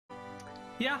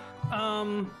Yeah,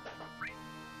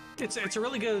 it's a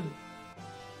really good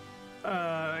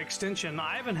extension.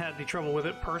 I haven't had any trouble with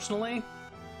it personally,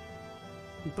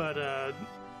 but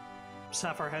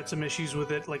Sapphire had some issues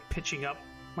with it, like pitching up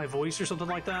my voice or something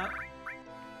like that.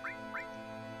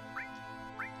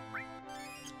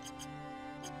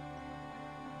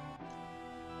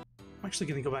 I'm actually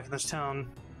going to go back in this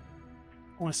town.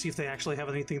 I want to see if they actually have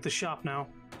anything at the shop now.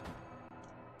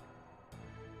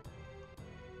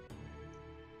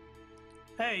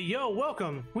 Hey, yo,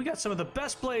 welcome! We got some of the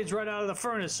best blades right out of the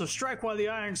furnace, so strike while the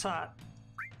iron's hot.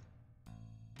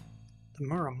 The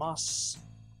Murasame?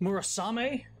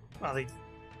 Wow, I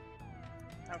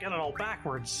got it all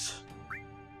backwards.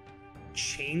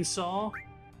 Chainsaw?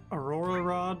 Aurora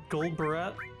Rod? Gold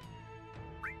Barrette?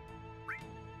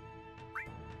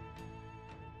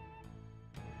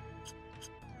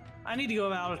 I need to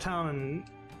go out of town and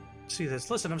see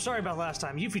this. Listen, I'm sorry about last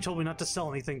time. Yuffie told me not to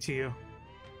sell anything to you.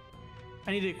 I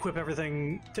need to equip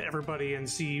everything to everybody and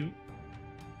see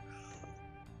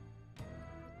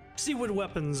what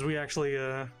weapons we actually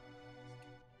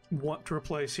want to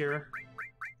replace here.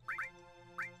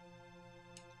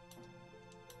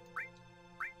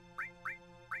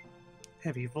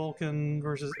 Heavy Vulcan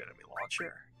versus enemy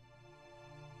launcher.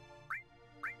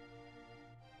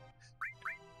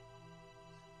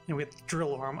 And we have the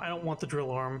drill arm. I don't want the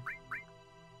drill arm.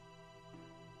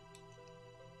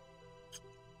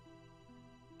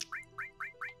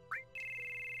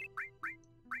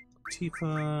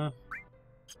 Tifa,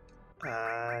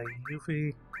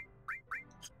 Yuffie.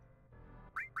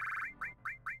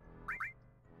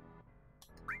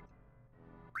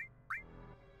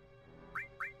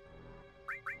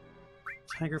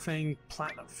 Tiger Fang,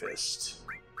 Platinum Fist.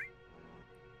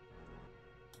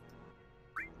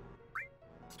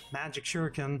 Magic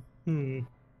Shuriken. Right,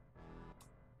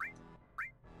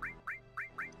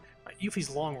 Yuffie's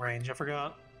long range, I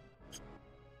forgot.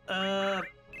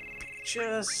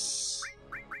 Just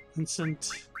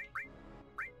Vincent,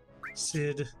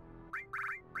 Sid.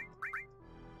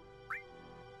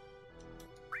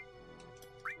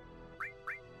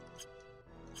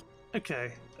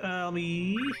 Okay, let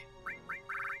me.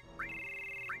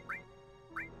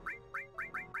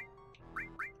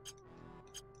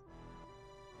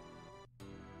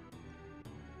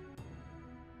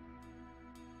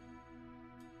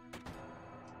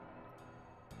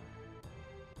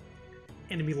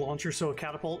 Enemy launcher, so a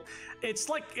catapult. It's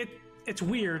like it's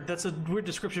weird. That's a weird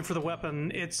description for the weapon.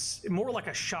 It's more like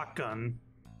a shotgun.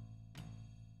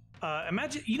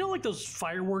 Imagine, you know, like those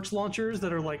fireworks launchers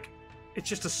that are like, it's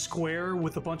just a square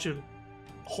with a bunch of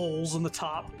holes in the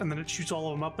top, and then it shoots all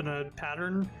of them up in a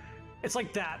pattern. It's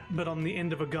like that, but on the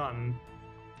end of a gun,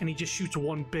 and he just shoots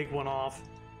one big one off.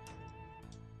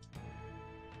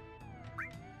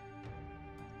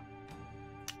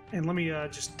 And let me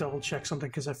just double check something,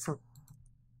 because I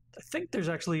think there's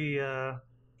actually oh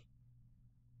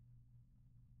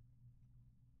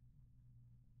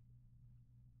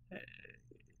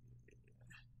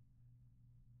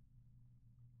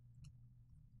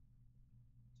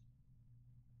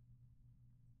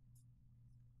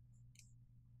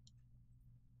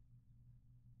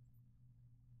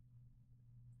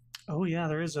yeah,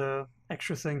 there is a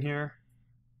extra thing here.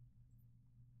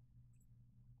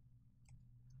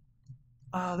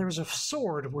 There was a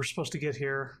sword we're supposed to get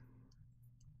here.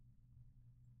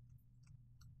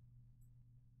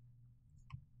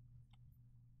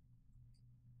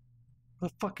 The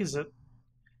fuck is it?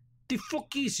 The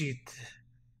fuck is it?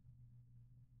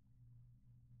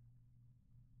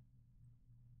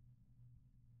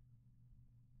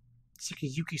 It's like a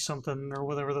Yuki something or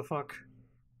whatever the fuck.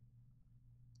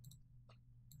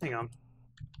 Hang on.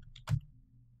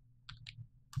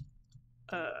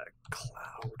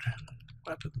 Cloud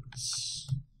weapons.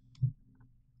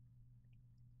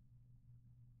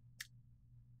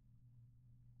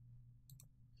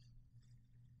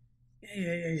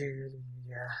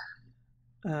 Yeah.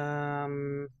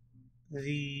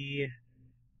 The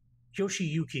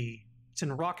Yoshiyuki. It's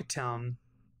in Rocket Town.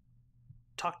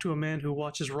 Talk to a man who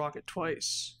watches Rocket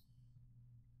twice.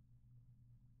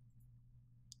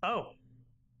 Oh.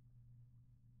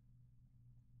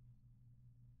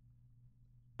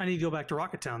 I need to go back to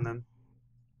Rocket Town then.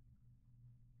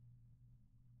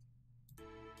 I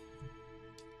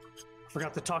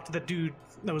forgot to talk to the dude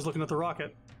that was looking at the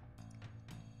rocket.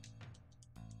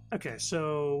 Okay,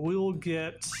 so we'll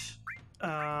get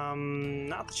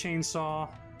not the chainsaw.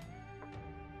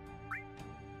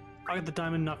 I'll get the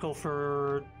diamond knuckle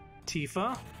for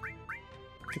Tifa.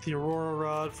 Get the Aurora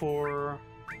Rod for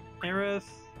Aerith.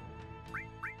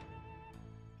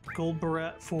 Gold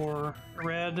Barrette for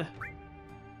Red.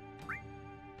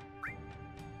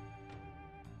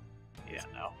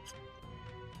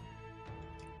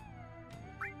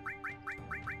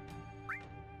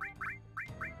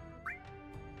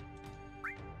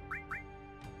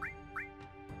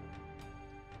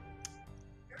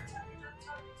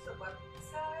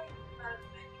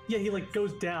 Yeah, he like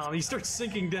goes down. He starts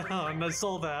sinking down. I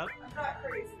saw that. I'm not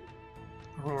crazy.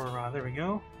 Aurora, there we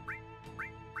go.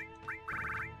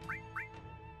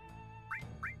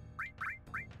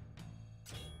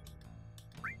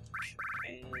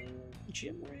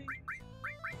 Gym ring.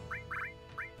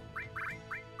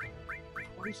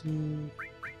 Poison.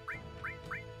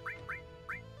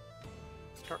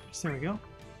 Darkness. There we go.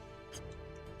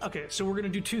 Okay, so we're gonna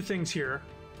do two things here.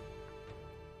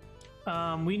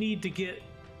 We need to get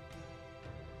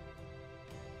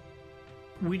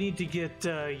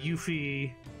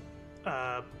Yuffie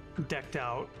decked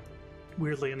out.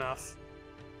 Weirdly enough.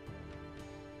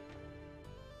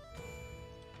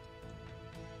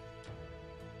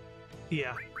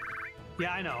 Yeah.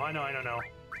 Yeah, I know.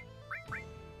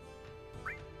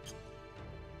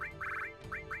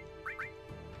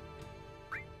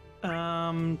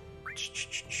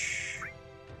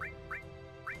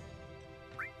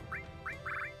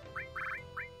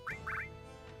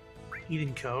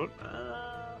 Eating coat.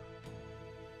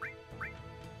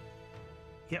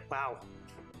 Yeah, wow.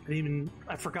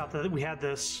 I forgot that we had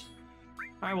this.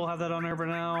 Alright, we'll have that on there for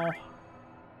now.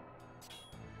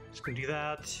 Just gonna do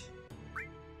that.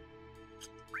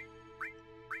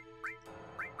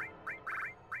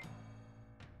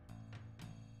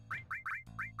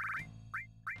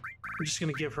 I'm just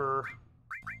gonna give her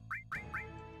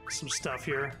some stuff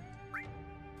here.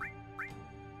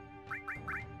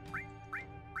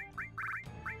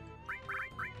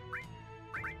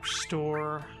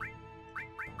 Restore.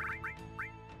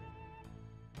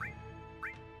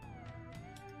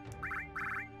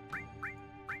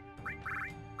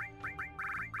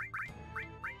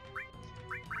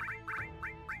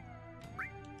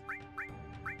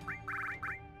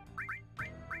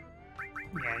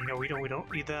 Yeah, you know, we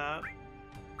don't need that.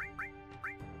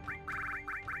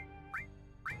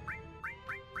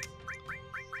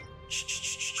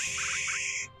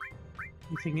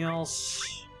 Anything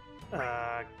else?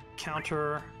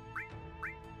 Counter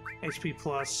HP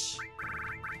plus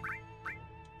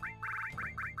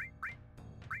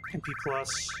MP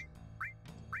plus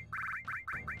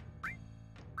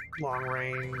long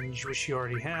range, which she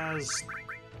already has.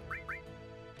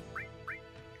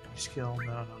 Skill,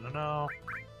 no.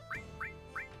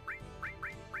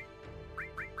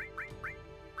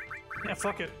 Yeah,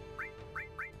 fuck it.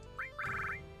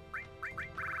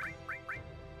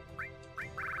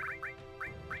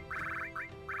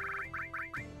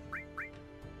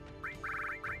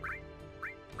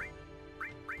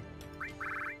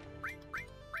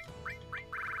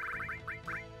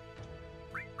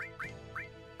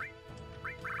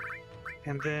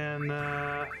 And then,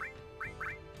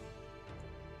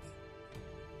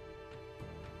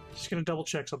 just gonna double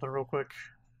check something real quick.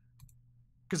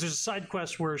 Because there's a side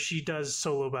quest where she does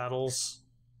solo battles.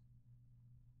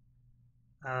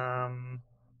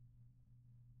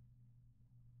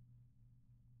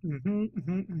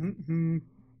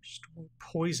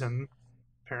 Poison,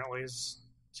 apparently, is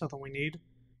something we need.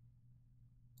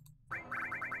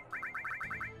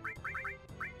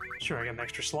 Sure, I got an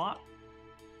extra slot.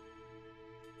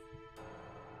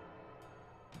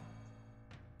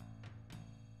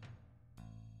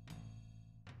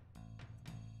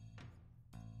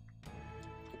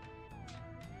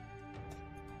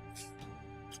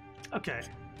 Okay.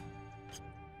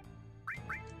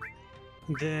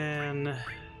 Then...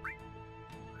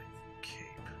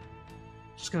 cape.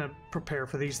 Just gonna prepare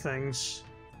for these things.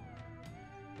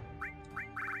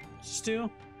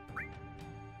 Stew?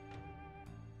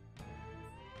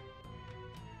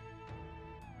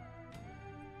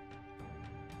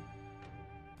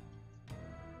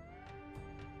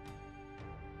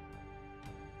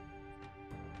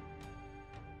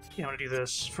 Yeah, I'm gonna do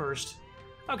this first.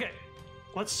 Okay.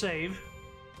 Let's save.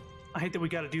 I hate that we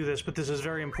gotta do this, but this is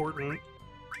very important.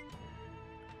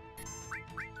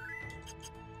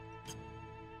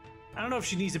 I don't know if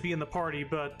she needs to be in the party,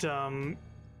 but I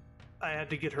had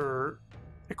to get her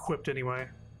equipped anyway.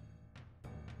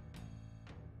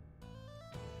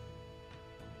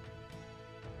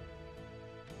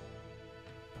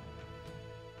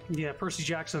 Yeah, Percy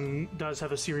Jackson does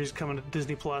have a series coming to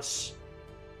Disney Plus.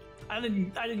 I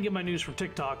didn't get my news from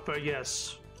TikTok, but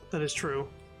yes. That is true.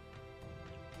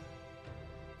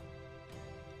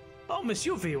 Oh, Miss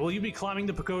Yuffie, will you be climbing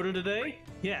the pagoda today?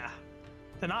 Yeah.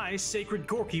 Then I, Sacred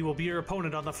Gorky, will be your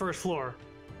opponent on the first floor.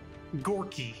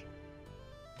 Gorky.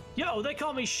 Yo, they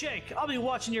call me Shake. I'll be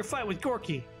watching your fight with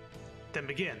Gorky. Then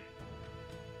begin.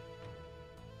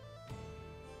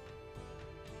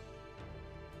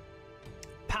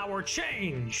 Power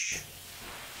change!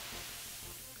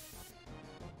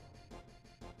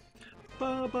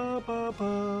 Ba ba ba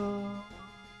ba.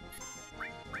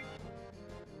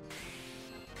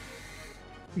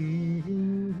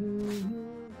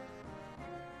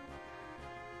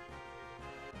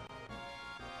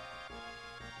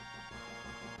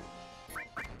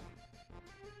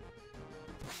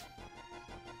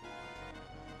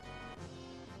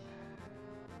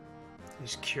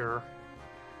 Use cure.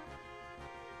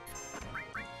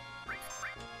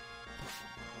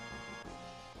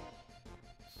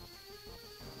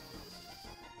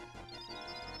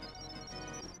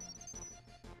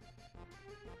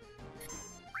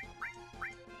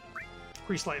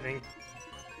 Grease lightning.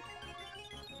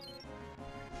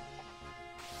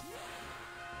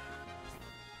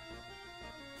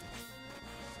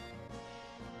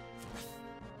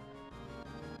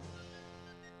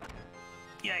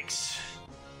 Yikes.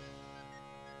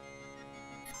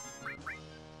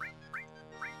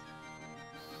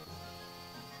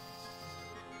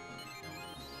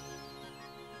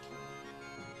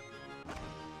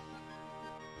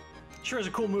 Sure is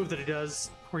a cool move that he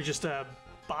does, where he just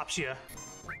bops you.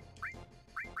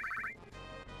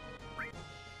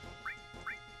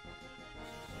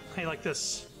 Hey, like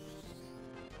this.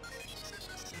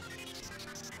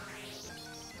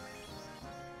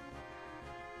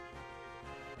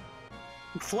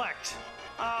 Reflect.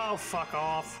 Oh, fuck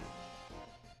off.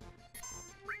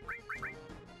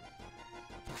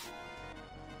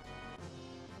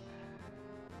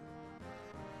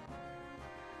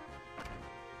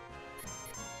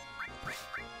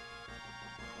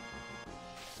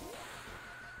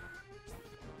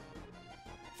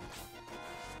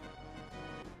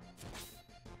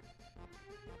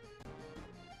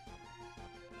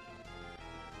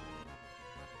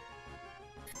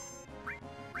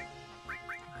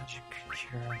 Magic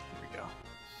cure. Here we go.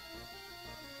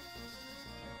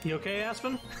 You okay,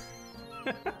 Aspen?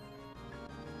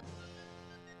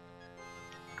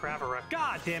 Gravera.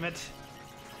 God damn it!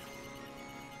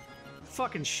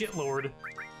 Fucking shitlord.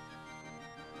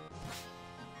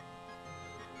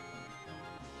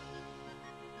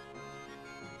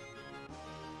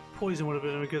 Poison would have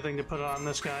been a good thing to put on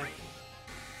this guy.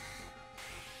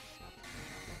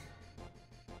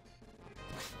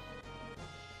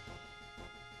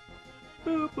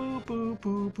 Boo boo boo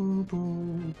boo boo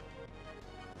boo.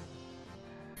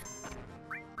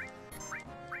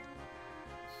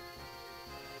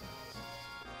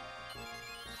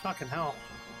 Fucking hell.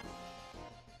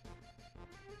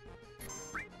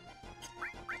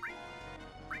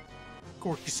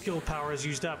 Gorky's skill power is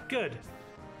used up. Good.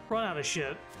 Run out of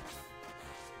shit.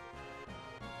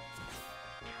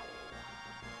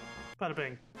 Bada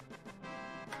bing.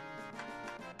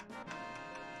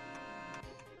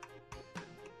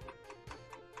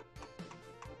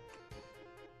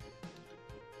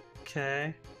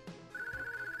 Okay.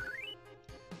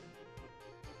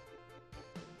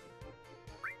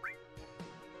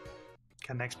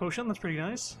 Got next potion, that's pretty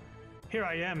nice. Here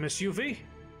I am, Miss Yuffie.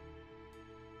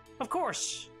 Of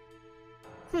course.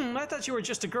 I thought you were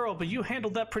just a girl, but you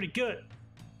handled that pretty good.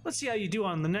 Let's see how you do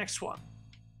on the next one.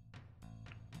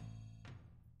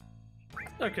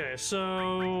 Okay,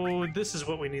 so this is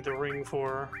what we need the ring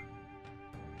for.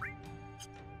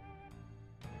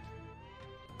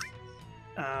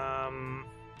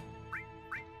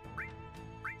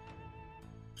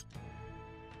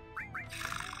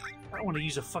 I don't want to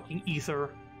use a fucking ether.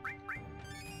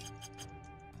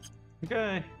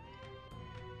 Okay.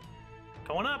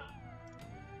 Going up.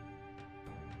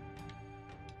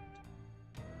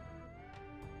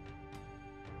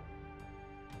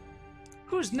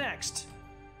 Who's next?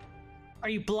 Are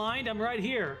you blind? I'm right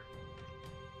here.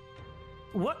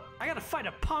 What? I gotta fight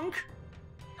a punk?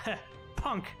 Heh,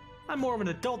 punk. I'm more of an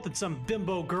adult than some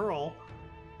bimbo girl.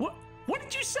 What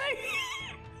did you say?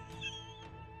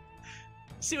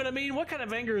 See what I mean? What kind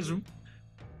of anger is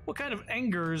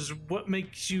what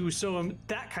makes you so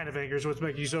that kind of anger is what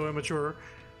makes you so immature.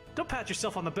 Don't pat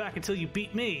yourself on the back until you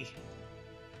beat me.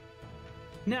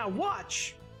 Now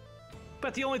watch.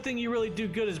 Bet the only thing you really do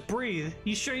good is breathe.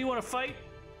 You sure you want to fight?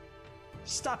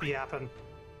 Stop yapping.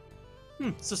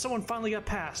 So someone finally got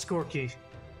past Gorky.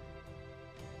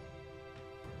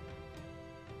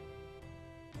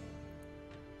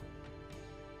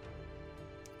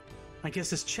 I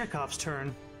guess it's Chekhov's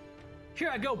turn.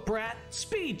 Here I go, brat.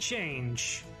 Speed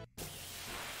change.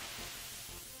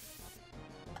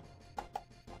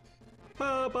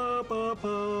 Ba ba ba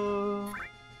ba.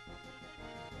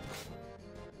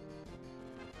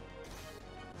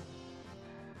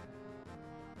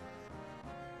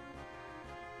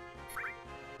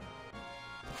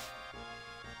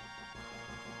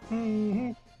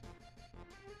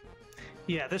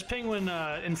 Yeah, this penguin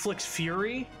inflicts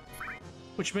fury,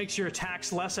 which makes your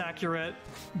attacks less accurate,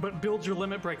 but builds your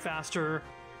limit break faster,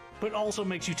 but also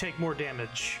makes you take more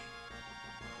damage.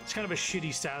 It's kind of a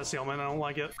shitty status ailment. I don't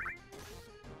like it.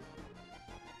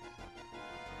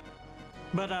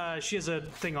 But she has a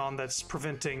thing on that's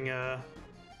preventing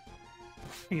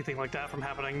anything like that from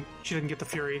happening. She didn't get the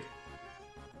Fury.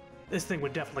 This thing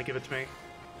would definitely give it to me.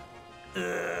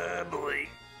 Boy.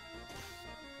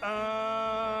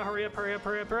 Hurry up, hurry up,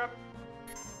 hurry up, hurry up.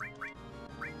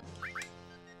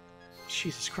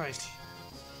 Jesus Christ.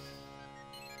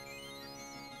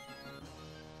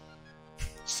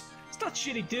 It's not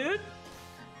shitty, dude.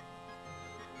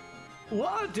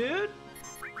 What, dude?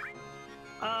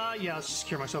 Yeah, let's just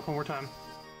cure myself one more time.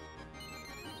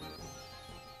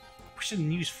 We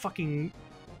shouldn't use fucking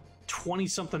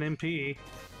 20-something MP.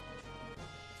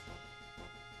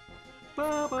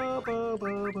 Ba, ba, ba,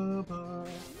 ba, ba, ba.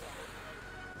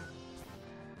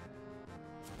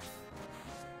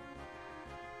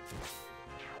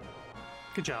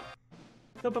 Good job.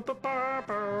 Ba, ba, ba, ba,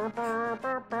 ba, ba,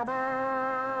 ba, ba,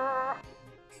 ba.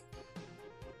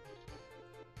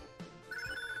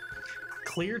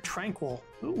 Clear Tranquil.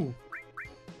 Ooh.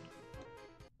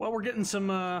 Well, we're getting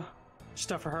some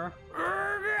stuff for her.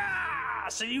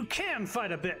 So you can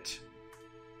fight a bit.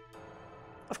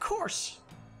 Of course.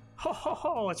 Ho ho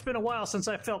ho, it's been a while since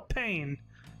I felt pain.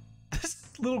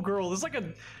 This little girl, there's like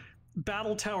a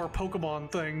Battle Tower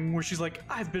Pokemon thing where she's like,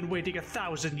 I've been waiting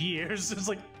 1,000 years. It's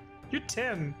like, you're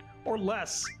 10 or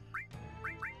less.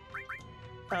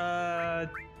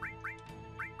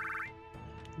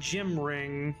 Gym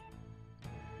Ring.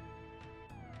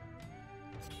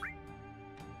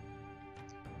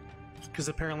 Because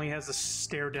apparently it has a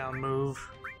stare down move.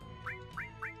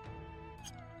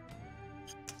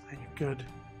 You're good.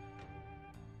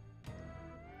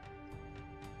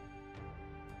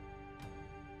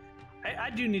 I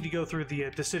do need to go through the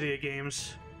Dissidia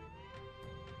games.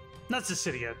 Not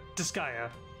Dissidia, Disgaea.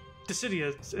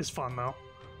 Dissidia is fun though.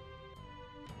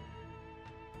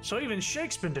 So even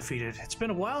Shake's been defeated. It's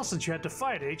been a while since you had to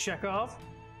fight, eh, Chekhov?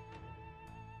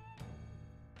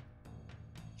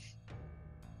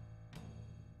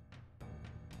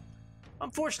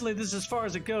 Unfortunately, this is as far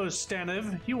as it goes,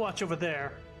 Staniv. You watch over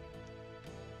there.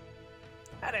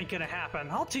 That ain't gonna happen.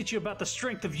 I'll teach you about the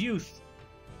strength of youth.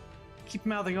 Keep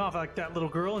mouthing off like that, little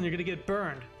girl, and you're gonna get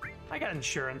burned. I got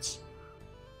insurance.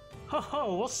 Ho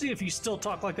ho, we'll see if you still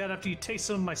talk like that after you taste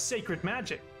some of my sacred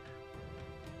magic.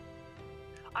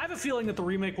 I have a feeling that the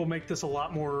remake will make this a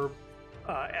lot more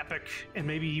epic, and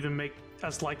maybe even make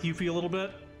us like Yuffie a little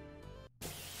bit.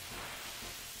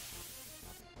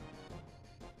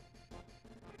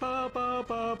 Ba ba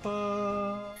ba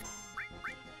ba.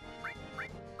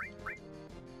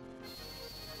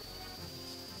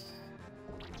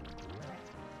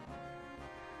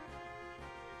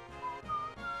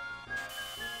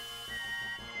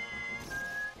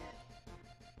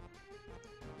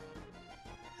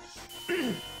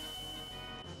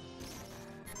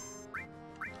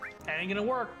 That ain't gonna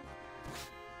work.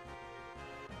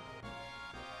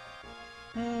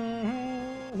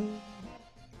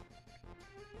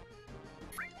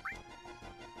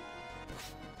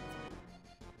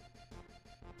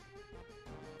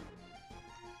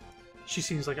 She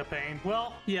seems like a pain.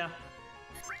 Well, yeah.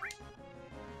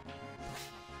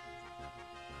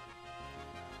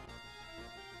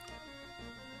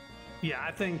 Yeah,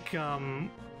 I think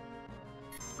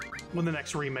when the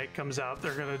next remake comes out,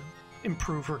 they're gonna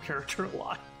improve her character a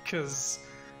lot, because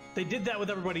they did that with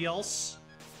everybody else.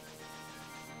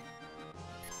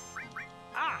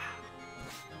 Ah!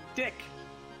 Dick!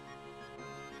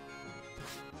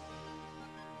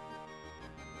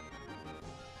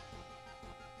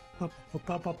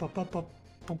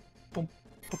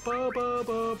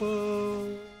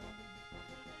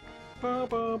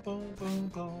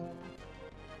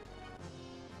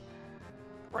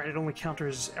 Right, it only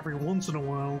counters every once in a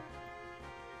while.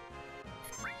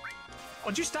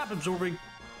 Would you stop absorbing?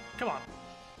 Come on.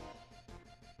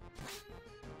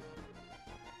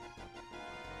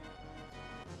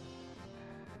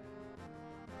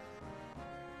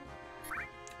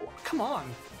 Oh, come on.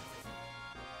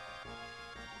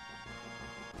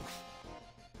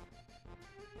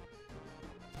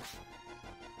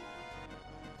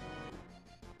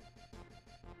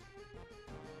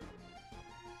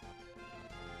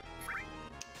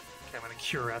 Okay, I'm gonna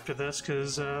cure after this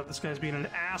because this guy's being an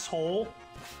asshole.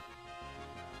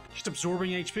 Just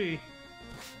absorbing HP.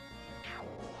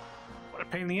 What a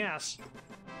pain in the ass.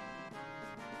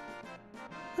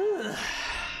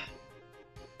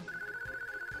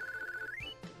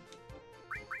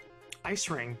 Ice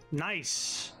ring,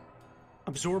 nice.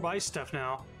 Absorb ice stuff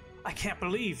now. I can't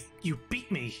believe you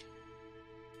beat me.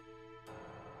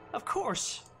 Of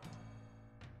course.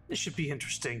 This should be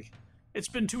interesting. It's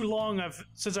been too long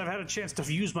since I've had a chance to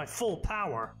use my full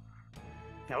power.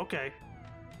 Yeah, okay.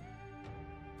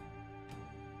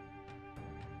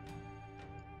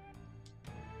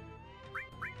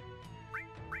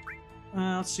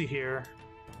 Let's see here.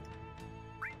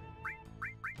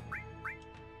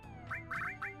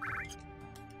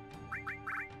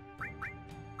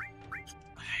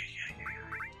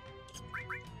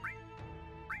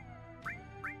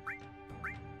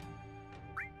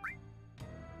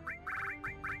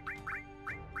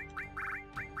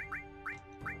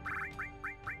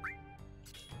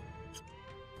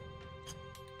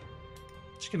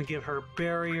 Just gonna give her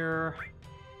barrier.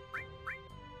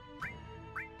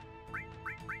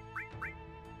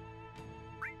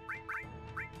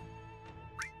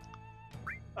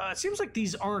 It seems like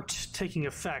these aren't taking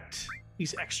effect.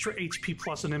 These extra HP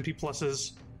plus and MP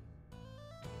pluses.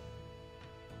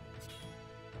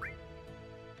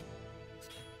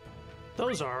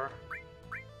 Those are.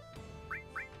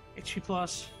 HP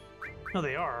plus? No,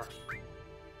 they are.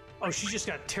 Oh, she's just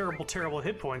got terrible, terrible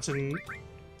hit points, and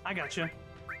I gotcha.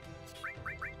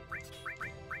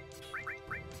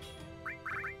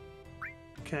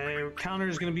 Okay, counter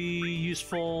is going to be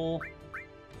useful.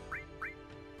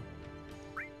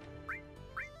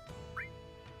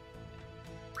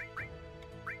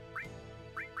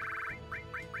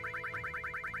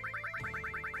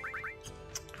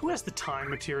 Who has the time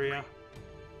materia?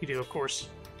 You do, of course.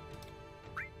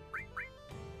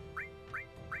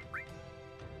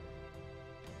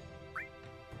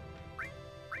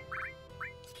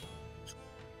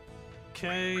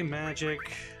 Okay, magic.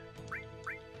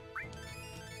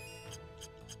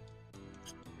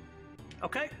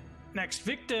 Okay, next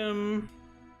victim.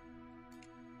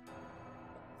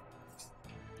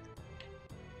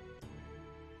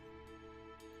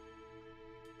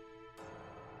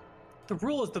 The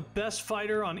rule is the best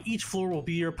fighter on each floor will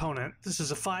be your opponent. This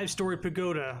is a 5-story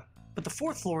pagoda, but the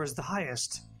 4th floor is the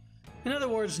highest. In other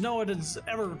words, no one has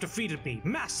ever defeated me.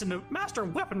 Master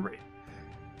weaponry.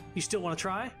 You still want to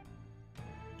try?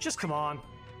 Just come on.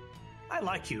 I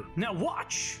like you. Now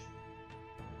watch.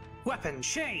 Weapon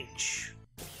change.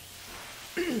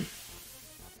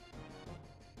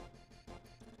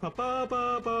 Ba ba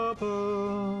ba ba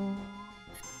ba.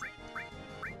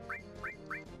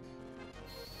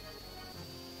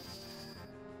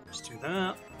 Let's do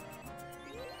that.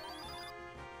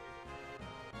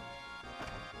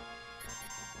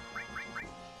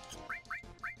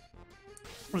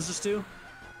 What does this do?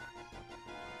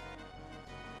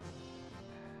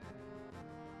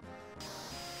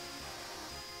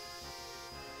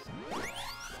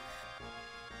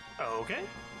 Okay.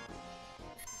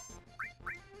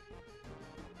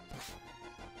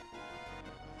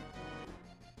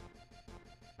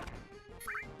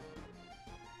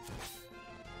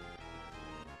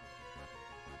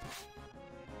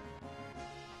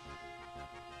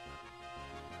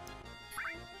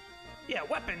 Yeah,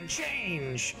 weapon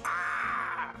change!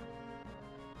 Ah!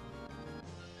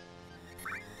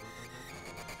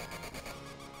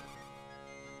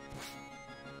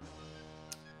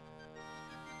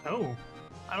 Oh,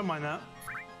 I don't mind that.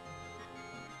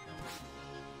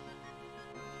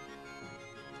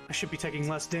 I should be taking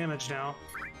less damage now.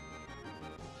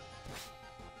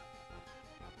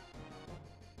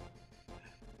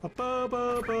 Ba ba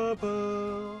ba ba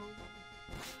ba.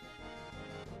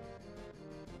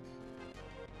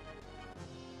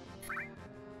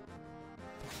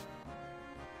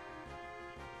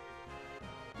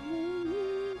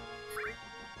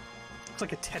 Looks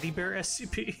like a teddy bear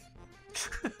SCP.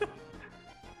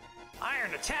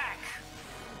 Iron attack!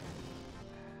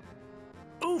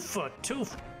 Oofa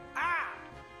toof! Ah!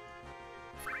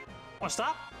 Wanna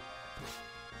stop?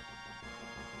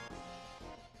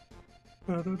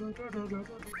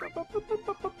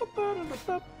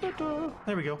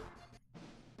 There we go.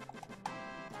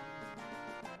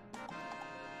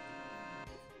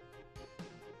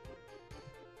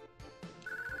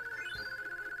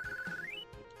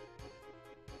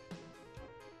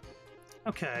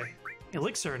 Okay.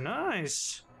 Elixir,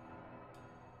 nice.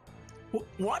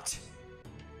 What?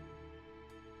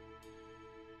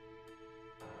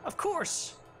 Of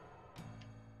course.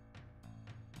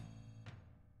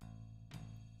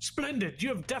 Splendid, you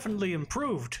have definitely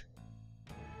improved.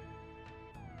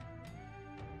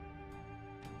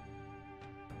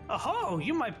 Oh,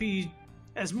 you might be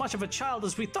as much of a child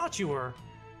as we thought you were.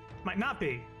 Might not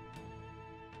be.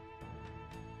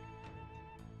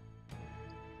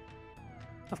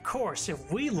 Of course,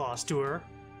 if we lost to her...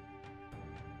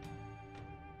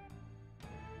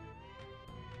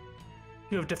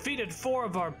 You have defeated 4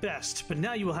 of our best, but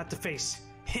now you will have to face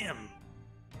him.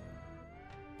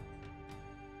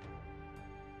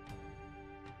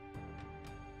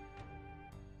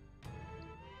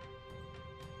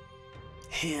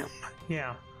 him.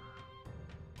 Yeah.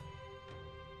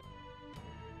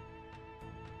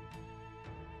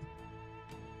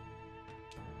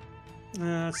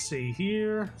 Let's see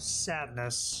here.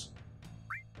 Sadness.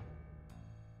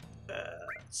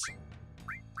 Let's see.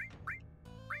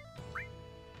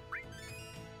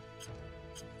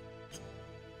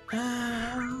 Give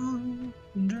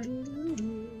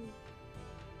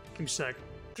me a sec.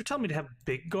 They're telling me to have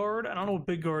Big Guard. I don't know what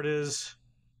Big Guard is.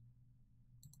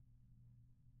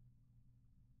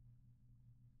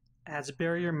 Adds a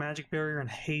barrier, magic barrier, and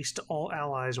haste to all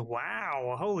allies.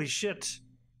 Wow, holy shit. It's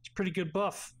a pretty good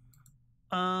buff.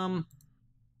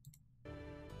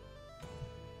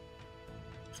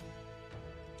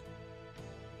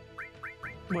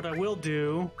 What I will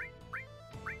do...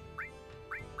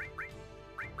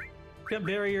 Got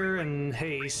barrier and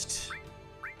haste.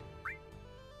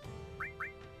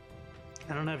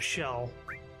 I don't have shell.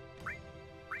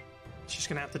 It's just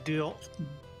gonna have to deal.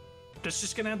 That's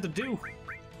just gonna have to do.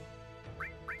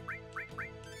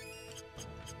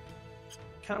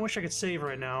 Kinda wish I could save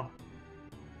right now.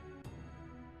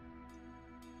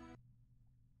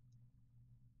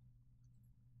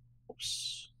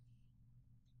 Oops.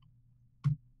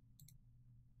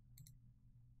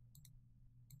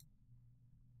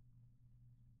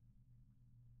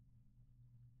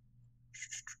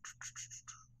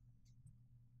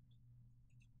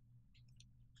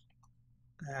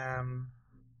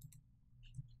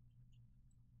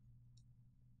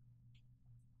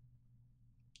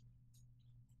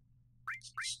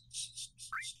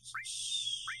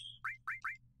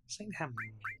 Saying have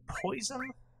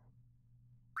poison?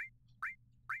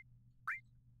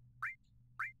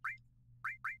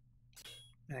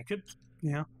 I could,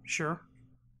 yeah, sure.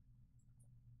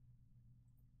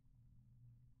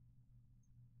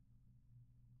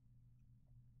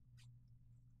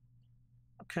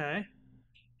 Okay.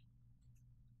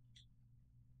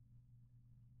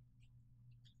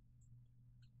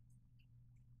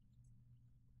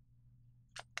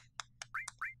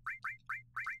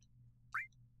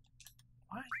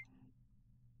 What?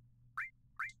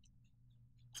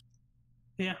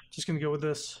 Yeah, just gonna go with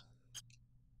this.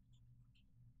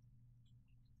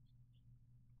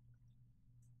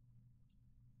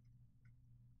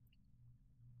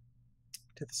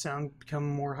 Did the sound become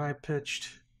more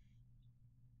high-pitched?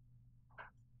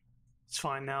 It's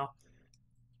fine now.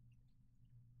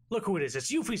 Look who it is.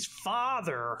 It's Yuffie's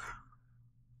father.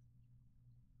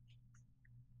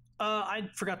 I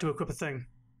forgot to equip a thing.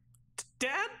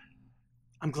 Dad?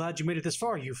 I'm glad you made it this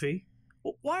far, Yuffie.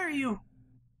 Why are you...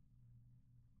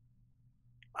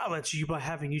 I'll let you by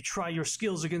having you try your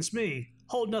skills against me.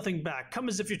 Hold nothing back. Come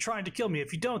as if you're trying to kill me.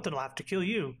 If you don't, then I'll have to kill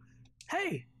you.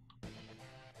 Hey!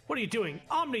 What are you doing?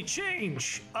 Omni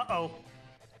change! Uh-oh.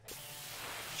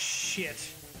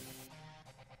 Shit.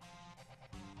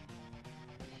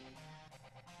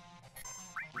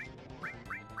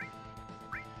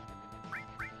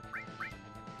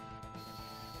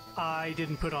 I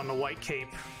didn't put on the white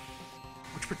cape,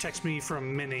 which protects me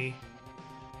from Minnie.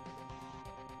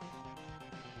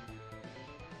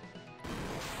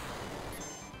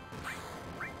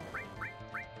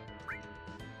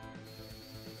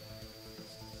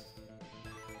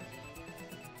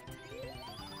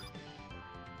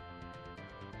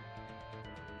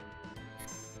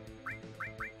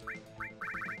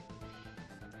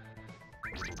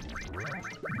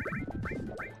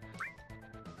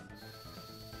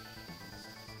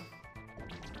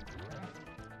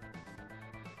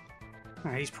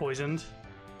 He's poisoned.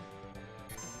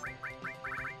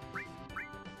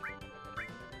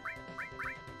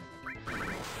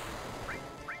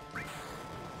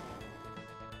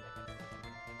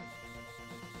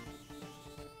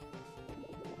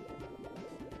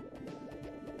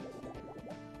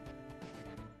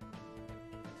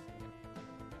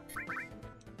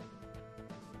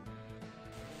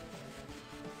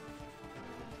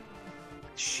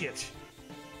 Shit.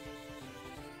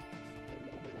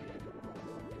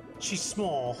 She's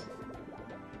small,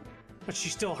 but she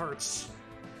still hurts.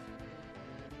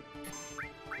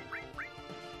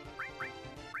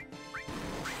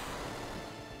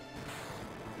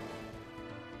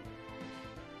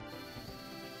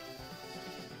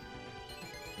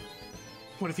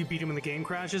 What if you beat him and the game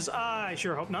crashes? I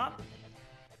sure hope not.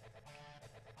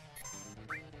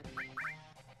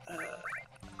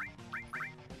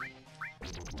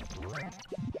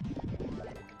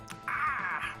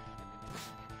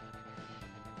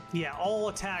 Yeah, all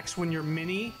attacks when you're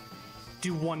mini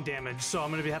do 1 damage, so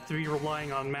I'm gonna have to be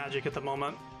relying on magic at the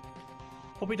moment.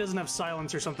 Hope he doesn't have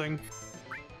silence or something.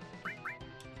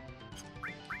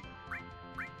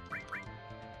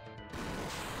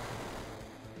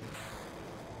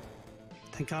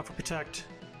 Thank God for Protect.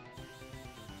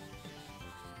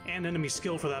 And enemy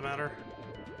skill, for that matter.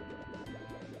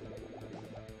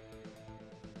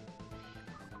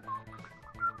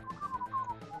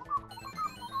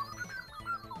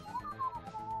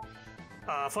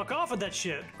 Fuck off with that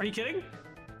shit. Are you kidding?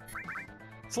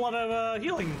 It's a lot of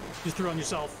healing you just threw on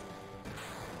yourself.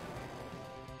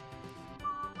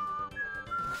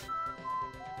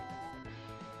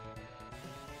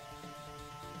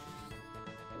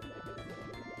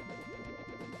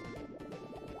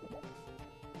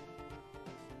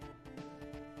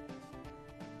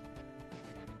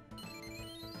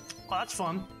 Oh, that's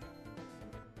fun.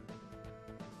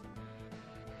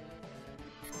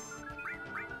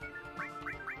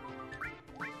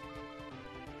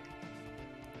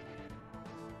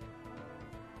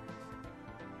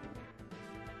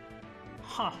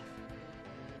 Huh.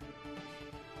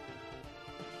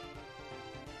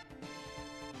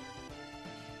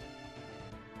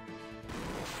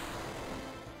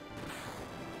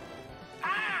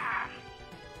 Ah!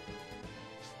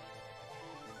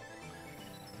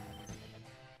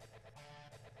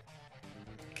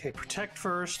 Okay, Protect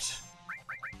first.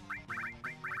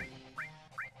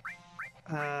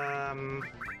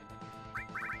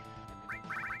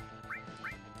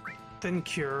 Then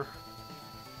Cure.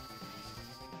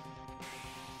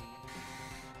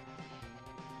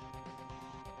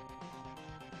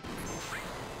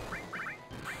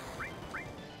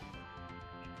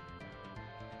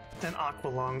 Then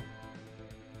Aqualung.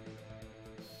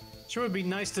 Sure would be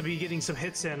nice to be getting some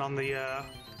hits in on the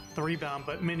rebound,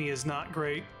 but Mini is not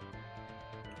great.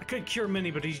 I could cure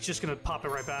Mini, but he's just gonna pop it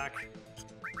right back.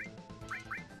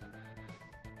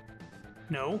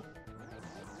 No.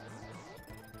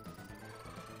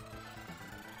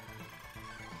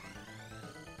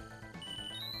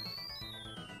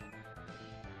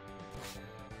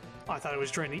 Oh, I thought it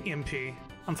was draining MP.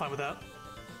 I'm fine with that.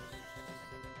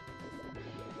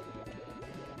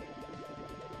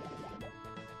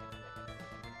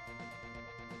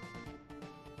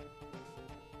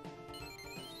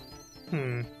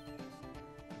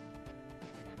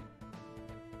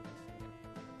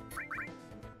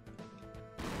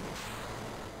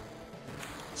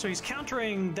 So he's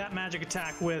countering that magic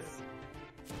attack with...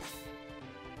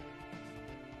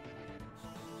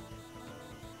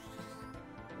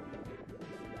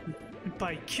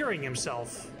 by curing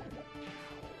himself.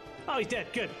 Oh, he's dead.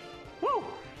 Good. Woo!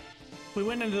 We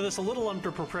went into this a little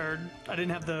underprepared. I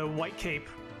didn't have the white cape.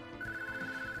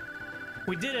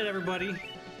 We did it, everybody.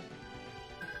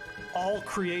 All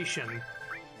creation.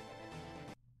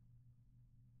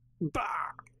 Bah!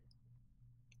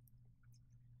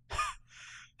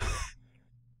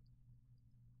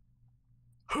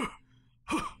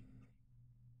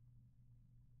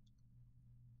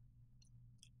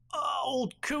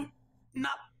 Old coot,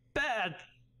 not bad.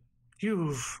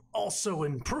 You've also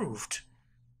improved.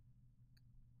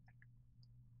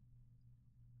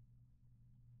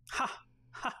 Ha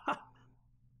ha ha.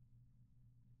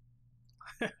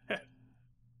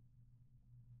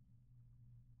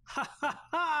 Ha ha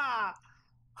ha!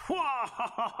 Wah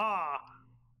ha ha ha!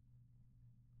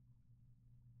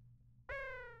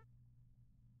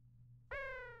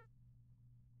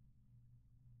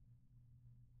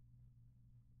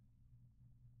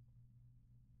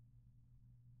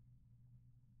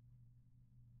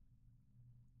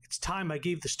 It's time I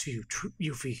gave this to you,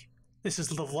 Yuffie. This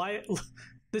is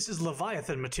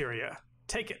Leviathan materia.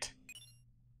 Take it.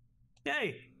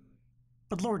 Yay!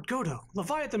 But Lord Godo,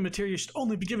 Leviathan materia should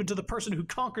only be given to the person who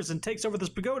conquers and takes over this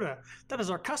pagoda. That is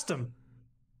our custom.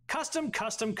 Custom,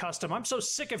 custom, custom. I'm so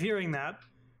sick of hearing that.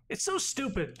 It's so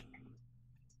stupid.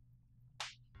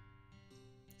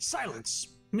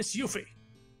 Silence, Miss Yuffie.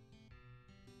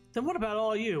 Then what about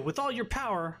all you? With all your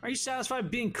power, are you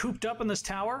satisfied being cooped up in this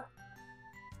tower?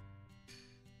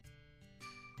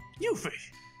 Yuffie!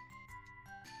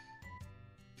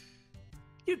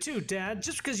 You too, Dad.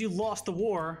 Just because you lost the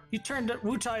war, you turned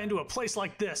Wutai into a place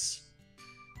like this.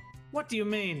 What do you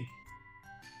mean?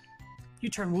 You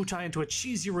turned Wutai into a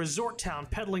cheesy resort town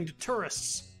peddling to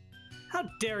tourists. How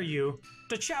dare you?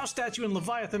 The Chao statue and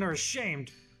Leviathan are ashamed.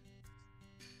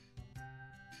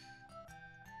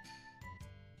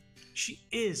 She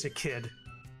is a kid.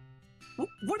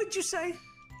 What did you say?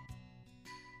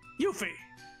 Yuffie!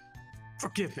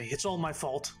 Forgive me, it's all my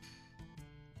fault.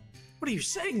 What are you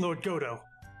saying, Lord Godo?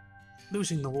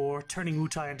 Losing the war, turning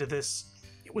Wutai into this,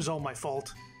 it was all my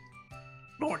fault.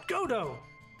 Lord Godo!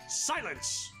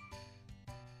 Silence!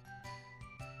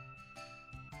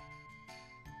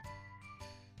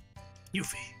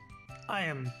 Yuffie, I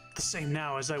am the same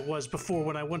now as I was before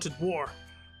when I wanted war.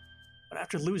 But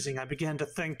after losing, I began to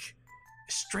think,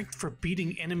 Is strength for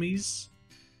beating enemies?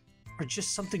 Or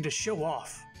just something to show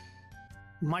off?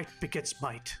 Might begets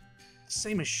might.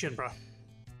 Same as Shinra.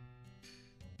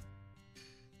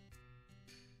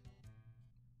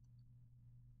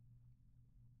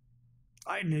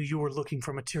 I knew you were looking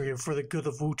for material for the good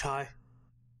of Wutai.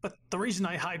 But the reason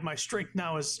I hide my strength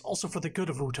now is also for the good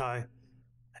of Wutai.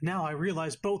 And now I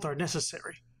realize both are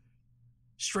necessary.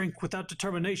 Strength without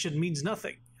determination means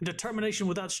nothing, and determination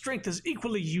without strength is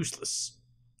equally useless.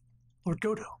 Lord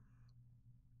Godo.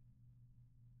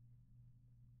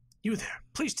 You there,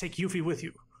 please take Yuffie with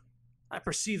you. I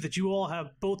perceive that you all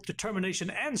have both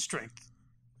determination and strength.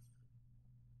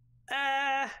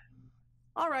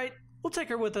 Alright, we'll take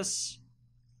her with us.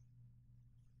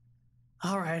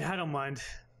 Alright, I don't mind.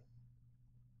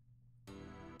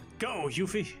 Go,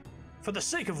 Yuffie, for the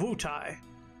sake of Wutai.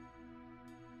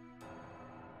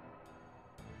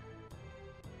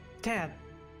 Dad,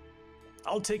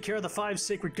 I'll take care of the 5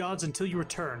 sacred gods until you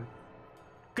return.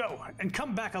 Go, and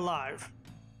come back alive.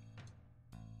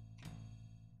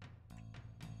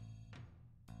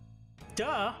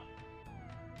 Duh.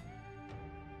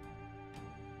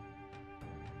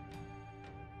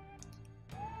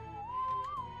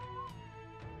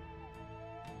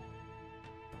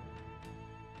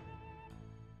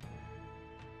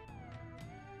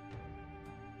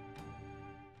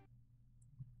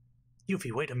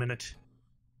 Yuffie, wait a minute.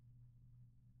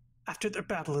 After their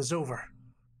battle is over,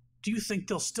 do you think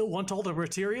they'll still want all the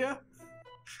materia?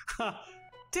 Ha!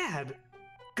 Dad!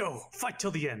 Go, fight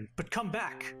till the end, but come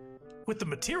back. With the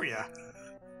materia?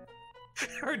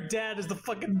 Her dad is the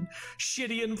fucking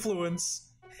shitty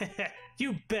influence.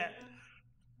 You bet.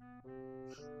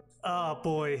 Oh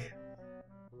boy.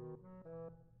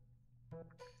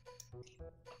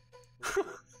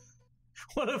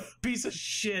 What a piece of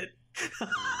shit.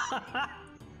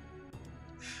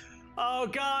 Oh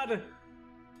god.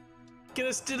 Get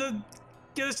us to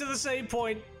the same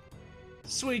point.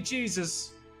 Sweet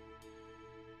Jesus.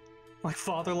 Like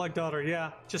father, like daughter,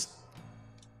 yeah. Just.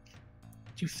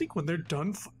 Do you think when they're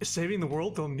done saving the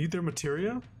world, they'll need their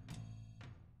materia?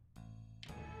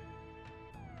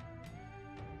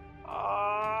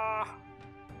 Out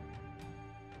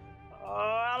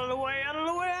of the way, out of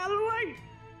the way, out of the way!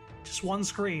 Just one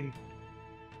screen.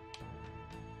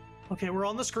 Okay, we're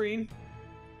on the screen.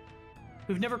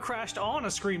 We've never crashed on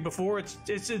a screen before.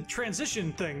 It's a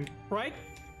transition thing, right?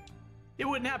 It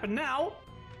wouldn't happen now.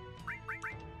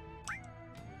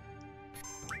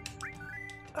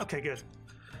 Okay, good.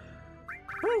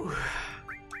 Whew.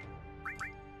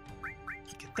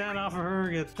 Get that off of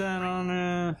her, get that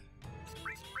on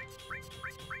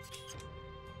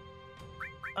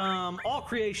all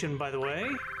creation, by the way,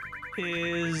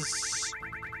 is,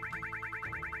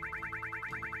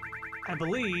 I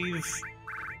believe,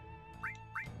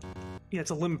 yeah, it's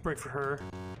a limit break for her.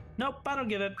 Nope, I don't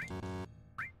get it.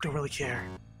 Don't really care.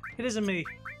 It isn't me.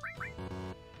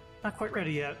 Not quite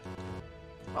ready yet.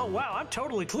 Oh wow, I'm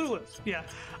totally clueless. Yeah,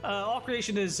 all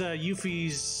creation is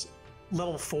Yuffie's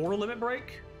level 4 limit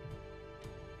break.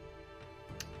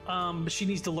 But she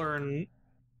needs to learn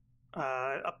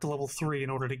up to level 3 in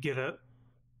order to get it.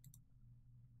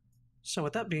 So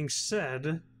with that being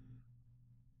said,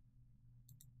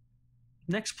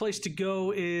 next place to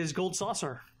go is Gold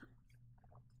Saucer.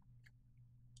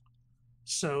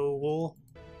 So we'll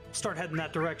start heading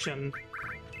that direction.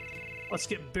 Let's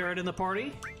get Barrett in the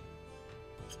party.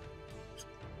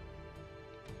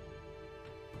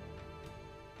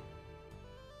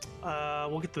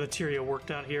 We'll get the materia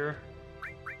worked out here.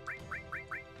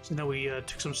 So now we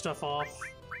took some stuff off.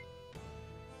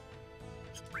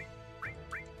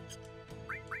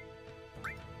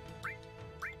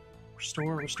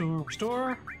 Restore, restore,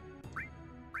 restore.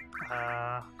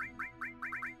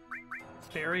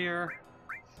 Barrier.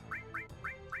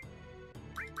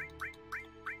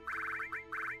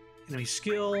 Enemy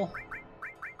skill.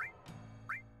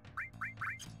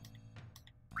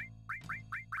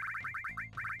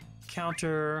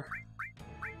 Counter.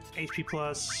 HP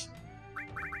plus.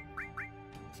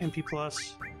 MP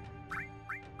plus.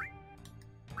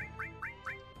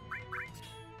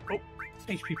 Oh,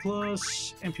 HP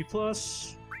plus, MP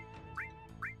plus,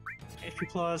 HP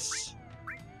plus.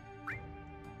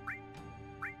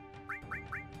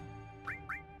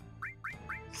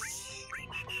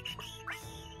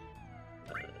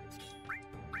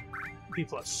 B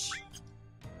plus.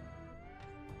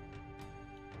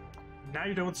 Now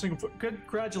you're done with single foot.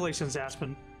 Congratulations,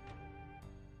 Aspen.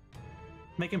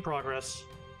 Making progress.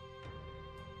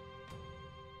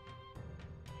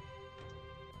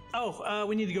 Oh,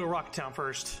 we need to go to Rocket Town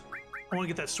first. I want to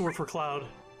get that sword for Cloud.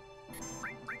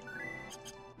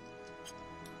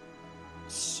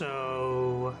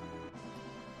 So...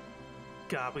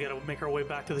 God, we gotta make our way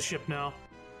back to the ship now.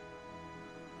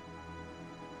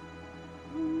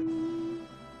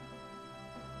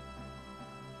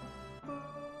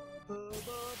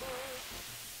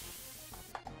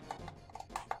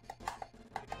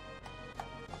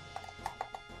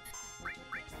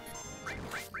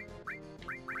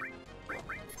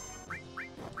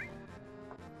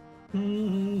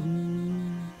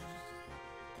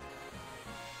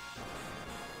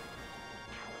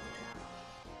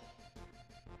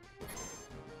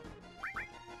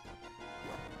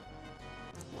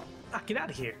 Ah, get out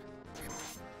of here.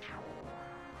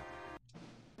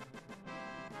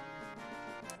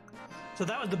 So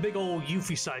that was the big old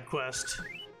Yuffie side quest.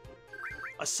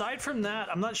 Aside from that,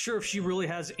 I'm not sure if she really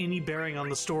has any bearing on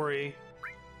the story.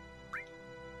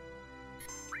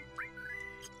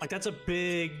 Like, that's a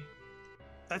big...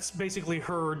 That's basically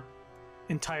her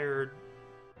entire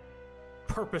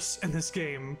purpose in this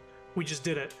game. We just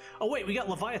did it. Oh wait, we got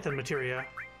Leviathan materia.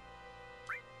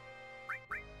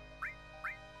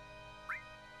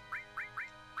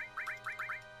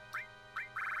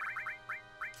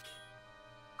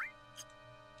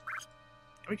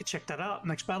 We can check that out.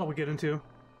 Next battle we get into,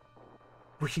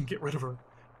 we can get rid of her.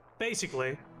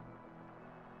 Basically.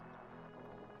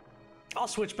 I'll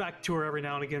switch back to her every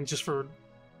now and again just for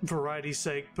variety's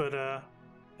sake, but at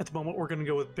the moment we're going to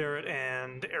go with Barret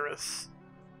and Aerith.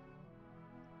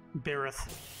 Barret.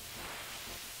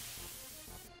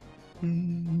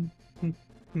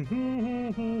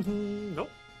 Nope.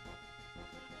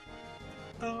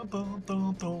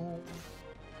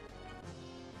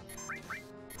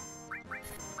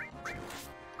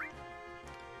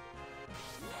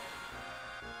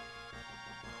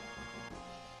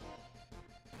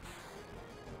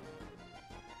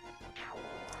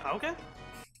 Okay.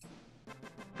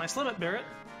 Nice limit, Barret.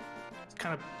 It's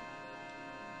kind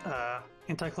of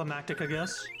anticlimactic, I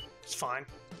guess. It's fine.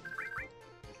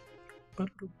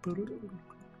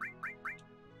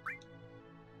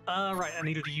 Right, I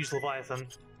needed to use Leviathan.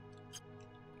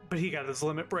 But he got his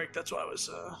limit break, that's why I was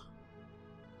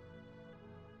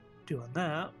doing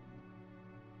that.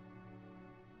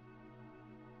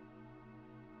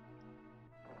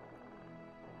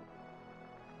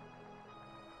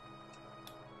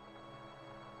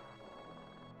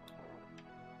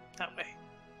 That way.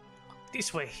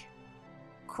 This way.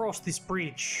 Cross this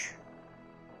bridge.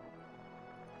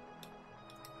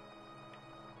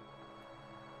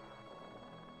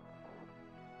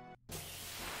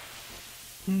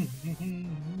 Oh,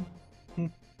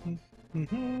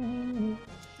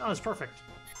 that's perfect.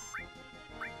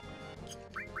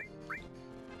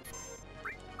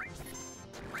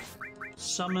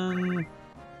 Summon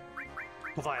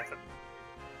Leviathan.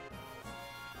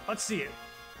 Let's see it.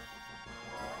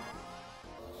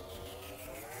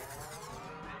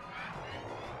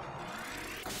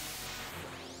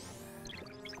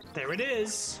 There it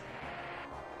is.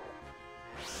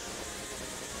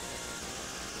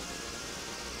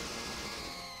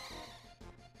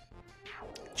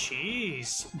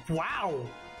 Jeez. Wow.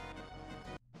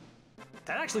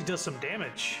 That actually does some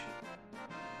damage.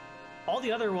 All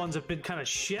the other ones have been kind of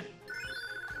shit.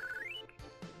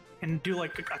 And do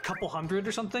like a couple hundred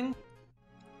or something.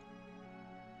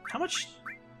 How much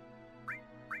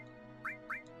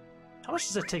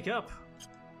does that take up?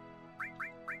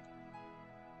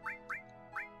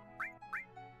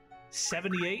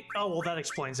 78? Oh, well, that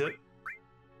explains it.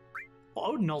 Well,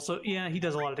 Odin also... Yeah, he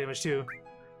does a lot of damage, too.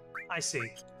 I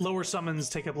see. Lower summons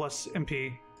take up less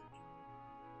MP.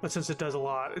 But since it does a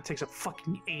lot, it takes up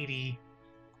fucking 80.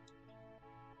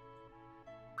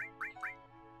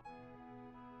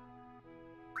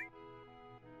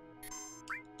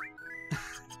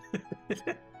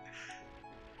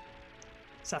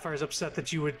 Sapphire's upset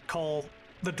that you would call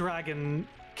the dragon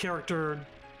character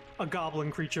a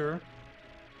goblin creature.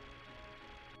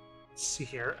 Let's see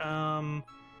here.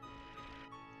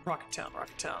 Rocket Town.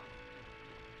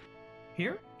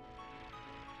 Here?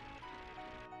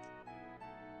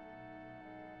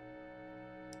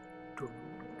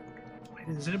 Wait,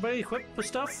 is anybody equipped with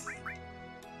stuff?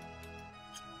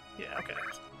 Yeah, okay.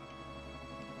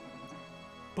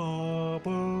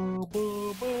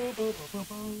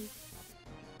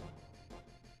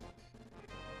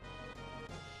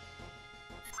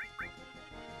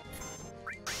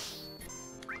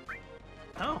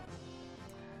 Oh.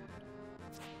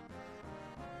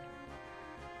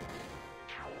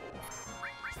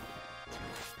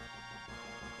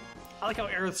 I like how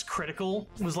Aerith's critical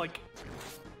was like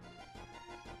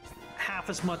half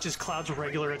as much as Cloud's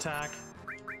regular attack.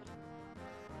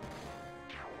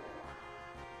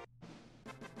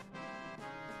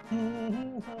 Are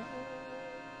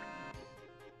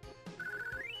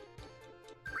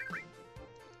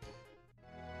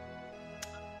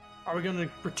we going to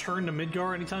return to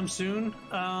Midgar anytime soon?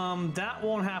 That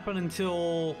won't happen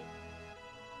until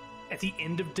at the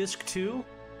end of Disc 2.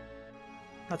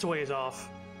 That's a ways off.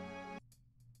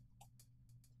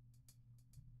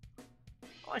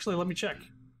 Actually, let me check.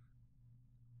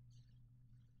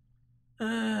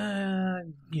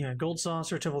 Yeah, Gold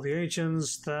Saucer, Temple of the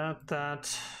Ancients, that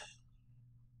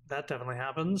definitely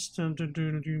happens. For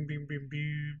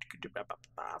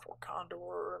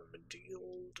Condor,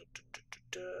 Medieval.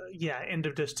 Yeah, end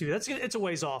of Disc 2. It's a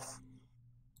ways off.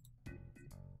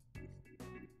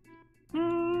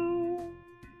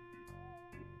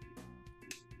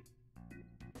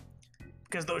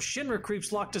 Because those Shinra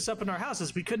creeps locked us up in our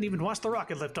houses, we couldn't even watch the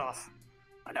rocket lift off.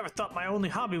 I never thought my only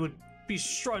hobby would be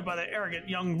destroyed by that arrogant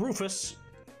young Rufus.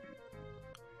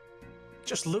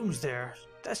 Just looms there.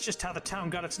 That's just how the town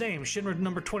got its name, Shinra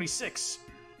number 26.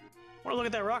 Want to look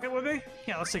at that rocket with me?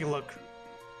 Yeah, let's take a look.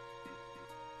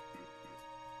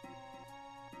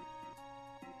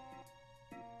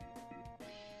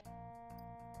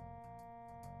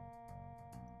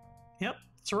 Yep,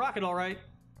 it's a rocket, all right.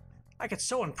 I get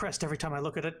so impressed every time I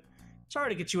look at it. Sorry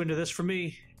to get you into this. For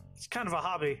me, it's kind of a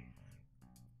hobby.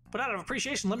 But out of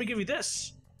appreciation, let me give you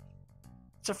this.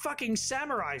 It's a fucking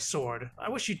samurai sword. I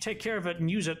wish you'd take care of it and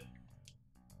use it.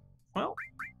 Well.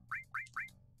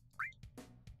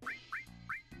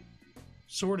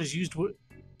 Sword is used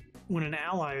when an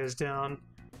ally is down.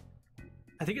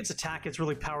 I think its attack is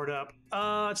really powered up.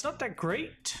 It's not that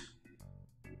great.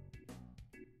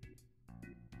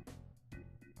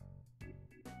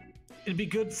 It'd be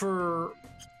good for...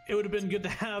 It would have been good to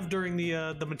have during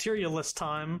the materialist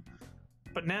time.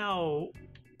 But now,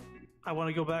 I want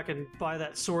to go back and buy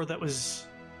that sword that was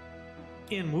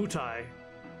in Wutai.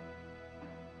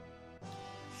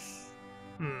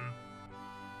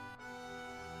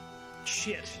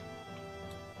 Shit.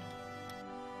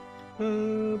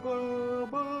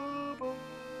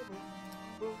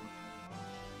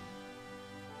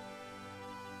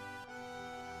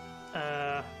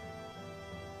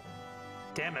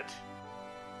 Damn it.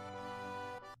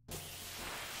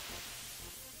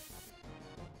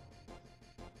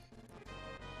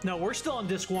 No, we're still on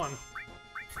disc 1.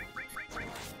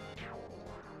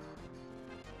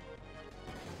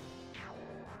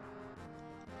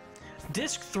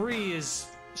 Disc 3 is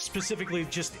specifically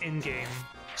just in-game.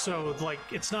 So, like,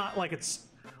 it's not like it's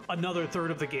another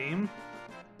third of the game.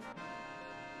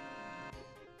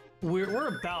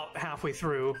 We're about halfway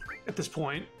through at this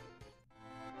point.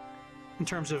 In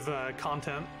terms of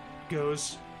content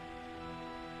goes.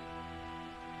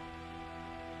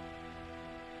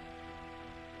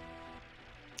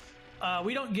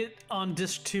 We don't get on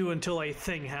disc 2 until a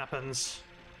thing happens.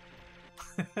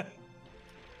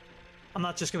 I'm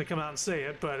not just going to come out and say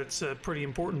it, but it's a pretty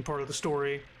important part of the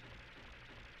story.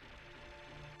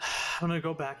 I'm going to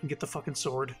go back and get the fucking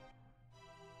sword.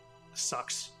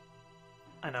 Sucks.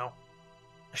 I know.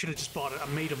 I should have just bought it.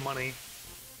 I'm made of money.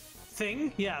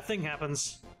 Thing? Yeah, thing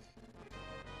happens.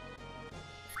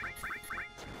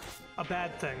 A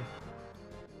bad thing.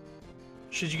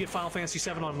 Should you get Final Fantasy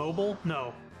VII on mobile?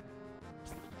 No.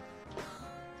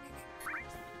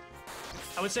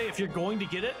 I would say if you're going to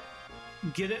get it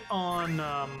on,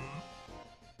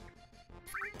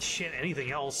 shit,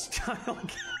 anything else.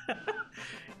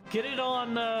 Get it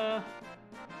on,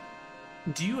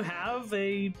 do you have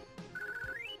a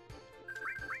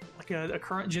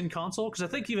current gen console? Because I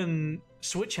think even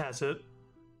Switch has it.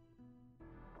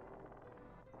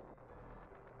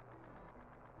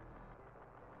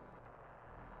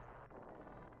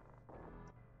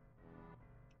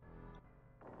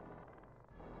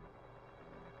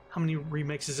 How many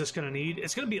remakes is this going to need?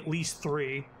 It's going to be at least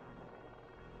 3.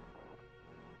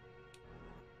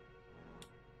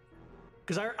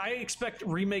 Because I expect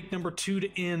remake number 2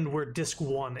 to end where disc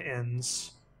 1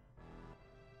 ends.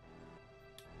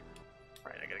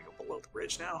 Alright, I gotta go below the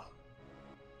bridge now.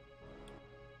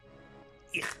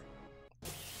 Yeah.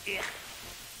 Yeah.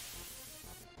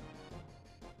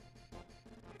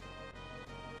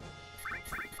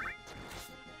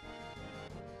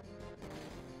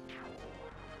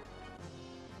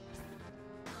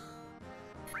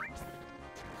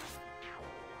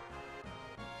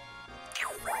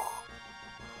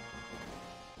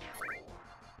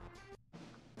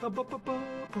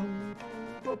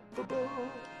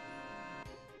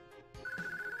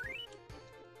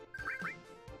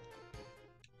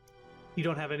 You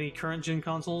don't have any current gen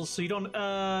consoles, so you don't.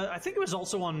 I think it was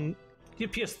also on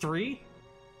PS3,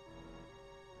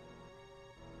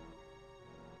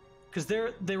 because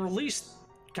they released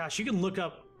Gosh, you can look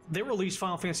up. They released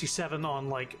Final Fantasy VII on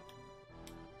like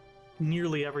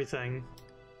nearly everything.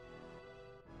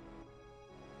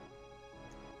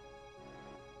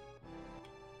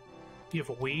 You have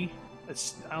a Wii?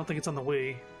 I don't think it's on the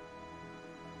Wii.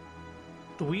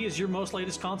 The Wii is your most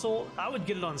latest console? I would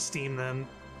get it on Steam then.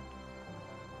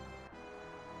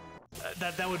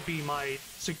 That would be my...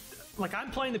 So, like,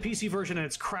 I'm playing the PC version and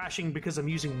it's crashing because I'm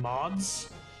using mods.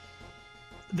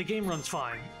 The game runs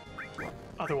fine.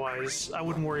 Otherwise, I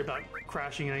wouldn't worry about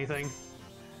crashing anything.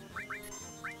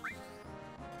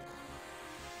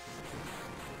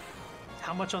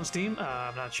 How much on Steam?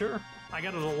 I'm not sure. I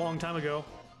got it a long time ago.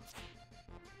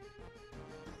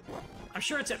 I'm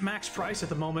sure it's at max price at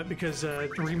the moment because the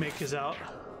remake is out.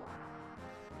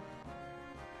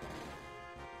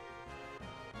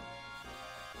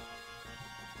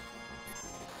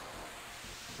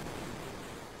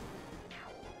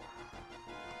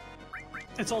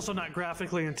 It's also not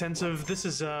graphically intensive. This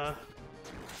is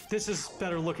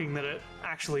better looking than it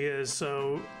actually is,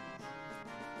 so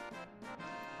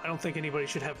I don't think anybody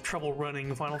should have trouble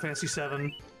running Final Fantasy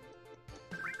VII.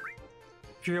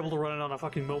 If you're able to run it on a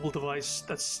fucking mobile device,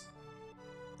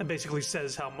 that basically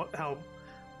says how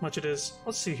much it is.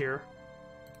 Let's see here.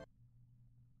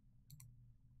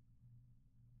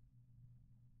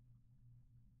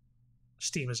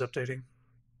 Steam is updating.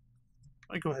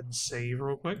 I go ahead and save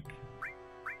real quick.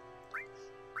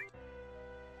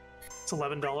 It's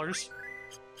 $11.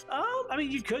 I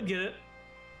mean, you could get it.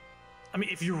 I mean,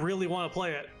 if you really want to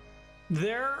play it,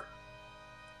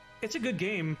 it's a good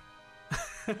game.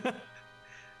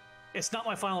 It's not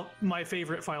my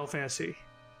favorite Final Fantasy.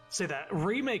 Say that.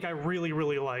 Remake I really,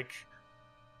 really like.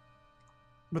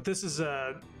 But this is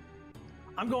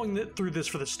I'm going through this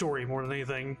for the story more than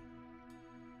anything.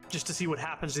 Just to see what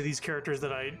happens to these characters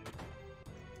that I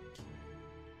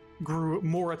grew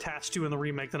more attached to in the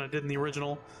remake than I did in the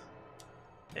original.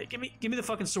 Hey, give me the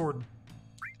fucking sword.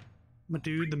 My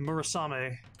dude, the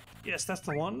Murasame. Yes, that's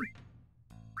the one.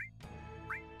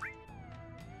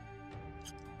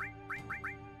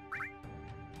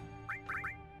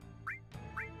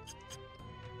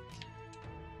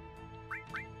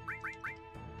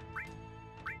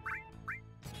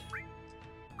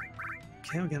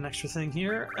 Okay, we got an extra thing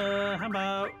here. How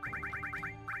about...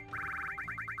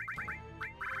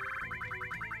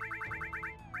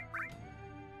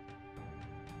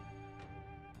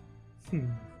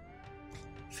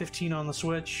 $15 on the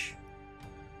Switch.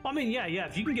 Well, I mean, yeah,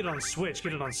 if you can get it on Switch,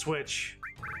 get it on Switch.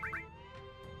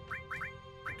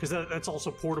 Because that's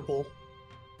also portable.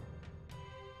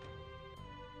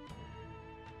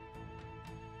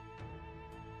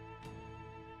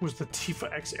 Was the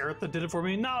Tifa X Aerith that did it for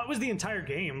me? No, it was the entire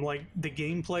game. Like, the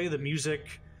gameplay, the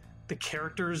music, the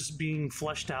characters being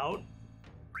fleshed out.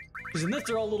 Because in this,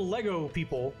 they're all little Lego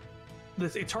people.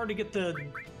 It's hard to get the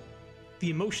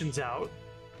emotions out.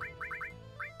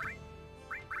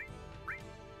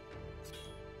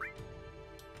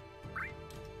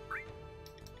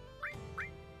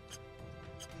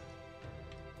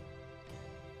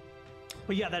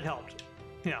 But yeah, that helped.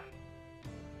 Yeah.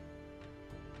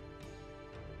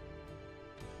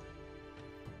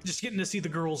 Just getting to see the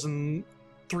girls in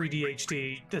 3D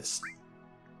HD, it's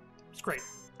great.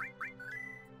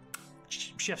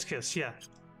 Chef's kiss, yeah.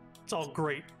 It's all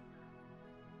great.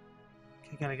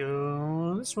 Okay, gotta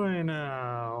go this way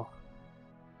now.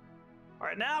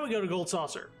 Alright, now we go to Gold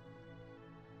Saucer.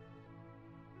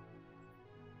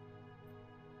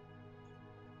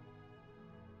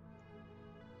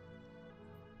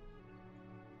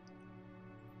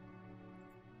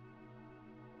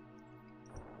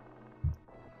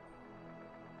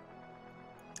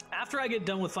 After I get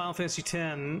done with Final Fantasy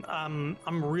X,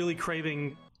 I'm really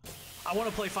craving... I want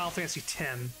to play Final Fantasy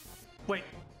X. Wait.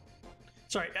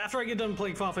 Sorry, after I get done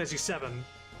playing Final Fantasy VII,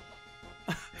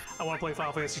 I want to play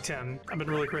Final Fantasy X. I've been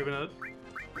really craving it.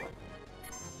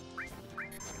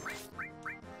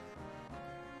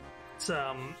 It's,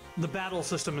 the battle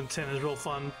system in 10 is real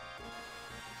fun.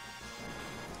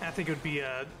 I think it would be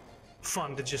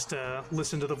fun to just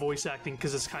listen to the voice acting,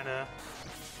 because it's kind of...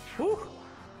 Woo!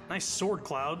 Nice sword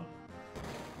cloud.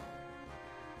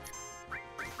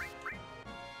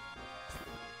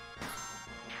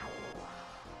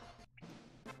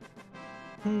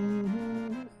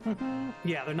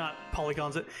 Yeah, they're not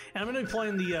polygons. And I'm going to be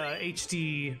playing the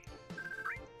HD,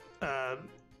 the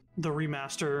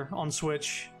remaster on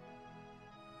Switch.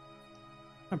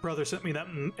 My brother sent me that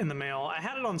in the mail. I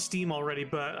had it on Steam already,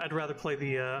 but I'd rather play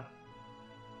the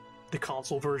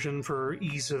console version for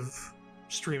ease of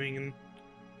streaming and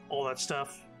all that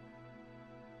stuff.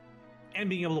 And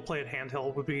being able to play it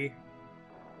handheld would be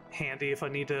handy if I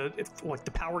need to, if like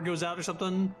the power goes out or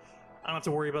something. I don't have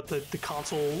to worry about the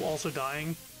console also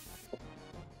dying.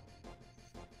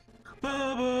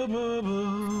 Ba, ba, ba,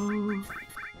 ba.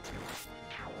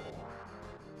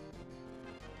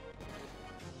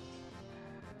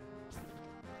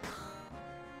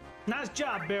 Nice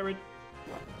job, Barrett.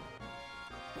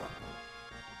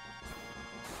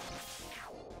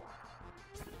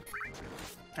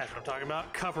 That's what I'm talking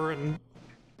about. Cover and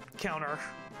counter.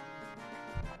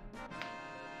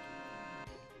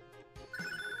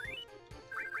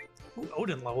 Ooh,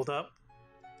 Odin leveled up.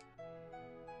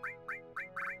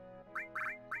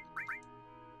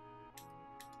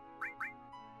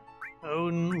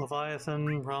 Odin,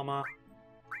 Leviathan, Rama.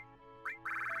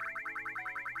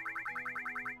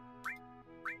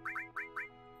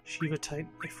 Shiva Titan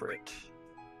Ifrit.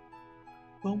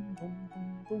 Boom, boom,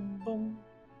 boom, boom, boom.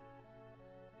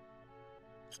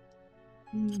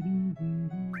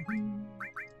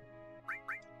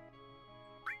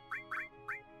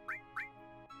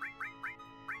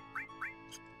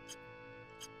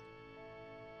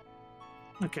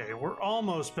 Okay, we're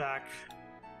almost back.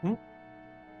 Hmm?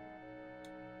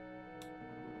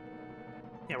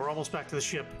 Yeah, we're almost back to the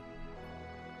ship.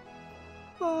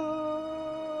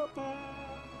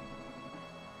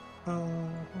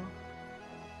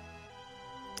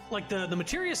 Like the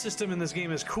materia system in this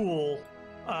game is cool,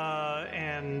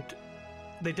 and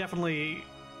they definitely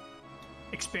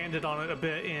expanded on it a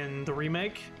bit in the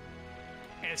remake.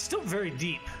 And it's still very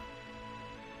deep.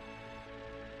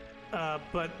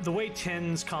 But the way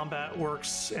 10's combat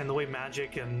works and the way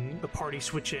magic and the party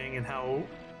switching and how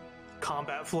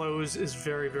combat flows is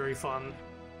very, very fun.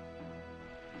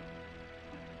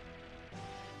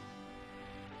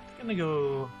 I'm gonna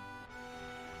go...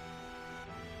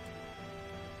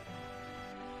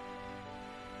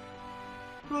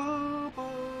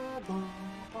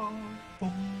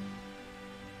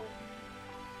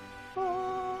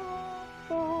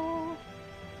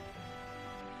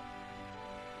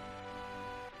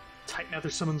 Titan either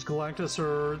summons Galactus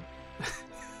or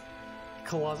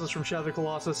Colossus from Shadow of the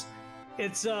Colossus.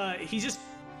 It's it's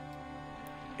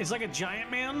like a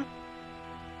giant man.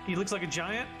 He looks like a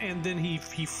giant, and then he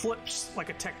flips like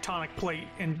a tectonic plate,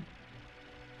 and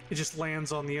it just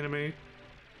lands on the enemy.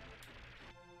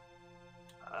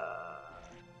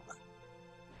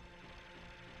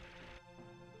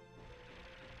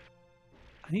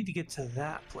 I need to get to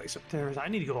that place up there. I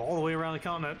need to go all the way around the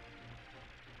continent.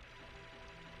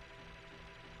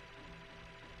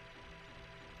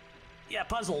 Yeah,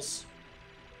 puzzles.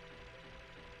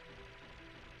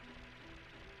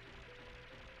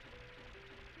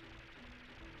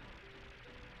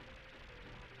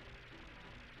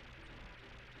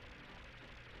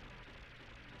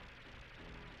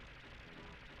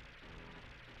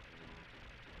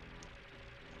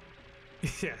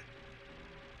 Yeah.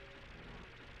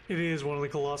 It is one of the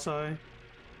Colossi.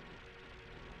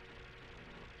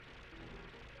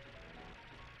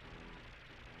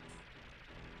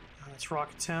 That's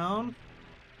Rocket Town.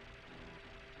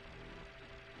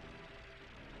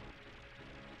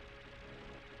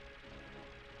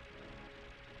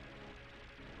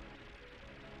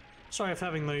 Sorry if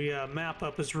having the map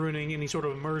up is ruining any sort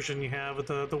of immersion you have with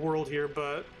the world here,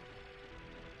 but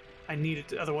I need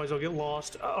it, otherwise I'll get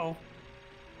lost. Uh-oh.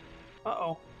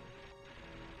 Uh-oh.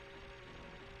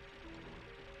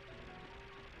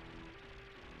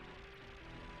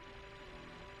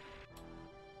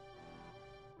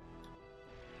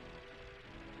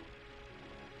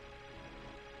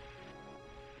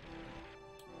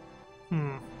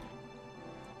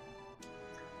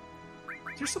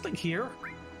 Is there something here?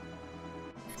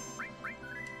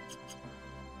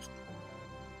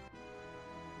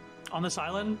 On this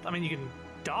island? I mean, you can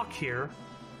dock here.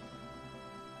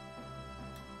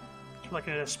 Like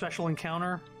a special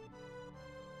encounter.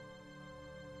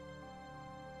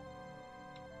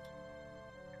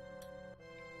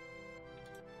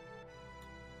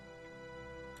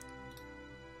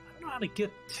 I don't know how to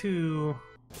get to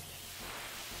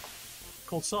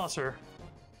Cold Saucer.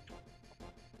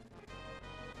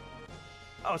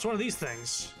 Oh, it's one of these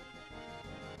things.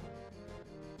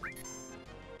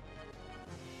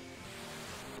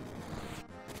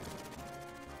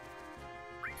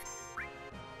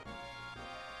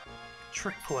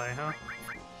 Trick play, huh?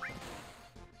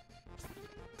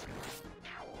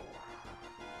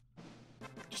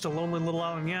 Just a lonely little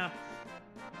island, yeah.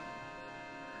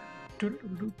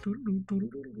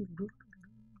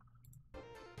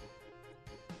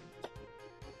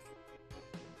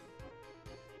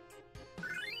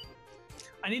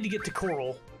 I need to get to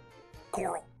Coral.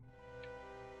 Coral.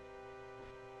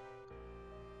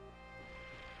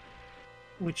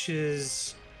 which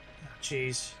is...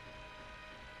 Jeez.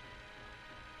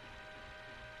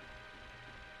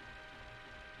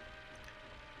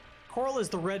 Coral is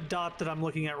the red dot that I'm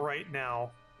looking at right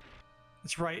now.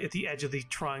 It's right at the edge of the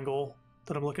triangle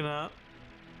that I'm looking at.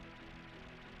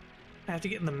 I have to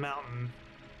get in the mountain.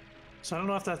 So I don't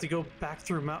know if I have to go back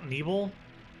through Mount Nebel.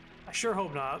 I sure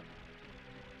hope not.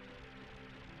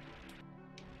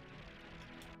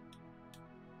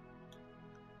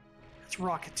 It's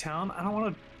Rocket Town. I don't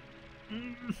want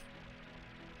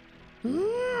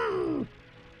to...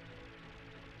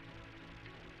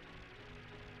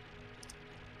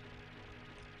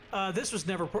 This was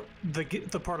never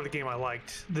the part of the game I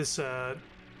liked. This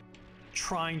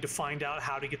trying to find out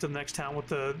how to get to the next town with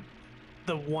the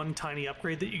one tiny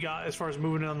upgrade that you got as far as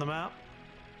moving it on the map.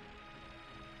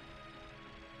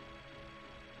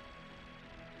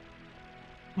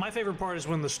 My favorite part is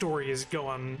when the story is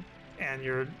going and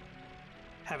you're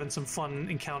having some fun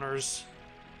encounters.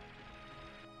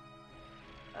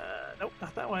 Nope,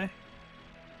 not that way.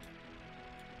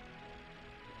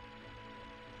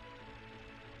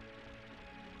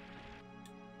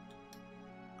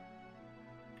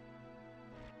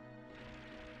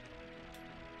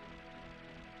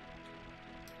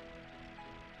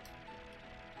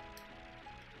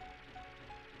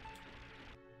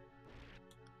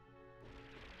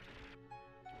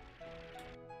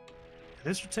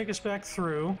 This will take us back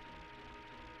through.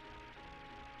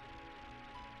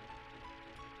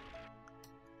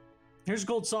 Here's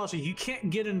Gold Saucer. You can't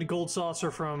get into Gold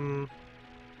Saucer from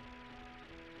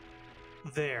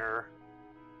there.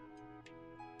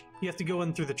 You have to go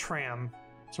in through the tram.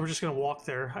 So we're just gonna walk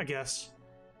there, I guess.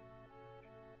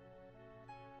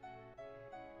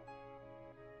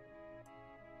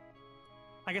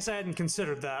 I guess I hadn't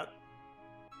considered that.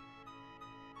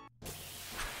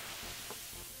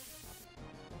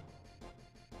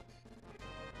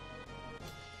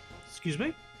 Excuse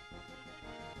me?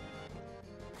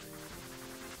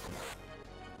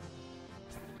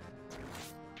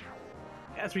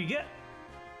 That's what you get.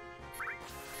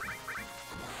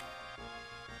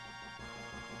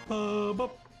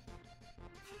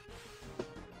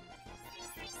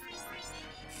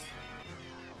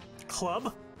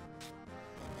 Club?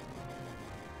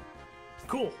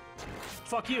 Cool.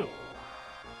 Fuck you.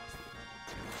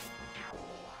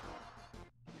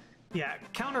 Yeah,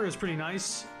 counter is pretty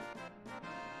nice.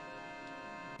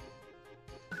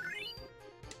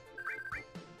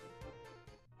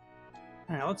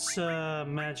 Alright, let's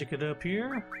magic it up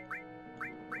here.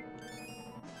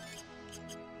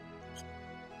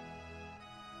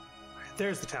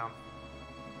 There's the town.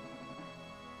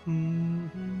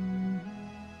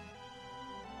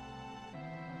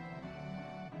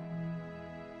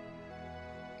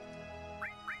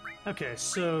 Okay,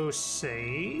 so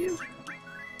save.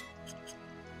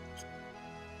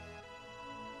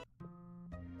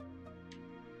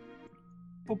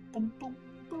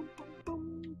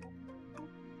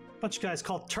 Bunch of guys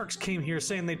called Turks came here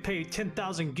saying they'd pay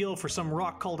 10,000 gil for some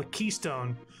rock called a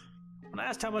keystone. When I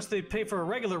asked how much they'd pay for a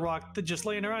regular rock that's just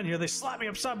laying around here, they slapped me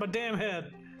upside my damn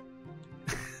head.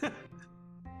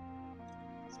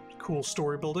 Cool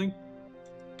story building.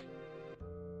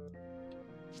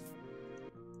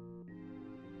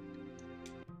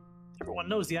 Everyone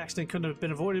knows the accident couldn't have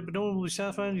been avoided, but no one will be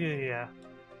satisfied. Yeah.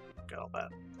 Got all that.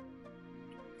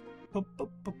 What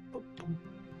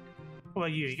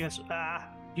about you? You got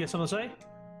something to say?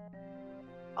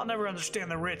 I'll never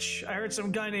understand the rich. I heard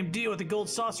some guy named Dio at the Gold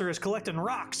Saucer is collecting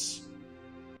rocks.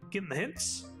 Getting the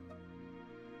hints?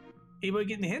 Anybody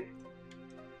getting the hint?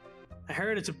 I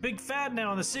heard it's a big fad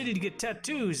now in the city to get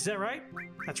tattoos. Is that right?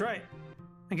 That's right.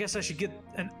 I guess I should get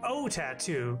an O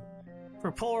tattoo. For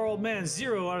a poor old man,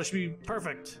 0 ought to be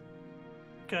perfect.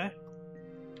 Okay.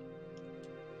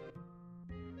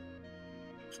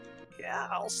 Yeah,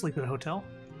 I'll sleep in a hotel.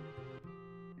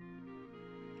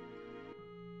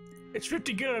 It's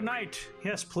 50 good a night.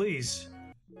 Yes, please.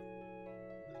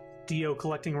 Dio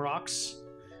collecting rocks.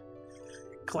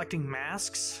 Collecting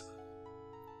masks.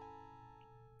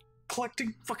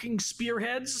 Collecting fucking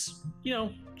spearheads. You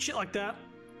know, shit like that.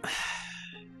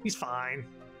 He's fine.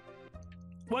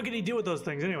 What can he do with those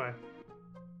things anyway?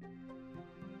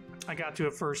 I got to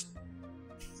it first.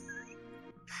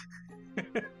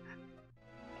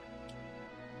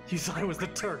 You thought it was the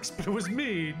Turks, but it was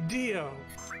me, Dio.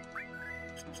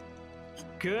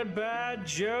 Goodbye,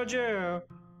 Jojo.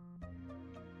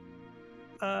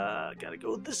 Gotta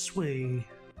go this way.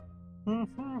 On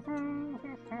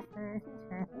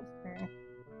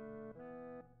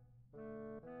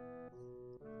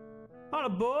a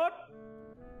boat.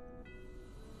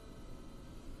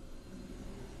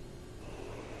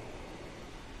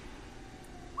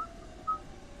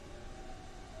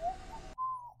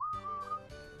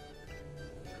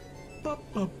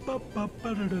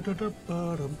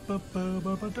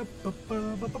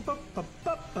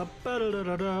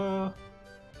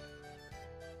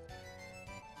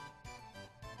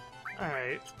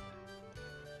 Alright.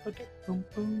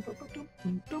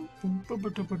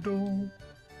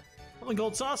 Only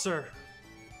gold saucer.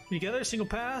 You get it? Single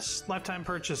pass? Lifetime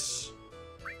purchase.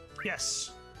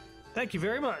 Yes. Thank you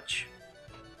very much.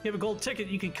 You have a gold ticket,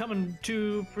 you can come in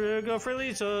to go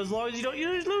freely, so as long as you don't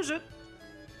lose it.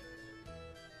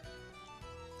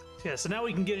 Yeah, so now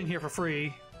we can get in here for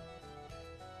free.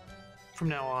 From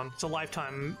now on. It's a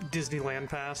lifetime Disneyland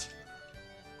pass.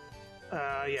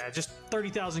 Yeah, just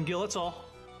 30,000 gil, that's all.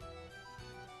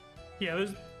 Yeah,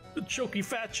 there's the choky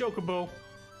fat chocobo.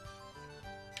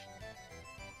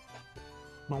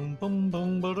 Bum bum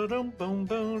bum ba da dum bum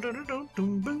bum da da dum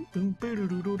dum bum bum ba da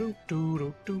do do do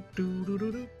do do do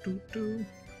do do do.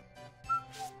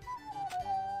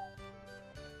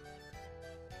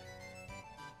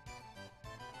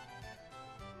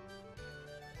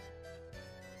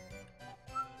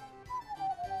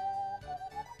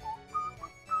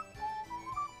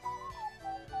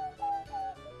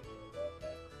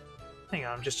 Hang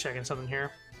on, I'm just checking something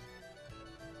here.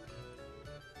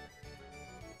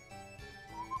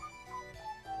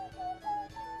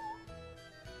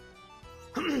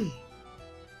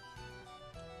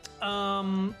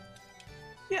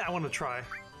 Yeah, I want to try.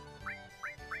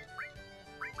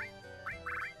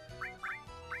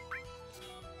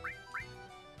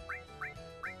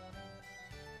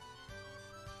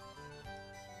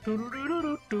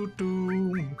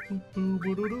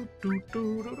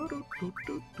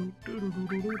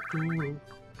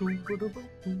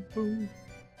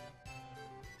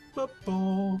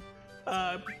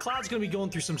 Cloud's gonna be going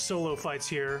through some solo fights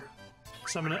here,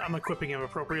 so I'm equipping him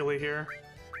appropriately here.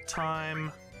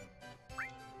 Time.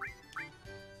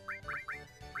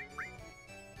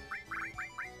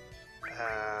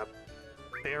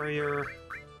 Barrier.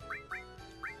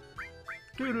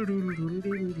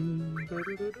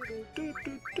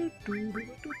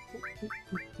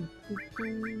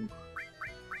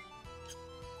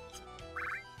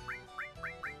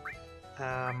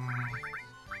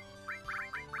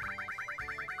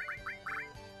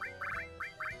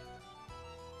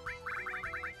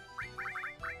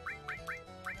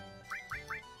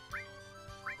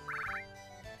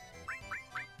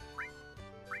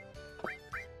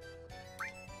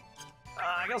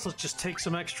 I guess let's just take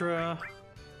some extra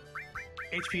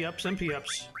HP ups, MP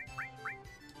ups.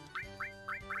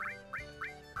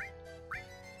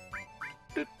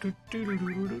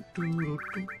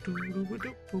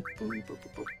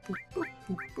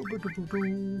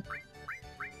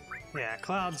 Yeah,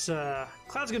 Cloud's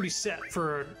gonna be set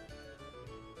for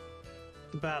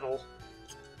the battle.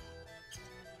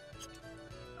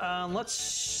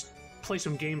 Let's play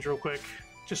some games real quick,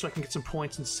 just so I can get some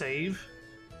points and save.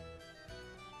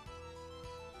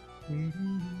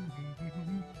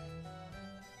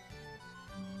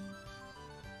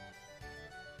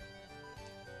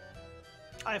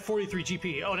 I have 43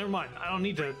 GP. Oh, never mind. I don't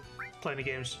need to play any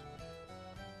games.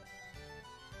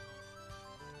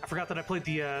 I forgot that I played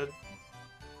the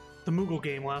Moogle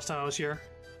game last time I was here.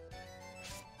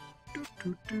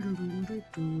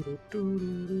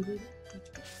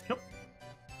 Yep.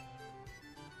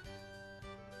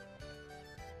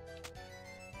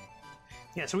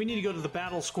 Yeah, so we need to go to the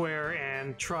battle square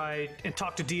and try and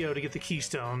talk to Dio to get the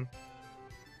keystone.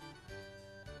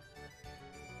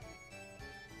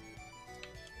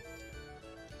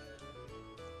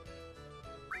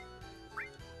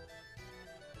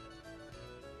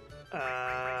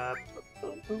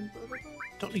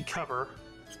 Don't need cover.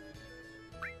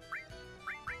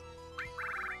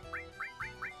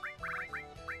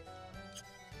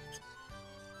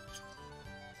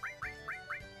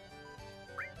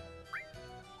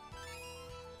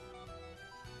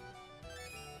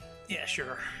 Yeah,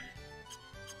 sure.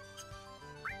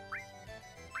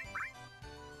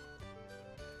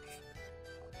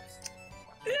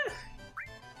 Yeah.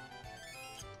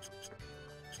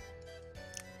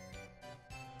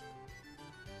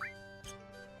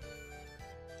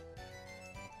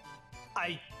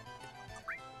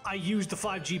 I used the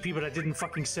 5 GP, but I didn't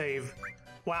fucking save.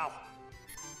 Wow.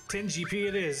 10 GP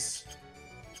it is.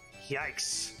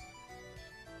 Yikes.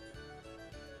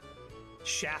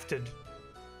 Shafted.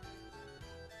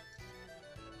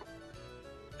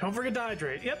 Don't forget to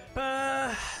hydrate. Yep,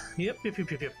 yep.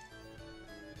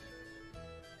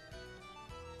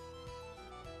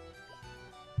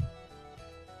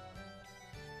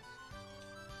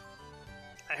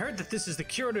 I heard that this is the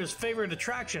curator's favorite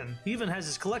attraction. He even has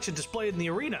his collection displayed in the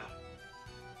arena.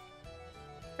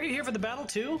 Are you here for the battle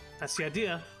too? That's the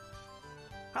idea.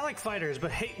 I like fighters,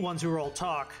 but hate ones who are all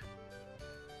talk.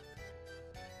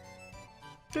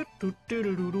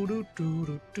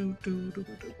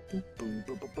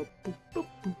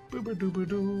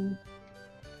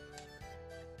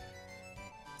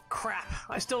 Crap,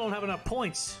 I still don't have enough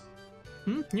points.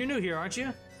 You're new here, aren't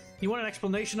you? You want an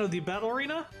explanation of the battle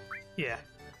arena? Yeah.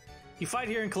 You fight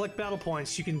here and collect battle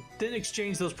points. You can then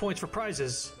exchange those points for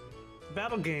prizes.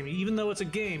 Battle game, even though it's a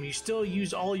game, you still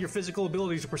use all your physical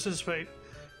abilities to participate.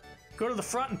 Go to the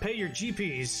front and pay your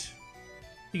GPs.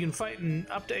 You can fight in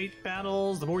up to 8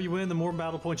 battles. The more you win, the more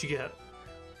battle points you get.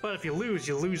 But if you lose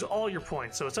all your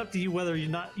points, so it's up to you whether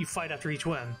you fight after each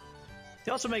win.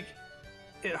 They also make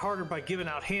it harder by giving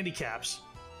out handicaps.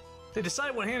 They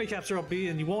decide what handicaps there will be,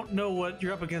 and you won't know what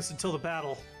you're up against until the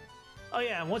battle. Oh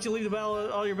yeah, and once you leave the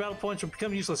battle, all your battle points will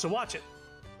become useless, so watch it.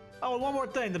 Oh, and one more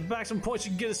thing, the maximum points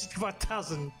you can get is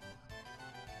 65,000.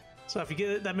 So if you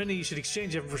get that many, you should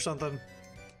exchange them for something.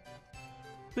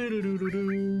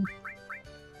 Doo-doo-doo-doo-doo.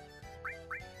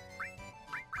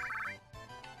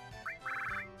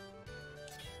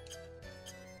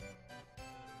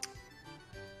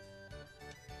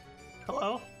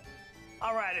 Hello?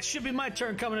 Alright, it should be my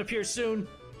turn coming up here soon.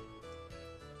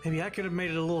 Maybe I could have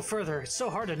made it a little further. It's so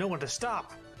hard to know when to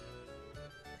stop.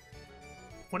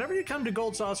 Whenever you come to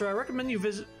Gold Saucer, I recommend you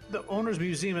visit the owner's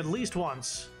museum at least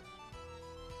once.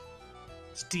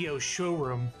 It's Dio's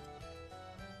showroom.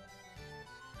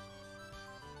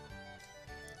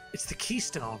 It's the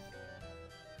Keystone.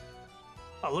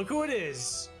 Oh, look who it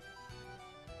is.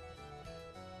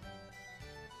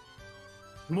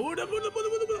 Long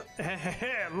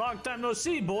time no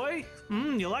see, boy.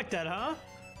 You like that, huh?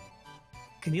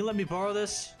 Can you let me borrow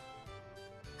this?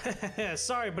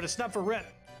 Sorry, but it's not for rent.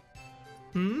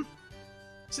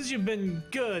 Since you've been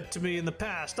good to me in the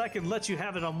past, I can let you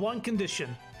have it on one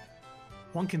condition.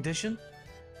 One condition?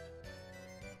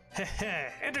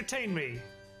 Entertain me.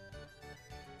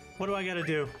 What do I gotta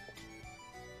do?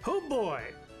 Oh boy.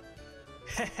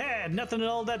 Nothing at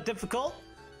all that difficult.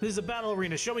 This is a battle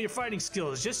arena. Show me your fighting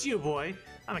skills. Just you, boy.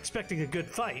 I'm expecting a good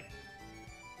fight.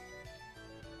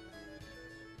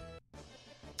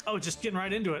 Oh, just getting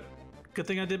right into it. Good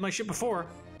thing I did my shit before.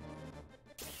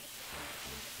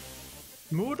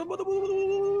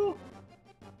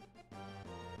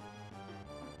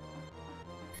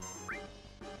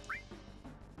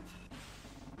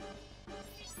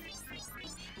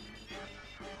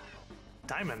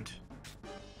 Diamond.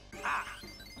 Ah!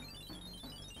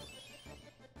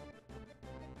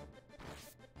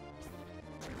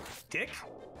 Dick?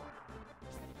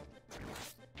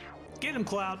 Get him,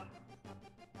 Cloud.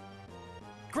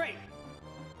 Great!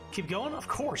 Keep going? Of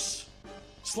course.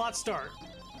 Slot start.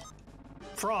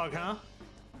 Frog, huh?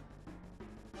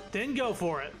 Then go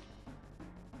for it.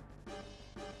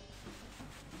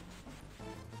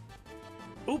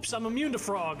 Oops, I'm immune to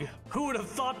frog. Who would have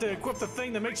thought to equip the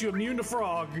thing that makes you immune to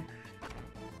frog?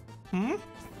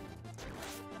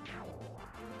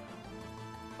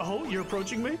 Oh, you're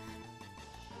approaching me?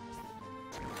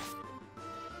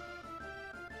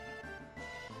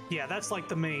 Yeah, that's like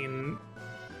the main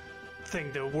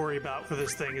thing to worry about for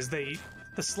this thing is the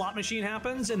slot machine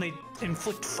happens and they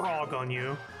inflict frog on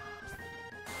you.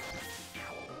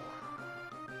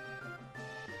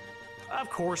 Of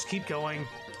course, keep going.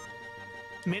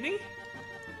 Mini?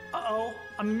 Uh-oh,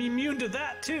 I'm immune to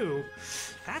that too.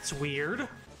 That's weird.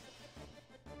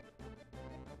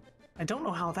 I don't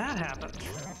know how that happened.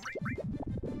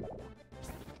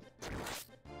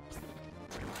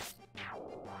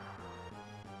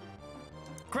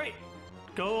 Great.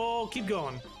 Go, keep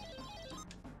going.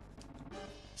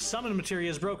 Summon materia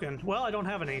is broken. Well, I don't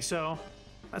have any, so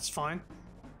that's fine.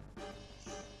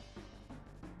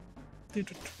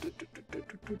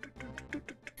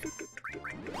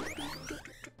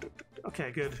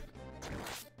 Okay, good.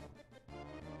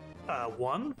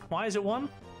 1? Why is it 1?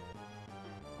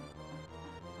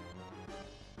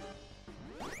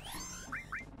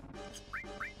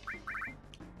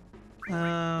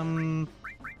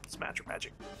 It's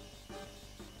magic.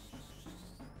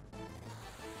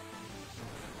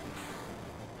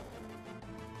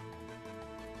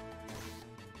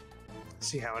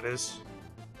 See how it is.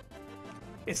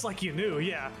 It's like you knew,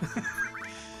 yeah.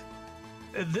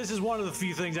 This is one of the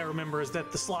few things I remember is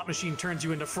that the slot machine turns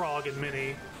you into Frog and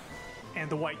Mini, and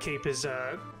the white cape is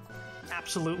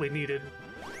absolutely needed.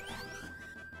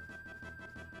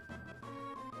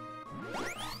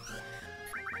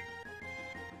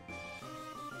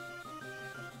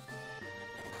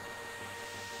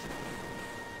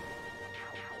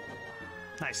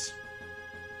 Nice.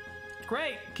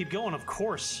 Great! Keep going, of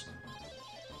course.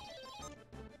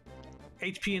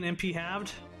 HP and MP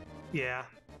halved? Yeah,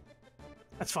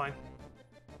 That's fine.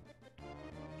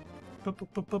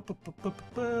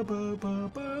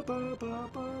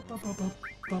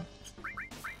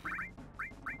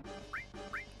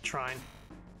 Trying.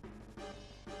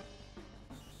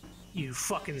 You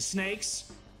fucking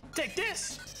snakes. Take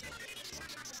this!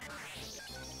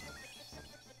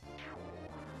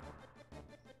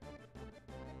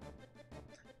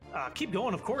 Keep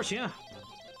going, of course, yeah.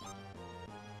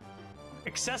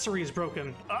 Accessory is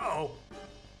broken. Uh-oh.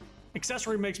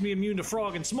 Accessory makes me immune to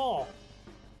frog and small.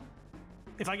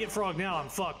 If I get frog now, I'm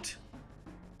fucked.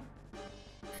 Oh,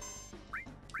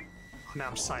 now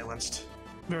I'm silenced.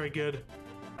 Very good.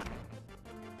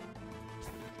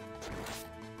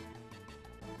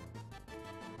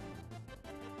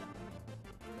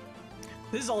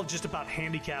 This is all just about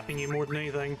handicapping you more than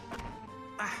anything.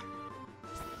 Ah.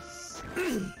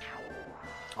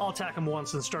 I'll attack him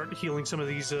once and start healing some of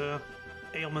these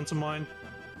ailments of mine.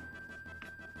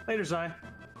 Later, Zai.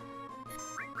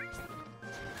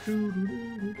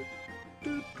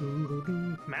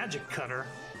 Magic cutter?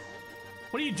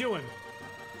 What are you doing?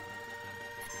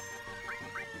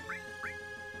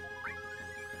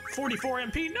 44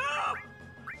 MP? No!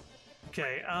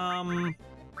 Okay, I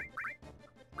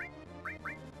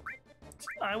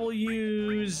will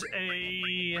use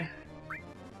a...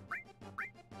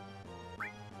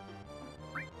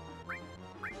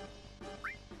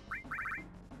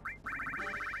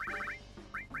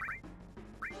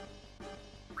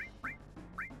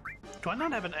 Do I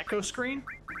not have an echo screen?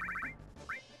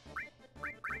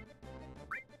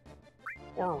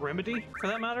 Or a remedy, for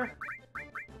that matter?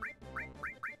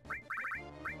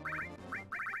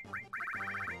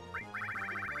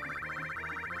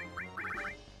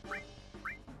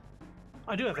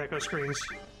 I do have echo screens.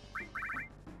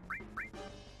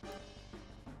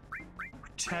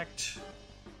 Protect.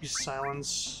 Use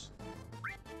silence.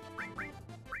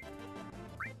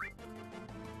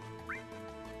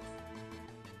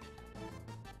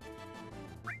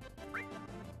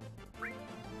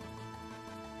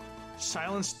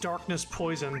 Silence, darkness,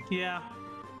 poison. Yeah.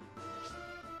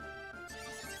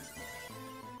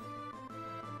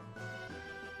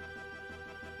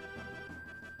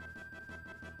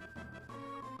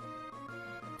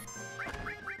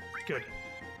 Good.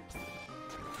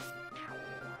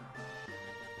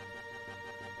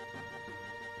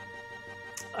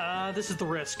 This is the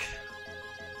risk.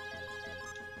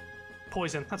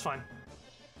 Poison, that's fine.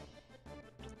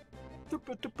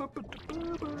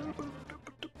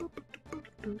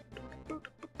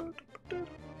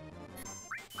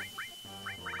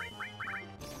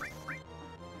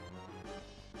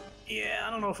 Yeah,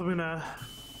 I don't know if I'm gonna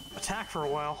attack for a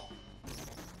while.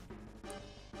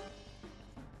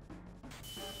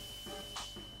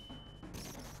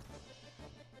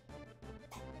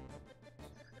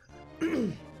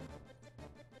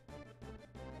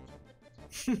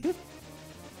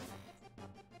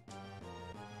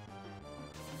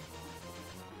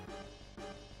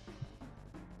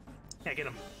 Yeah, get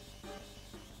him.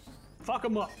 Fuck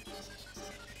him up.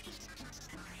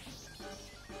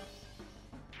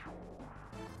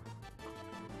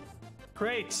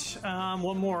 Great.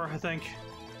 One more, I think.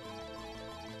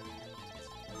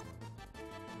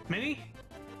 Mini?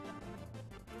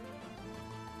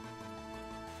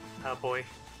 Oh boy.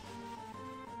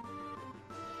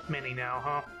 Mini now,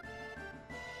 huh?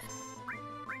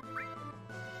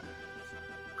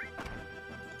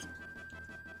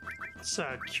 Let's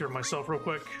cure myself real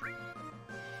quick.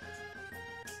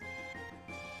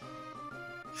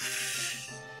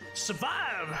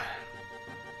 Survive!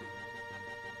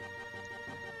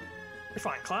 You're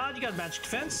fine, Cloud. You got magic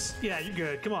defense? Yeah, you're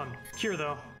good. Come on. Cure,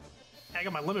 though. I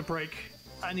got my limit break.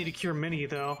 I need to cure Mini,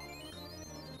 though.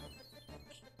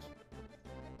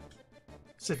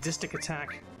 Sadistic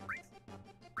attack.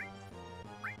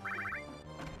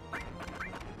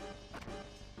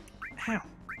 How?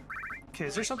 Okay,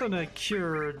 is there something to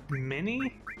cure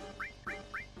Mini?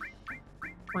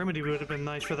 Remedy would have been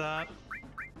nice for that.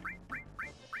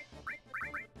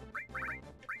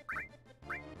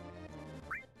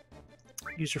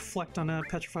 Use Reflect on that,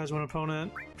 petrifies one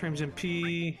opponent, frames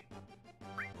MP.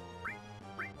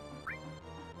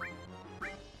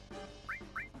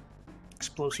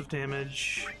 Explosive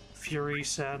damage, Fury,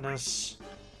 Sadness.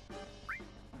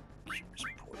 Cures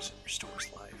poison,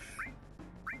 restores life.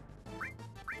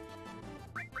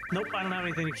 Nope, I don't have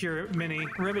anything to cure Mini.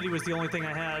 Remedy was the only thing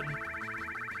I had.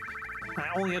 I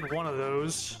only had one of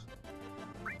those.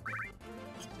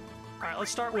 Alright, let's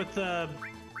start with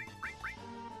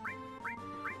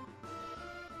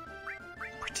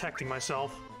protecting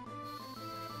myself.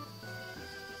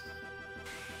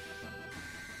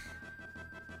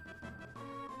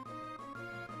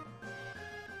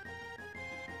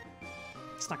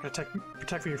 not going to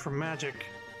protect you from magic.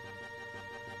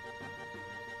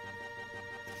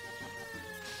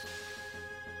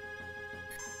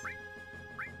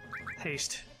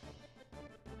 Haste.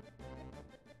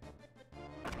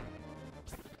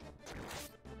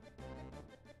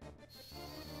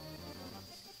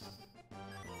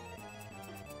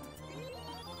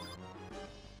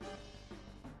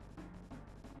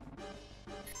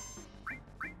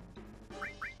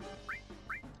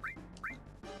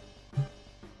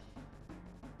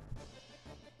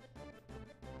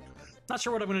 Not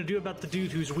sure what I'm going to do about the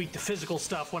dude who's weak to physical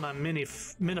stuff when I'm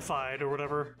minified or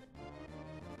whatever.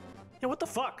 Yeah, what the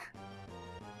fuck?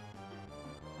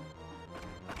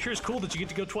 Sure is cool that you get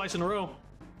to go twice in a row.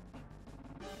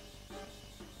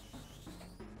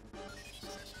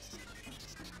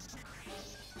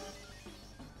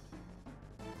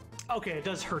 Okay, it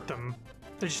does hurt them.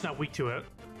 They're just not weak to it.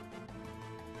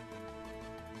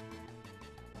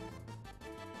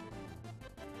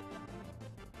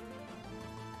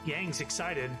 Yang's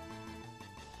excited.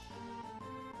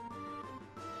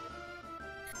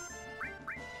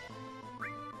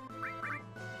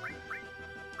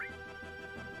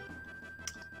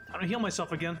 Time to heal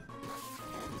myself again.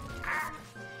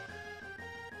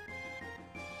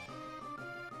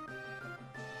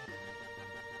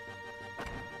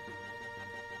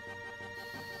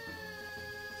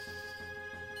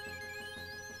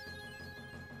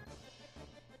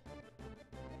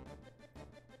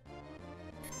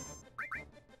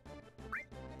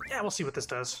 Yeah, we'll see what this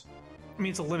does. I mean,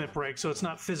 it's a limit break, so it's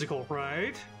not physical,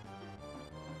 right?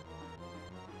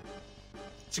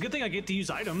 It's a good thing I get to use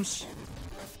items.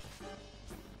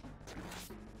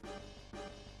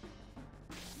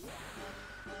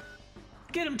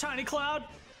 Get him, Tiny Cloud!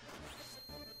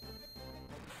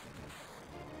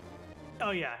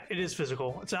 Oh yeah, it is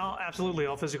physical. It's absolutely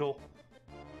all physical.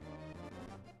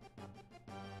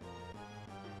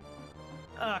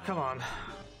 Ah, come on.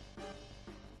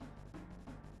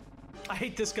 I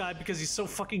hate this guy because he's so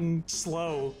fucking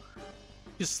slow.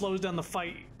 Just slows down the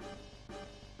fight.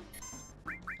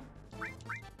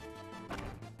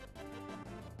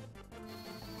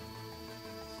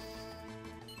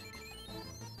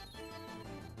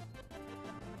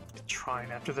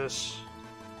 Trying after this.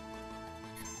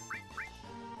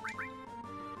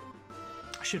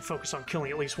 I should focus on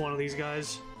killing at least one of these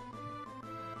guys.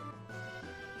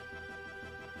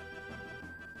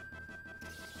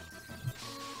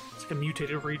 It's like a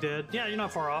mutated re-dead. Yeah, you're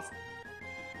not far off.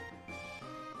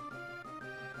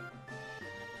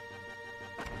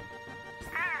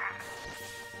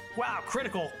 Wow,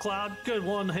 critical, Cloud. Good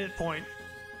one hit point.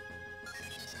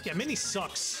 Yeah, Mini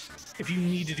sucks if you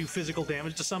need to do physical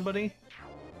damage to somebody.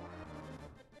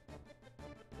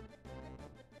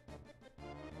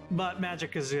 But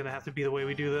magic is gonna have to be the way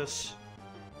we do this.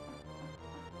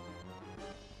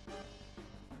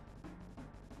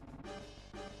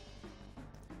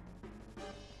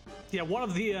 Yeah, one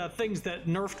of the things that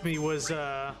nerfed me was,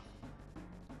 oh,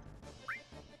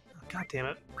 God damn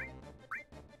it.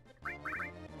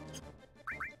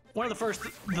 One of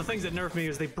the things that nerfed me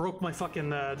is they broke my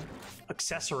fucking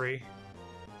accessory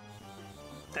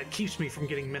that keeps me from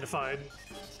getting minified.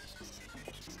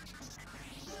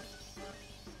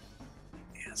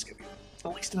 Yeah, it's gonna be the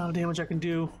least amount of damage I can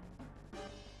do.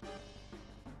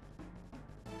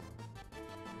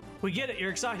 We get it, you're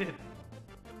excited.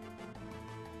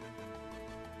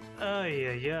 Ay,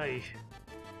 ay, ay.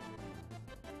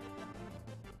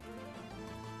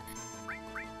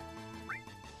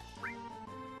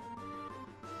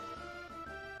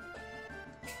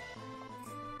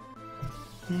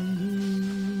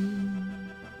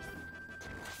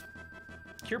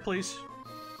 Cure, please.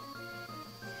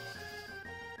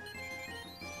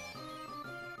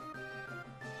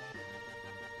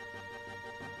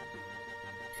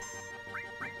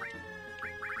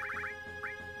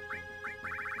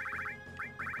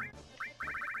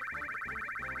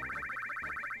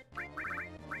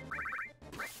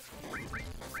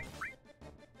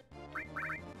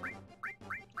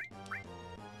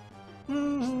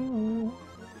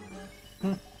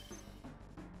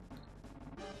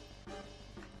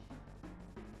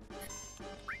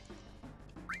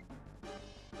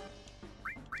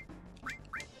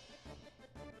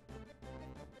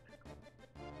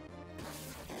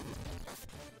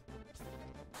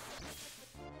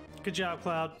 Good job,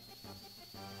 Cloud.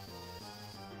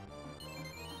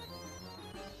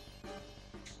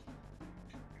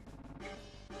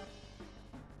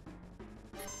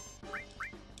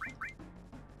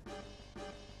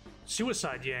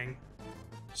 Suicide Yang.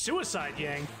 Suicide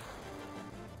Yang.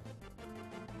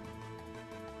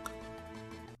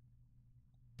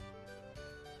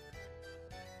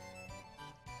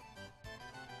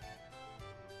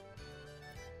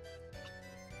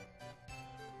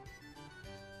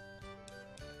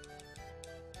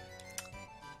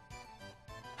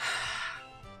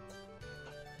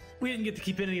 We didn't get to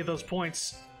keep any of those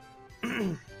points.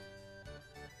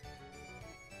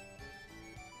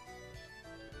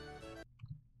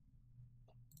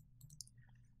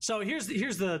 So here's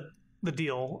the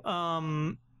deal.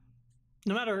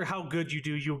 No matter how good you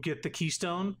do, you'll get the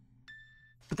keystone.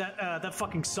 But that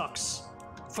fucking sucks.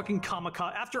 Fucking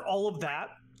kamikaze. After all of that,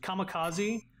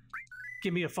 kamikaze,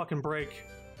 give me a fucking break.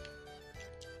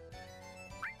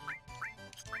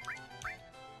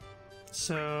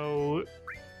 So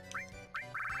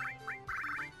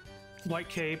white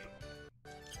cape.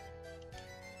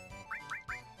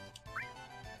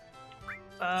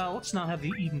 Let's not have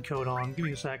the Eden code on. Give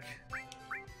me a sec.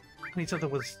 I need something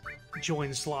with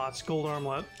join slots. Gold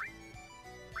armlet.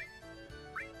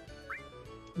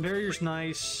 Barrier's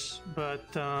nice, but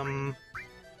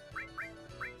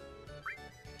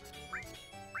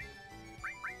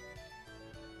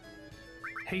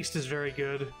haste is very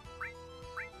good.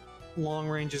 Long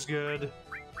range is good.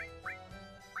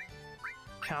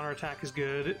 Counterattack is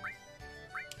good.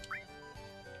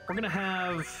 We're gonna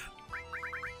have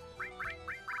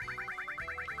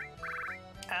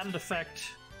added effect.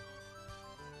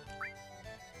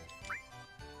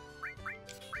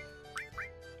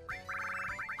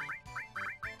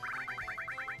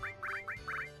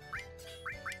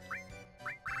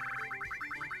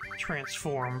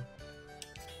 Transform.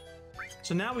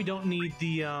 So now we don't need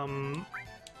the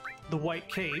white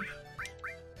cape,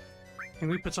 and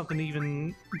we put something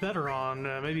even better on.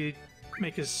 Maybe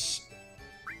make us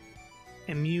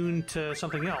immune to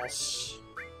something else.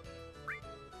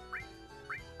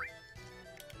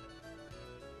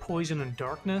 Poison and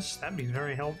darkness. That'd be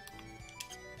very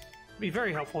be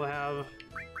very helpful to have.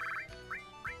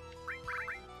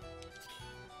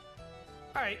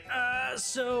 All right.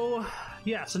 So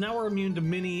yeah. So now we're immune to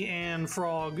Mini and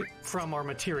Frog from our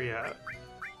materia.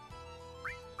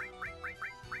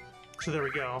 So there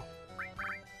we go.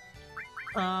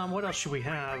 What else should we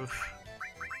have?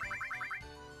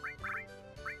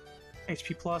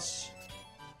 HP plus.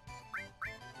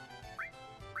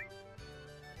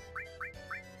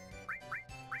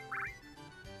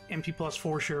 MP plus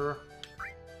for sure.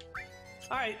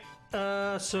 Alright,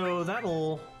 so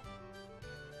that'll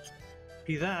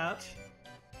be that.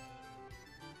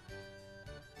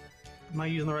 Am I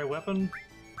using the right weapon?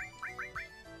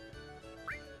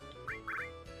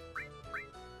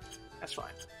 That's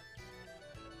fine.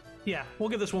 Yeah, we'll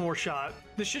give this one more shot.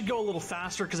 This should go a little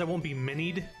faster because I won't be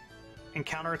minied, and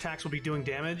counterattacks will be doing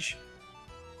damage.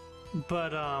 But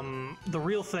the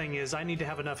real thing is I need to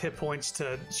have enough hit points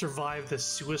to survive this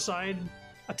suicide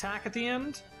attack at the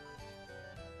end.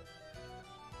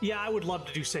 Yeah, I would love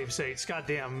to do save states.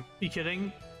 Goddamn, you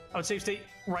kidding? I would save state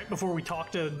right before we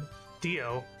talk to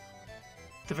Dio,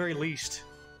 at the very least.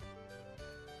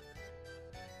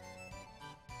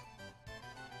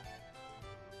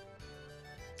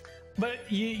 But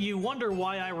you wonder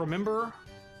why I remember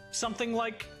something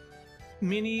like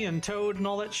Minnie and Toad and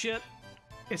all that shit.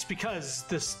 It's because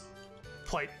this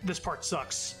part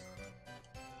sucks.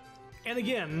 And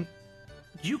again,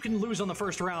 you can lose on the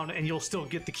first round and you'll still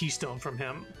get the keystone from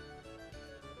him.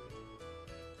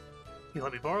 You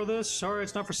let me borrow this? Sorry,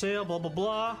 it's not for sale, blah, blah,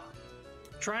 blah.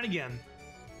 Try it again.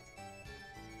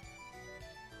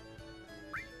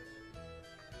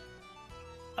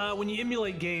 When you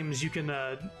emulate games, you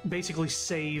can basically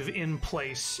save in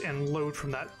place and load from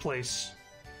that place.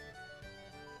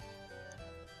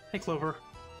 Hey, Clover.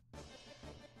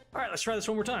 Alright, let's try this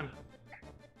one more time.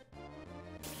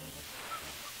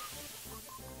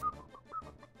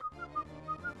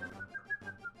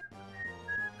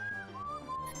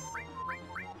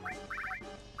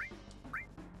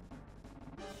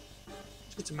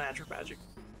 Let's get some magic.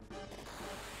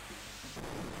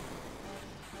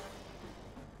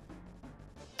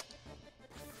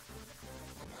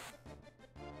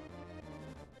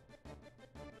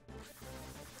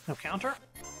 No counter?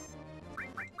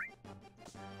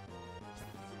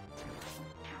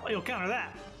 Oh, you'll counter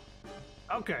that.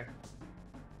 Okay.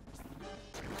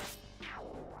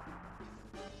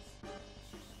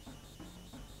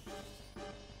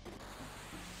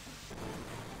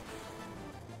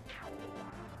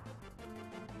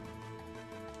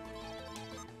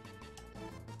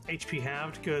 HP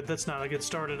halved. Good. That's not a good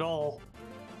start at all.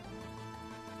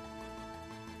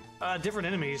 Different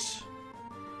enemies.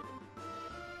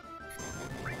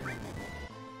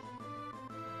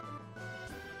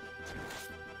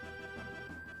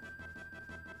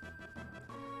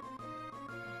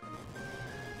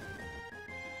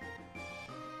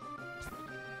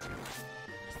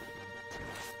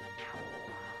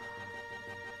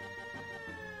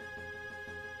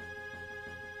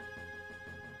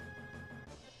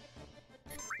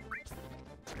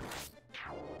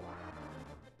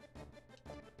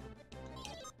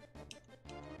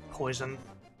 poison.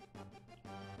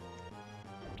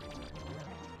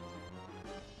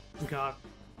 God.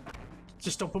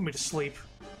 Just don't put me to sleep.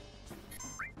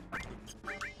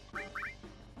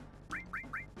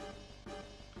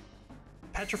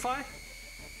 Petrify?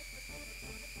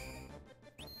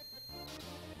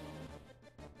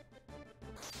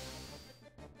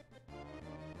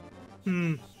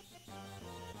 Hmm.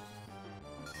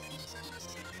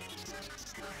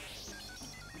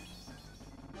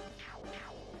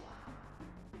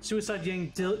 Suicide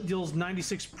Yang deals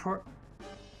 96%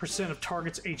 of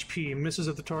target's HP. Misses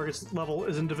at the target's level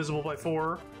is indivisible by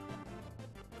 4.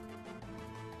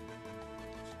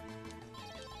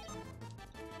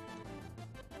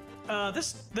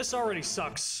 This already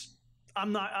sucks.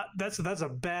 I'm not. That's a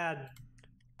bad.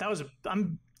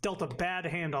 I'm dealt a bad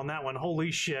hand on that one.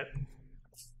 Holy shit.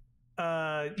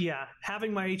 Yeah,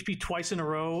 having my HP twice in a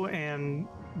row and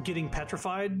getting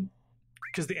petrified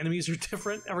because the enemies are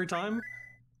different every time.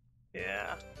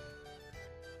 Yeah.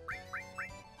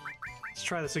 Let's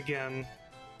try this again.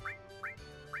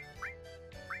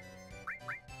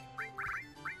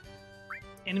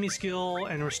 Enemy skill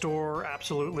and restore,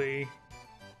 absolutely.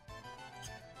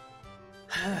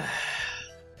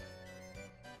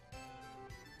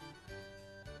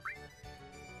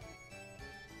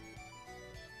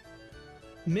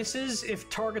 Misses if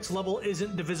target's level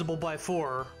isn't divisible by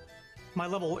 4. My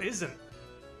level isn't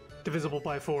divisible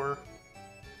by 4.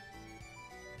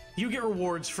 You get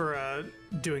rewards for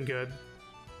doing good.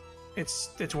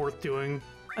 It's worth doing.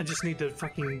 I just need to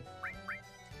fucking...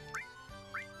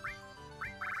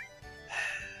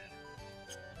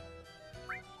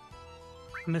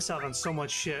 miss out on so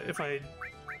much shit if I...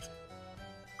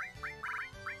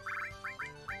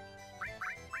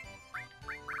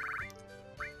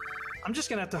 I'm just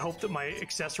gonna have to hope that my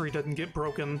accessory doesn't get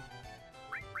broken.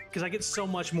 Because I get so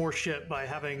much more shit by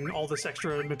having all this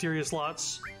extra materia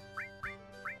slots.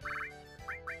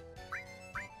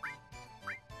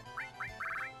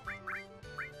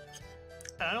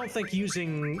 I don't think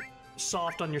using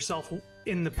soft on yourself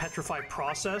in the petrify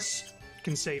process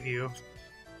can save you.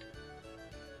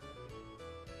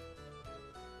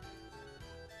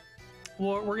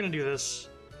 Well, we're gonna do this.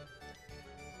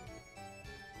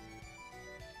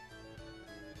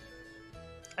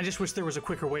 I just wish there was a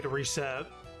quicker way to reset.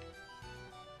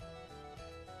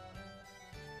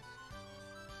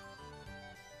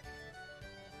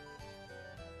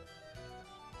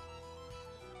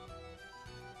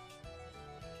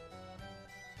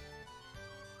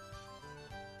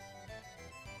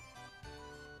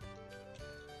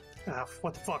 Ah,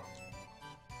 what the fuck?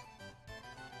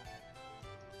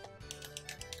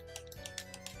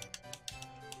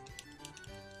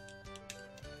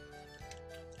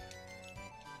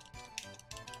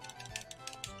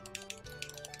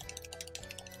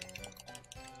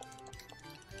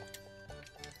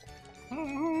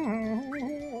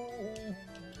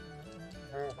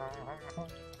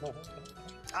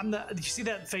 You see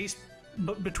that face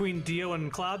between Dio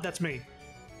and Cloud? That's me.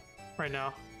 Right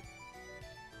now.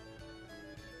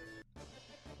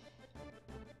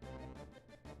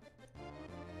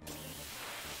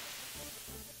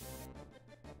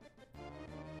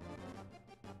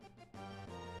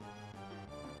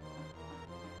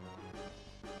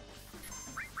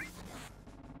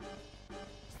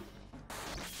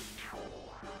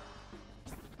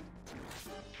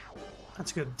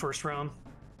 That's a good first round.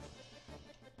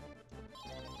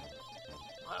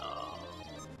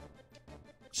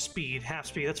 Speed, half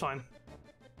speed, that's fine.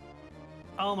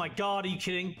 Oh my god, are you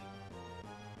kidding?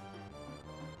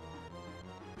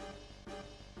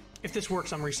 If this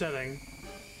works, I'm resetting.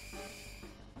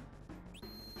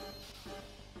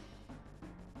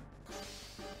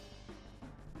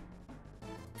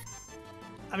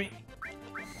 I mean...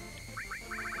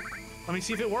 let me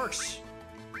see if it works.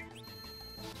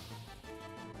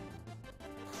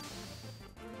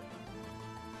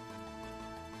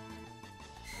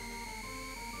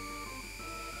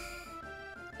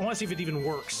 I want to see if it even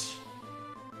works.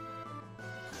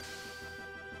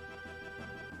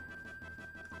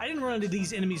 I didn't run into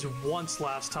these enemies once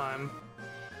last time.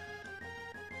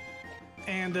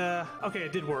 And, okay,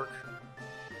 it did work.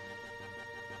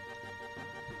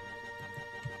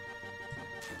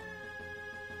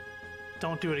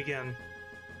 Don't do it again.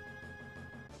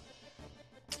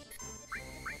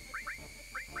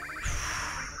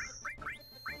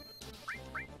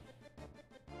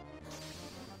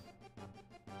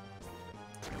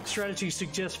 Strategy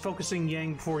suggests focusing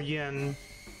Yang before Yin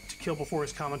to kill before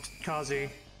his kamikaze.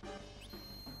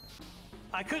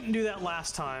 I couldn't do that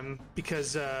last time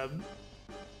because I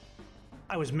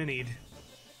was minied,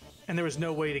 and there was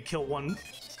no way to kill one.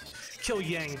 kill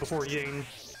Yang before Ying.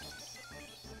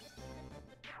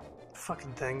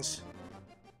 Fucking things.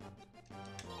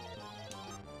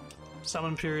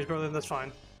 Summon Imperious Brother, that's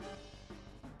fine.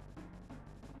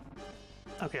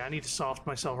 Okay, I need to soft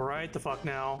myself right the fuck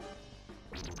now.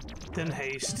 Then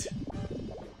haste.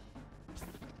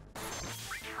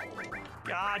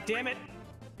 God damn it!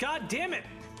 God damn it!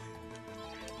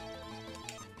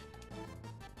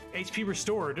 HP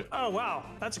restored. Oh wow,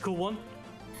 that's a cool one.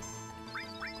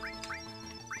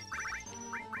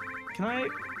 Can I...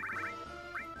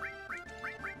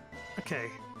 Okay.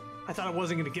 I thought I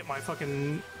wasn't gonna get my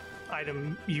fucking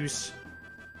item use.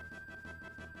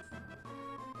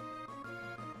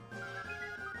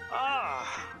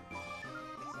 Ah!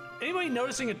 Anybody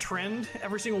noticing a trend?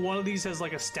 Every single one of these has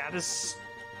like a status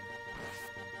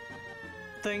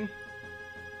thing.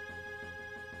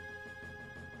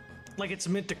 Like it's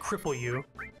meant to cripple you.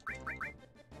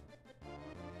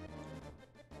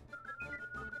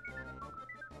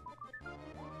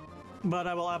 But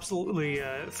I will absolutely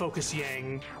focus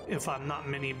Yang if I'm not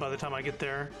mini by the time I get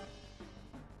there.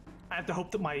 I have to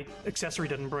hope that my accessory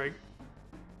doesn't break.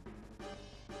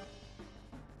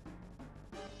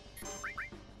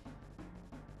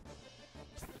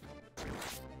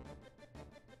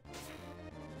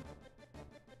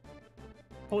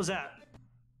 What was that?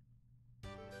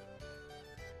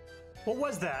 What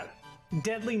was that?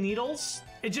 Deadly needles?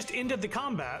 It just ended the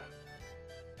combat.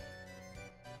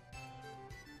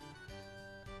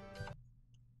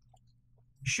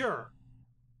 Sure.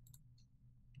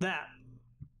 That.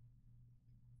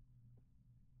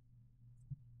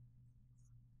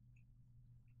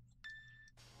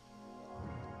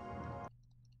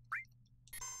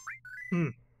 Hmm.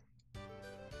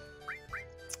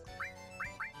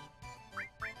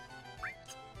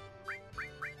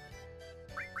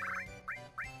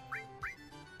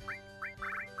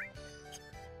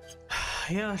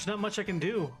 Yeah, there's not much I can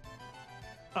do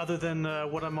other than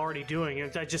what I'm already doing.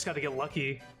 I just got to get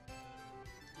lucky.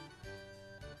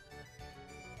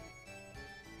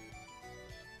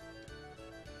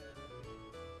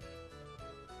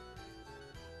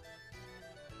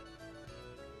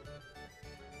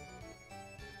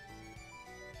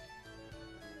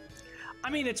 I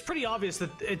mean, it's pretty obvious that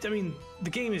I mean, the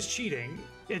game is cheating.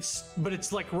 But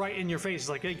it's like right in your face. It's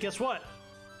like, hey, guess what?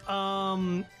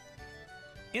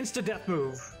 Insta death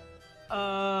move.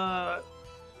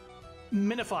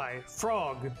 Minify.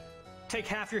 Frog. Take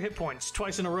half your hit points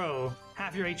twice in a row.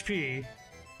 Half your HP.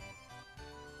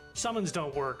 Summons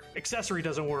don't work. Accessory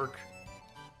doesn't work.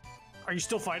 Are you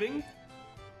still fighting?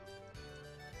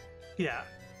 Yeah.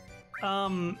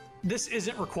 This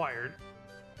isn't required.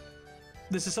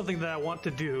 This is something that I want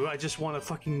to do. I just want to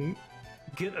fucking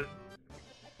get an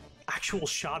actual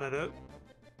shot at it.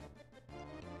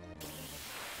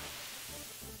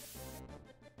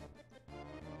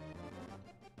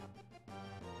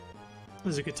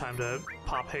 This is a good time to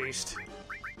pop haste.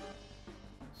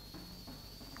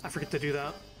 I forget to do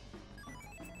that.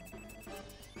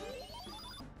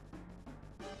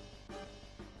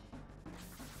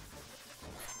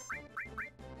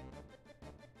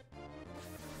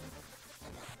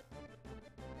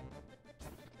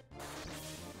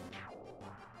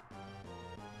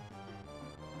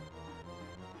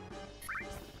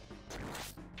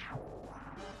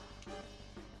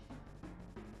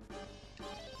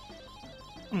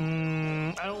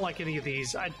 I don't like any of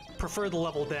these. I'd prefer the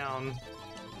level down.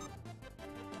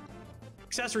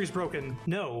 Accessories broken.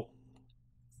 No.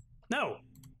 No.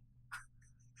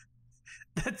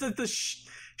 That's the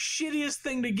shittiest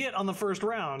thing to get on the first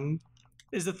round.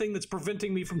 Is the thing that's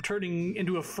preventing me from turning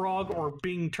into a frog or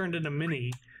being turned into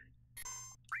mini.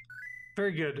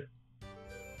 Very good.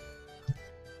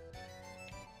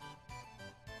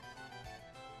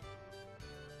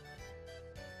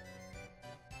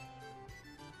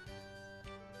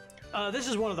 This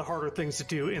is one of the harder things to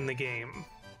do in the game.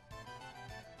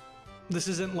 This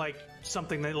isn't like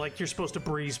something that like you're supposed to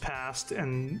breeze past,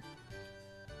 and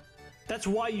that's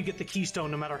why you get the keystone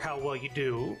no matter how well you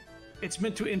do. It's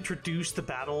meant to introduce the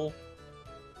battle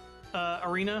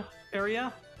arena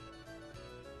area,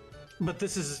 but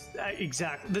this is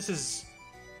this is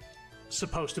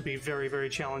supposed to be very, very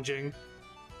challenging.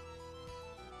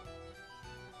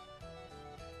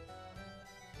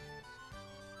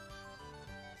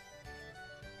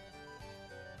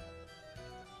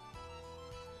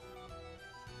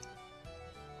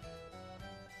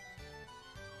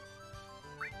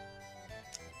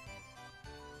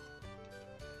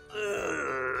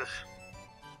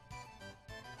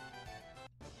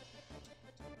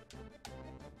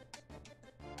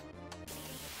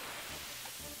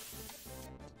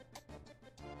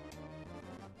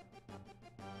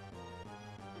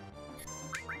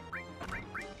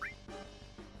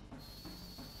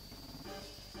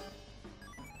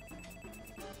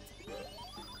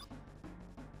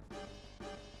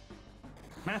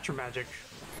 Master Magic.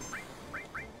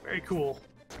 Very cool.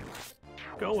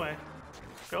 Go away.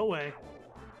 Go away.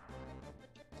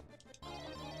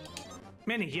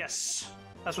 Mini, yes.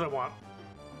 That's what I want.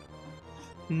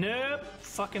 Nope.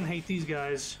 Fucking hate these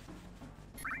guys.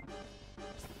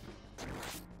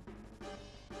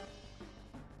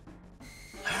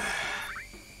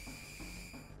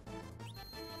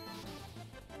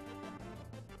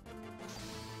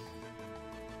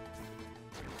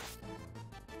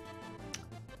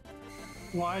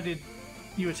 Why did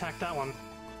you attack that one?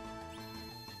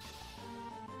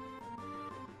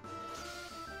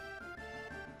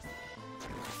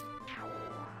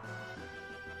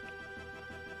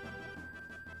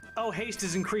 Oh, haste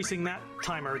is increasing that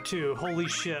timer too. Holy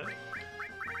shit.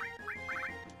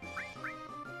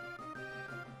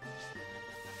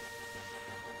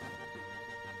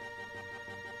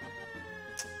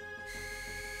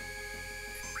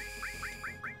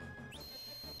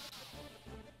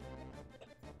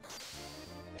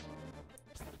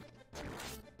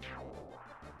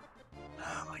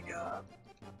 Oh my god.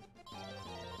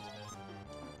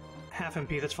 Half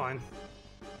MP, that's fine.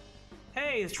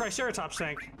 Hey, it's Triceratops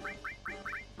tank.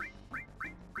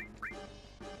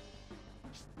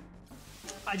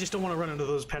 I just don't want to run into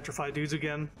those petrified dudes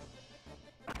again.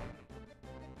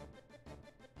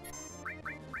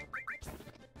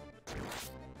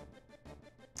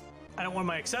 I don't want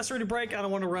my accessory to break. I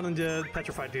don't want to run into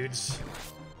petrified dudes.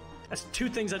 That's two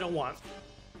things I don't want.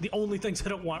 The only things I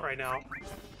don't want right now.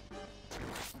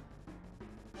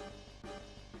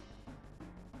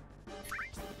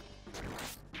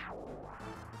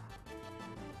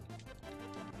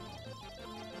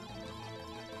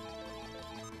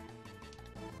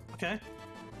 Okay.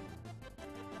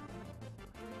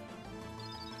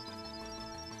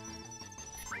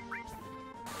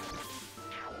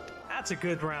 That's a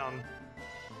good round.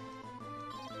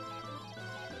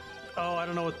 Oh, I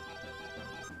don't know what...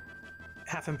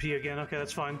 Half MP again. Okay,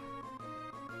 that's fine.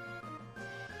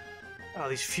 Oh,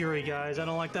 these Fury guys. I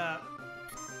don't like that.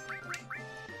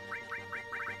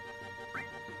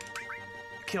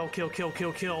 Kill, kill, kill,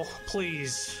 kill, kill.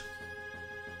 Please.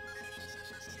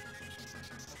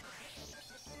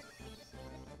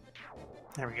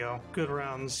 There we go. Good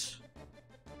rounds.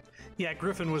 Yeah,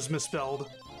 Griffin was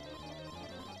misspelled.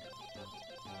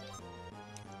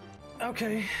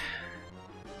 Okay.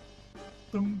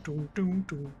 Doom, doom, doom,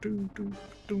 doom, doom, doom,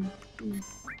 doom, doom.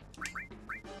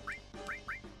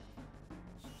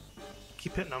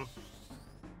 Keep hitting them.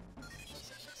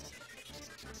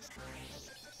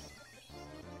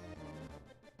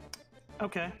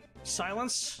 Okay.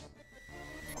 Silence.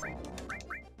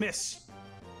 Miss.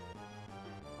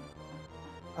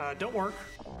 Don't work.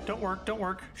 Don't work. Don't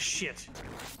work. Shit.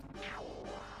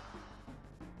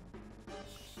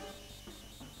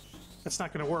 That's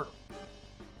not gonna work.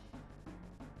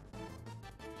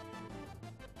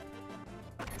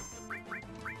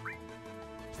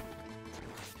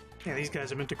 Yeah, these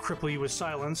guys are meant to cripple you with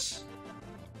silence.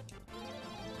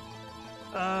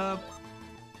 0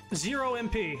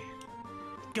 MP.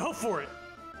 Go for it.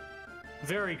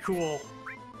 Very cool.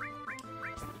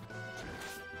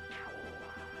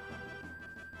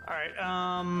 Alright,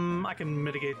 I can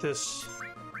mitigate this.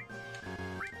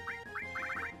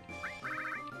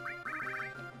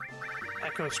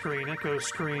 Echo screen, echo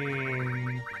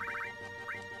screen.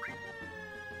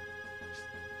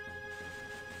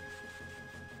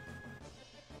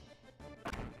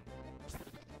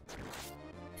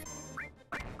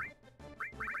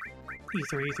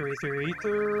 Ether, ether, ether,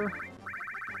 ether.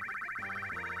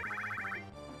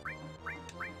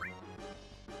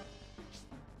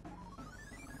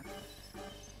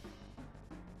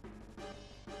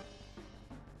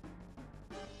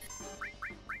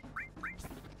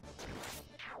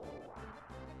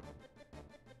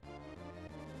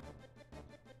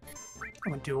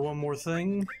 I'm gonna do one more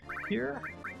thing here.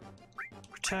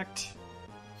 Protect.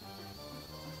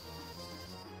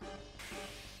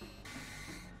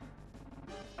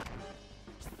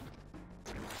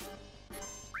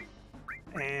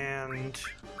 And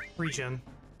regen.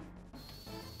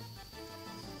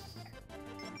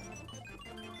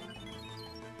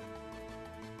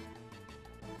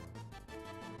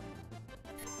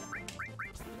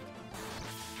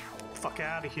 Fuck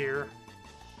out of here.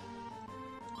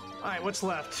 Alright, what's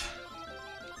left?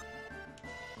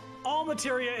 All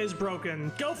materia is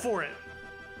broken. Go for it.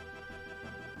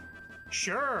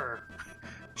 Sure.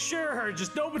 Sure,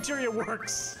 just no materia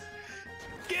works.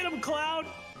 Get him, Cloud.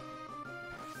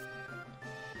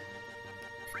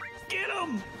 Get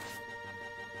him.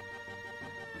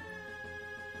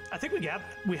 I think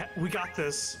we got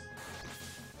this.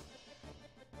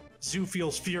 Zoo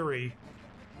feels fury.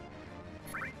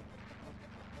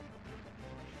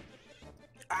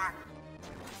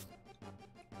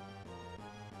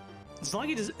 As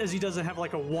long as he doesn't have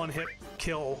like a one-hit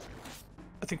kill,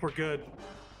 I think we're good.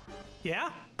 Yeah?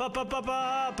 Ba ba ba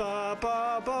ba ba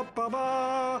ba ba ba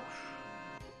ba.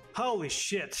 Holy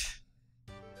shit.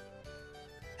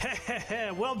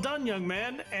 Heh, well done, young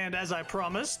man. And as I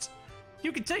promised,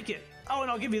 you can take it. Oh,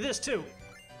 and I'll give you this too.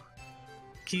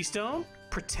 Keystone,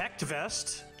 Protect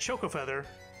Vest, Choco Feather.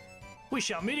 We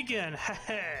shall meet again.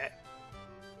 Heh.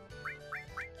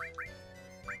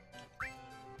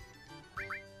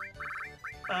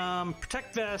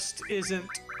 Protect Vest isn't...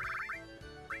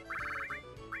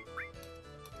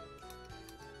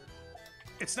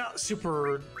 It's not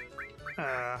super,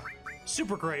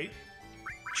 super great.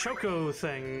 Choco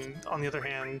thing, on the other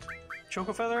hand.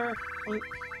 Choco Feather?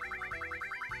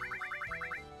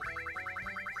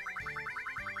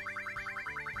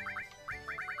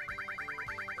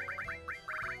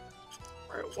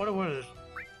 What was it?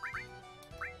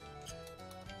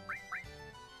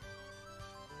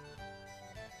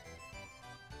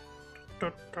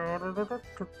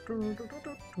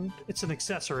 It's an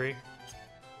accessory.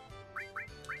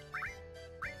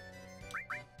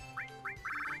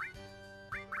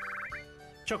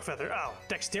 Choke Feather. Oh,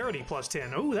 Dexterity plus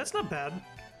 10. Oh, that's not bad.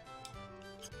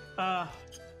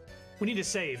 We need to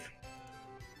save.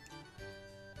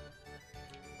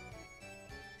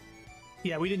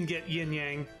 Yeah, we didn't get Yin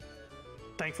Yang.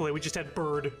 Thankfully, we just had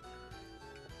Bird.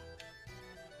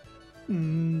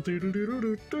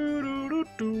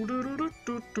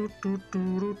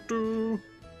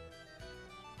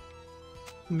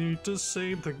 Need to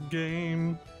save the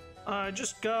game. I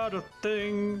just got a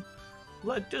thing.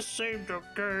 Let's save the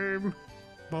game.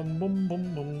 Bum bum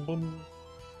bum bum bum.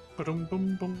 Bum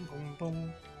bum bum bum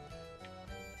bum.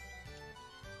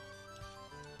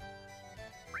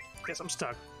 Guess I'm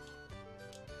stuck.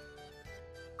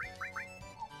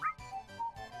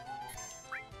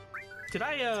 Did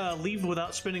I leave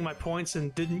without spending my points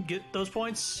and didn't get those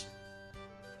points?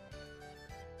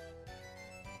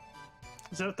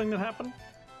 Is that a thing that happened?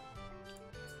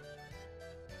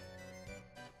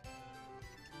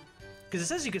 Because it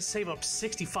says you could save up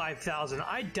 65,000.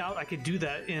 I doubt I could do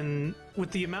that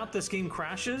with the amount this game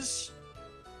crashes.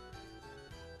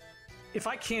 If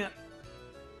I can't...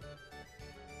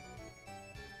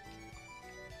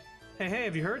 Hey,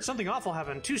 have you heard? Something awful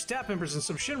happened. 2 staff members and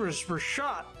some Shinras were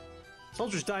shot.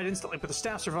 Soldiers died instantly, but the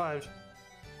staff survived.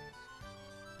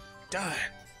 Die.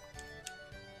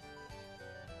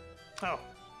 Oh.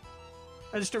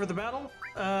 I discovered the battle?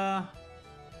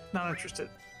 Not interested.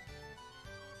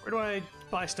 Where do I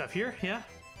buy stuff? Here? Yeah?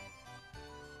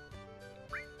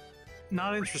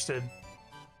 Not interested.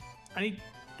 I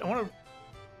want to...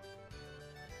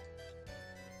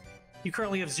 You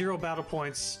currently have 0 battle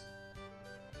points.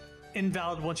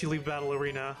 Invalid once you leave battle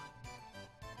arena.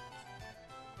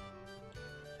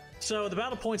 So the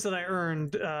battle points that I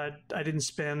earned, I didn't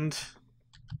spend.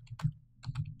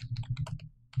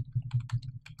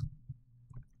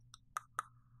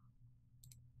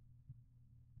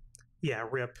 Yeah,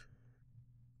 rip.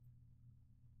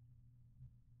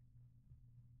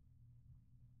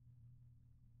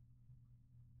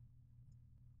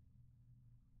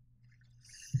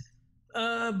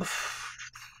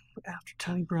 After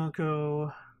Tiny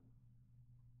Bronco,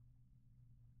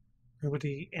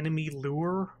 the enemy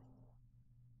lure,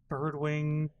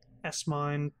 Birdwing,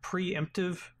 S-Mine,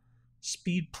 preemptive,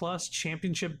 Speed Plus,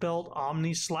 Championship Belt,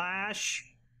 Omni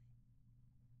Slash.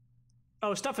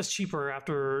 Oh, stuff is cheaper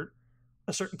after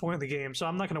a certain point in the game, so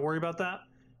I'm not going to worry about that.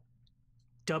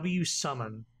 W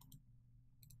Summon.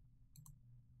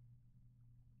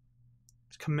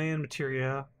 Command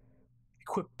Materia.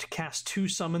 Equipped to cast 2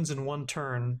 summons in 1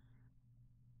 turn.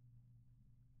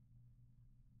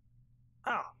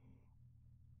 Oh.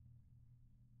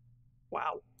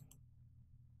 Wow.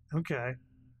 Okay.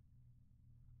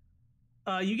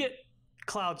 You get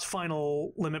Cloud's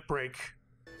final limit break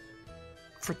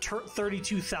for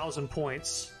 32,000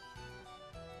 points.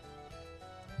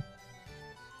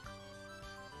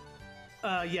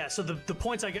 Yeah, so the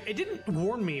points I get... It didn't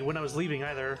warn me when I was leaving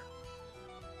either.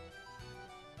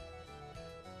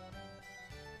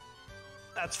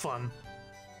 That's fun.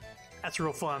 That's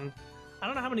real fun. I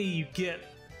don't know how many you get.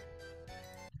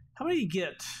 How many you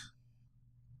get?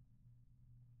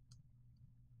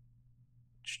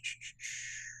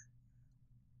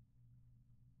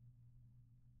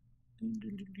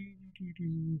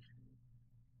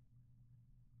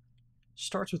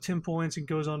 Starts with 10 points and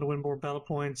goes on to win more battle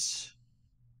points.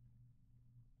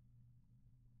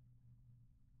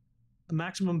 The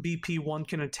maximum BP one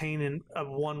can attain in a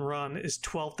 1 run is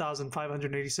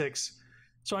 12,586.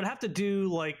 So I'd have to do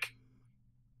like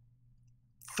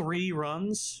 3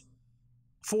 runs,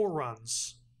 4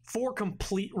 runs, 4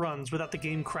 complete runs without the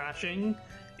game crashing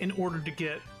in order to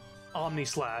get Omni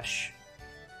Slash.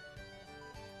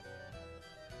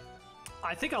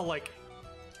 I think I'm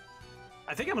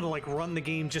gonna like run the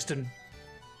game just in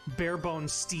bare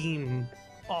bones Steam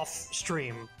off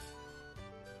stream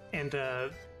and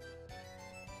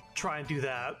try and do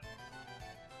that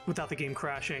without the game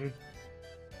crashing.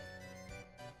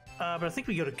 But I think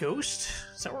we go to Ghost.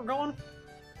 Is that where we're going?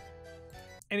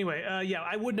 Anyway, yeah,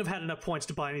 I wouldn't have had enough points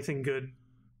to buy anything good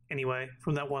anyway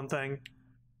from that one thing.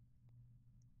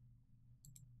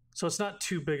 So it's not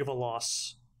too big of a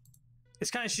loss. It's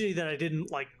kind of shitty that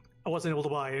I wasn't able to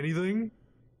buy anything,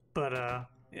 but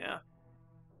yeah.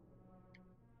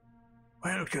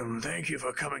 Welcome, thank you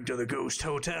for coming to the Ghost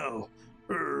Hotel.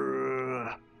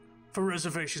 For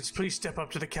reservations, please step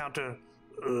up to the counter.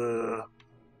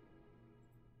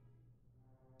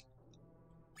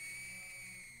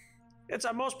 It's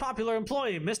our most popular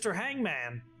employee, Mr.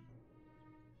 Hangman.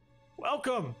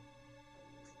 Welcome.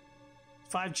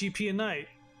 5 GP a night.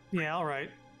 Yeah, all right.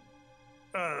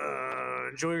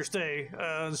 Enjoy your stay.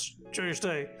 Enjoy your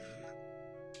stay.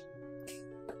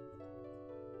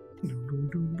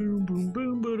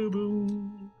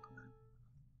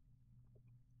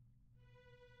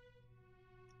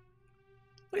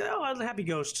 Look at that, oh, happy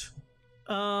ghost.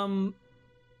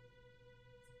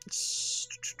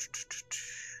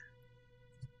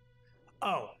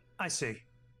 Oh, I see.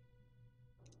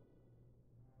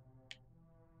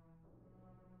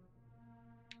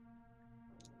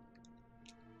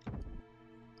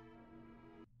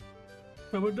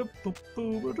 Hopefully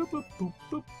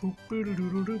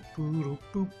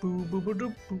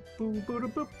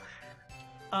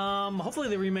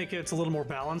they remake it. It's a little more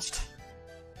balanced.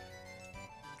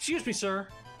 Excuse me, sir.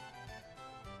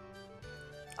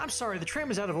 I'm sorry, the tram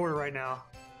is out of order right now.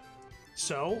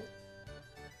 So?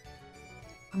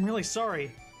 I'm really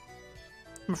sorry.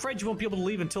 I'm afraid you won't be able to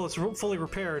leave until it's fully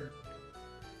repaired.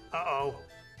 Uh-oh.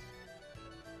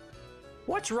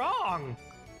 What's wrong?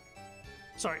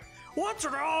 Sorry. What's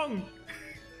wrong?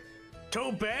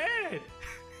 Too bad.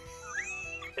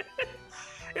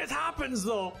 It happens,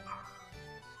 though.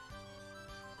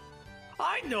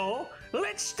 I know.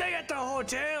 Let's stay at the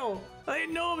hotel. They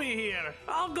know me here.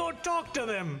 I'll go talk to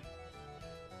them.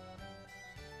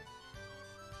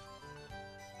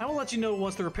 I will let you know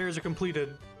once the repairs are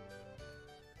completed.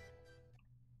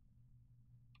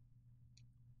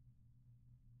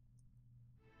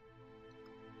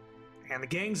 And the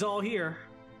gang's all here.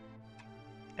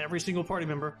 Every single party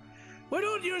member. We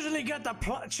don't usually get the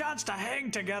chance to hang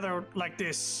together like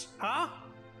this, huh?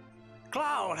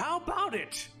 Cloud, how about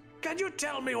it? Can you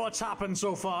tell me what's happened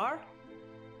so far?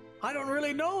 I don't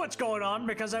really know what's going on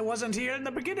because I wasn't here in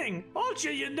the beginning. Also,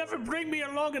 you never bring me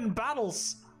along in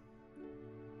battles.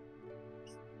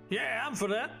 Yeah, I'm for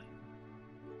that.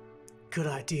 Good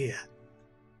idea.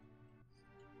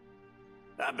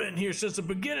 I've been here since the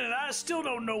beginning and I still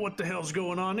don't know what the hell's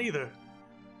going on either.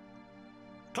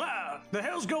 Cloud, the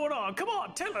hell's going on? Come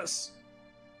on, tell us.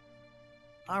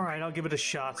 Alright, I'll give it a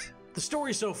shot. The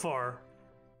story so far.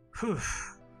 Whew.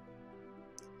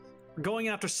 We're going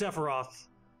after Sephiroth.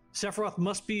 Sephiroth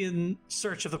must be in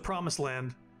search of the Promised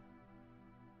Land.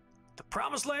 The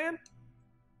Promised Land?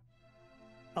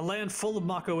 A land full of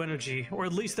Mako energy, or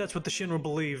at least that's what the Shinra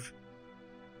believe.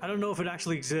 I don't know if it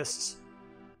actually exists.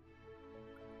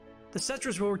 The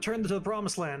Cetras will return to the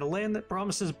Promised Land, a land that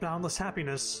promises boundless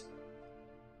happiness.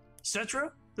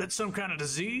 Cetra? That's some kind of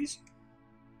disease?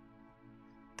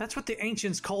 That's what the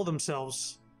ancients call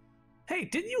themselves. Hey,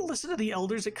 didn't you listen to the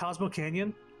elders at Cosmo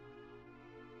Canyon?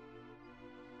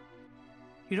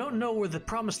 You don't know where the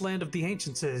Promised Land of the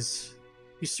ancients is.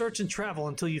 You search and travel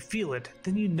until you feel it,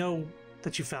 then you know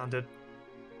that you found it.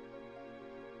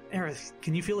 Aerith,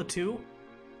 can you feel it too?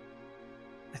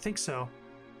 I think so.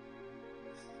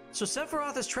 So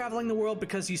Sephiroth is traveling the world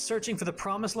because he's searching for the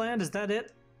Promised Land, is that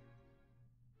it?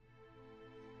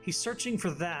 He's searching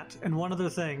for that and one other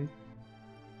thing.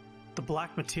 The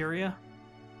Black Materia?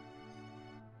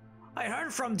 I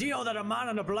heard from Dio that a man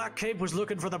in a black cape was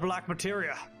looking for the Black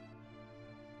Materia.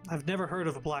 I've never heard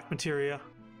of a Black Materia.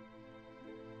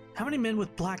 How many men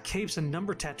with black capes and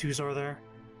number tattoos are there?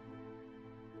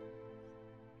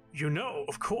 You know,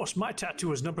 of course, my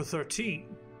tattoo is number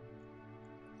 13.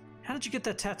 How did you get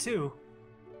that tattoo?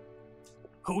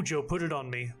 Hojo put it on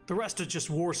me. The rest are just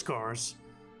war scars.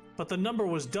 But the number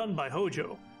was done by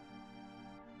Hojo.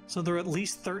 So there are at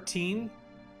least 13?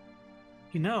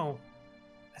 You know,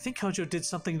 I think Hojo did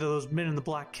something to those men in the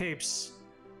black capes.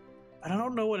 But I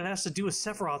don't know what it has to do with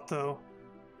Sephiroth, though.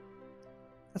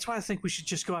 That's why I think we should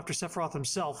just go after Sephiroth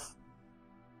himself.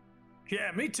 Yeah,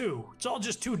 me too. It's all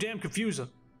just too damn confusing.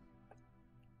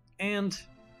 And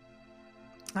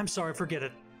I'm sorry, forget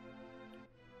it.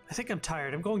 I think I'm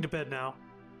tired. I'm going to bed now.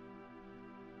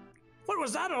 What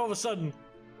was that all of a sudden?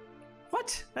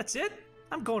 What? That's it?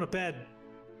 I'm going to bed.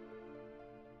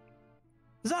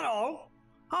 Is that all?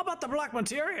 How about the black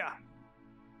materia?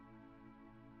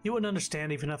 You wouldn't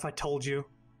understand even if I told you.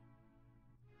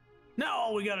 Now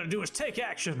all we gotta do is take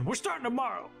action. We're starting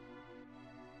tomorrow.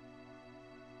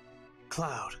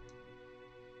 Cloud.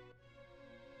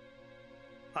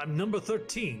 I'm number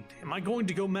 13. Am I going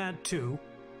to go mad too?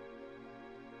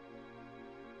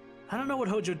 I don't know what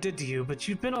Hojo did to you, but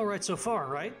you've been alright so far,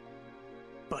 right?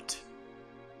 But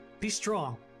be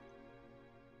strong.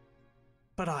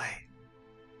 But I...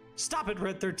 Stop it,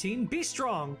 Red 13. Be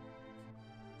strong.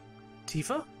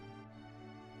 Tifa?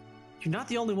 You're not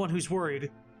the only one who's worried.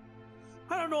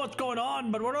 I don't know what's going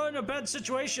on, but we're in a bad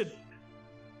situation.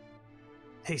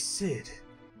 Hey, Sid.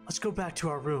 Let's go back to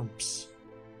our rooms.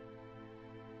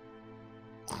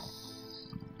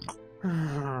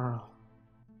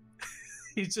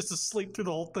 He's just asleep through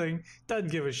the whole thing. Doesn't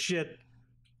give a shit.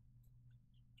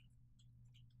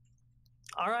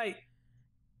 Alright.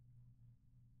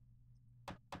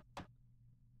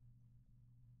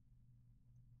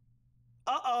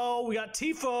 Uh-oh, we got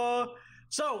Tifa.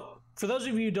 So, for those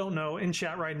of you who don't know, in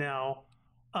chat right now,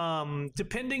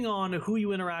 depending on who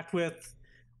you interact with,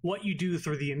 what you do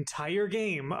through the entire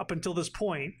game up until this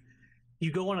point,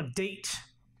 you go on a date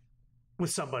with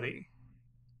somebody.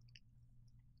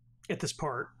 At this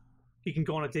part, you can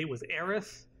go on a date with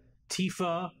Aerith,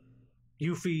 Tifa,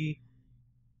 Yuffie,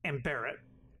 and Barrett.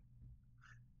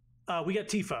 We got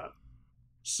Tifa,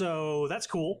 so that's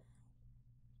cool.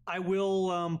 I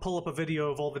will pull up a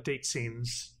video of all the date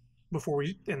scenes before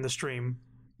we end the stream,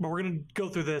 but we're gonna go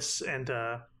through this and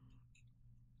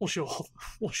we'll show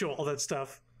all that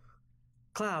stuff.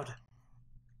 Cloud,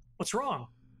 what's wrong?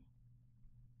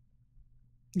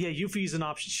 Yeah, Yuffie's an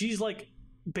option. She's like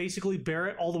basically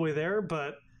Barrett all the way there,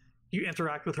 but you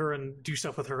interact with her and do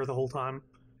stuff with her the whole time.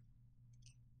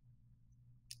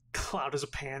 Cloud is a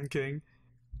pan king.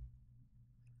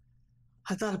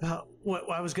 I thought about what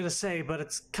I was going to say, but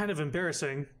it's kind of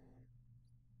embarrassing.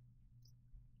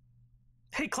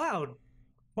 Hey, Cloud,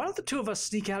 why don't the two of us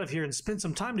sneak out of here and spend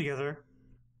some time together?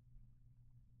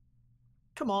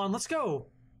 Come on, let's go.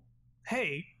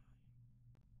 Hey.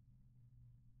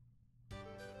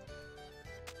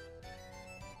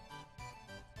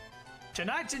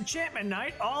 Tonight's enchantment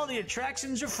night. All the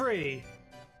attractions are free.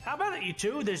 How about it, you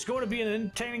two? There's going to be an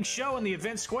entertaining show in the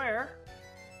event square.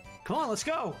 Come on, let's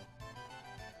go.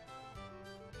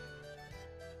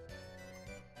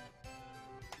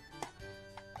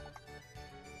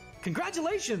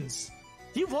 Congratulations!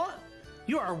 You are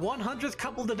 100th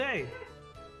couple today.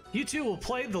 You two will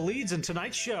play the leads in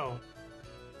tonight's show.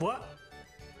 What?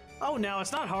 Oh, no,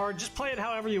 it's not hard. Just play it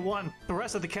however you want. The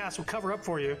rest of the cast will cover up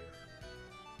for you.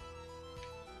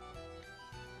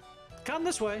 Come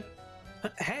this way.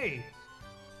 Hey,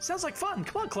 sounds like fun.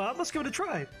 Come on, Cloud, let's give it a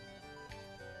try.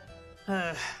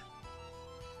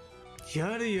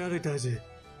 Yada yada does it.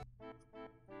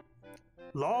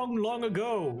 Long, long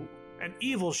ago, an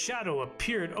evil shadow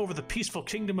appeared over the peaceful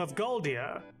kingdom of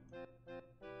Galdia.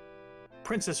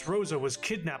 Princess Rosa was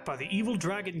kidnapped by the evil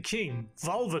dragon king,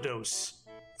 Valvados.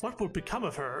 What would become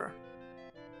of her?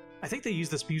 I think they use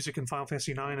this music in Final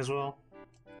Fantasy IX as well.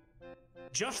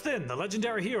 Just then, the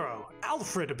legendary hero,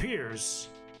 Alfred, appears.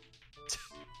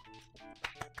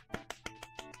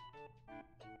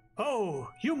 Oh,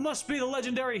 you must be the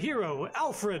legendary hero,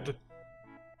 Alfred!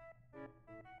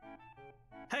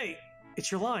 Hey,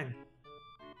 it's your line.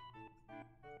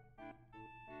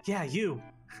 Yeah, you.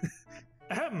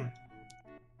 Ahem.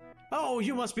 Oh,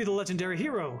 you must be the legendary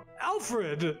hero,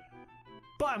 Alfred!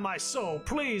 By my soul,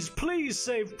 please, please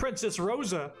save Princess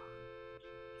Rosa.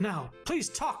 Now, please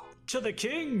talk to the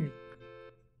king!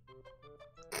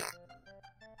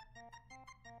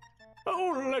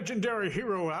 Oh, legendary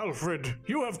hero Alfred,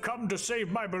 you have come to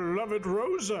save my beloved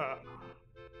Rosa!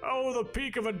 Oh, the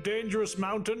peak of a dangerous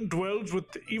mountain dwells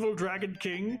with the evil dragon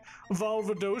king,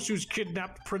 Valvados, who's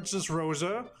kidnapped Princess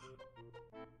Rosa.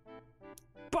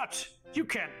 But you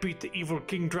can't beat the evil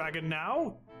king dragon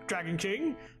now, Dragon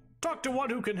King. Talk to one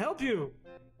who can help you.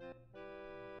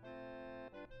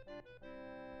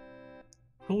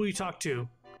 Who will you talk to?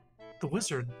 The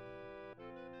wizard.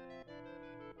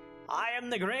 I am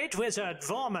the great wizard,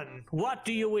 Vorman. What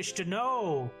do you wish to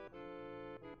know?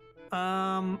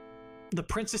 The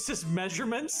princess's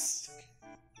measurements?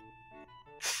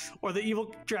 Or the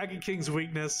evil Dragon King's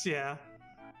weakness, yeah.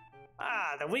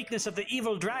 Ah, the weakness of the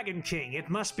evil Dragon King. It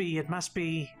must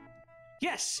be...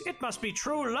 Yes, it must be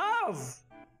true love!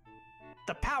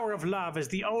 The power of love is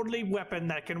the only weapon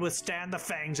that can withstand the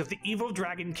fangs of the evil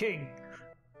Dragon King.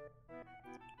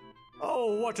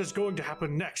 Oh, what is going to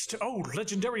happen next? Oh,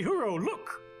 legendary hero,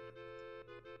 look!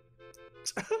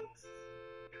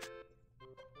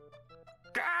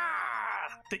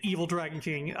 The evil Dragon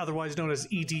King, otherwise known as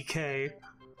EDK.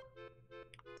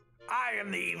 I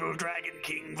am the evil Dragon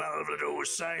King,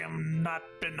 Valvados. I have not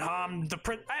harmed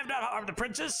the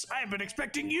princess. I have been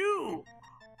expecting you.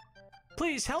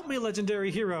 Please help me, legendary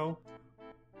hero.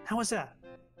 How was that?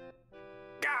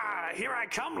 Here I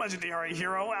come, legendary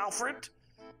hero, Alfred.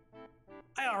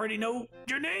 I already know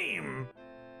your name.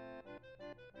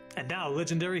 And now,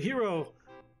 legendary hero.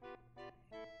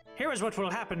 Here is what will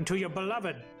happen to your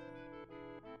beloved.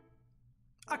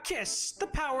 A kiss, the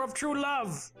power of true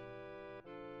love.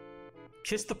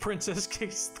 Kiss the princess,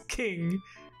 kiss the king,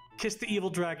 kiss the evil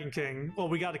Dragon King. Well,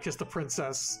 we gotta kiss the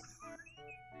princess.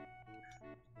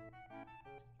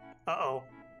 Uh-oh.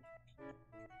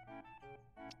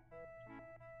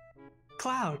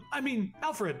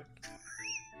 Alfred.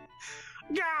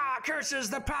 Curses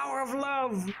the power of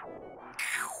love.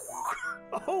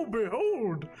 Oh,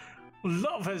 behold.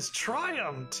 Love has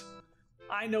triumphed.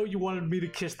 I know you wanted me to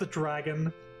kiss the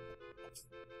dragon.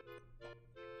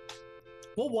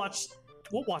 We'll watch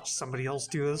somebody else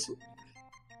do this.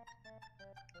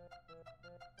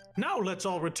 Now let's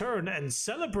all return and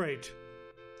celebrate.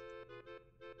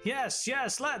 Yes,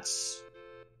 let's.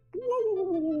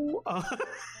 Woo!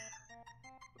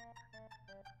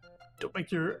 Don't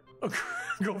make your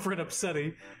girlfriend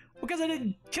upsetty. Because I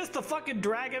didn't kiss the fucking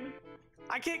dragon.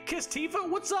 I can't kiss Tifa?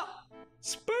 What's up?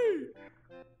 Speed!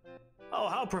 Oh,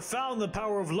 how profound the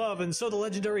power of love, and so the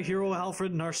legendary hero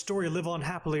Alfred and our story live on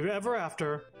happily ever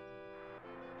after.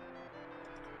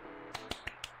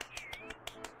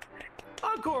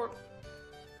 Encore!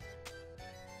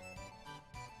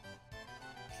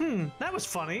 That was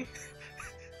funny.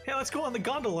 Hey, let's go on the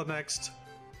gondola next.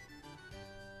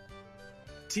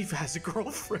 Tifa has a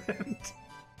girlfriend.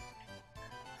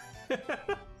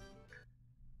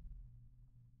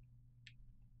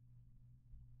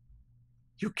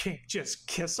 You can't just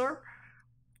kiss her?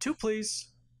 2, please.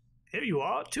 Here you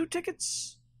are, 2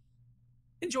 tickets.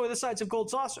 Enjoy the sights of Gold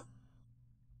Saucer.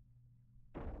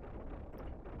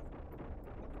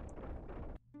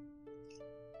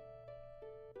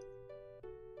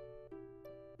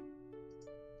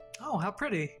 Oh, how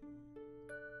pretty.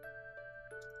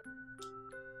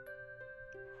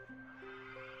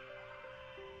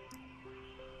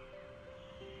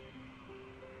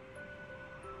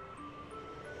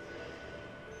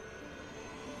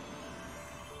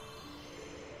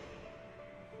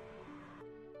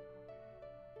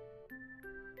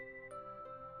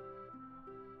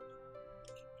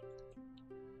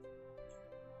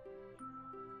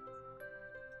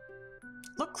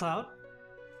 Look, Cloud.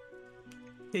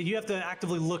 Yeah, you have to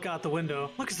actively look out the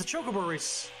window. Look, it's the Chocobo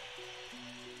race.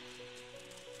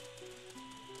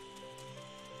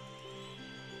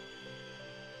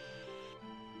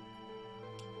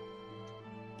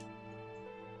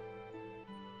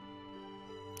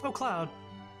 Oh, Cloud.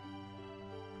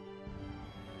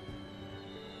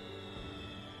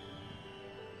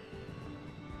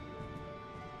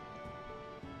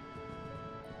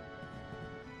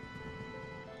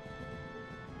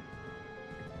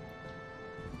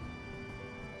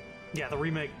 Yeah, the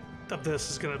remake of this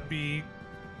is going to be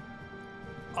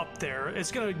up there.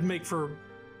 It's going to make for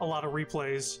a lot of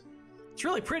replays. It's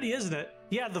really pretty, isn't it?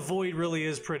 Yeah, the void really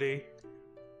is pretty.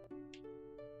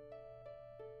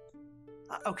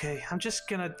 Okay, I'm just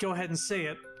going to go ahead and say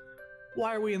it.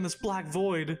 Why are we in this black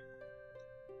void?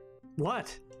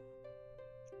 What?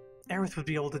 Aerith would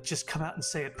be able to just come out and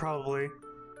say it, probably.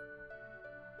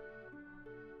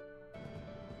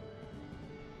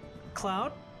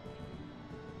 Cloud?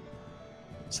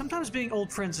 Sometimes being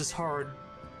old friends is hard.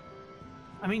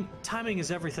 I mean, timing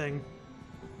is everything.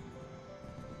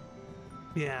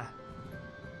 Yeah.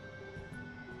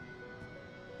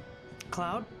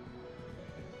 Cloud?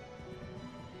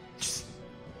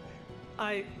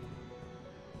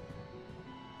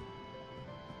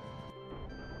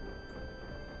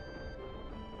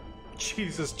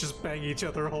 Jesus, just bang each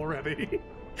other already.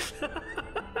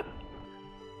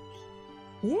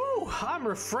 Woo! I'm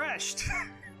refreshed!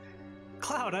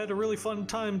 Cloud, I had a really fun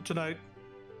time tonight.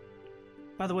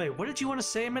 By the way, what did you want to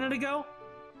say a minute ago?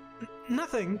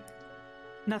 Nothing.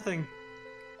 Nothing.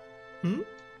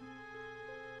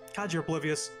 God, you're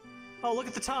oblivious. Oh, look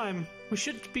at the time. We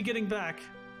should be getting back.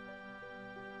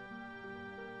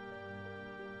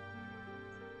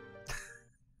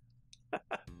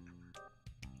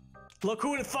 Look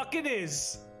who it fucking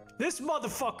is! This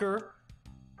motherfucker.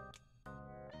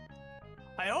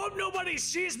 I hope nobody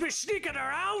sees me sneaking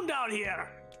around out here.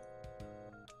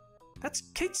 That's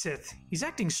Kitsith. He's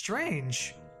acting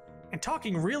strange and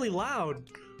talking really loud.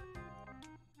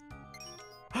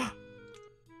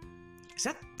 Is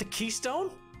that the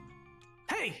keystone?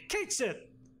 Hey, Kitsith!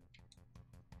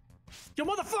 You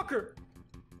motherfucker!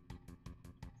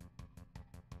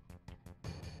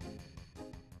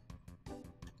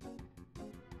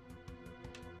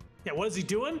 Yeah, what is he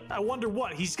doing? I wonder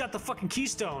what. He's got the fucking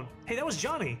keystone. Hey, that was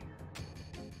Johnny.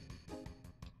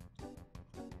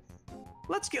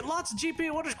 Let's get lots of GP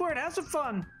and Wonder Square and have some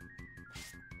fun.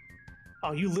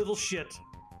 Oh, you little shit.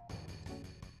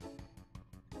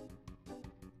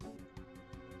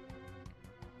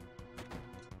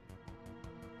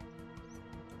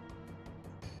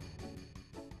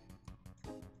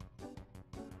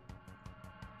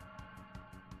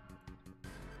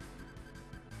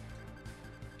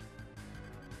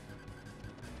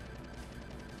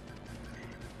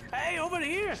 Hey, over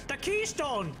here! The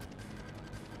keystone!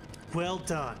 Well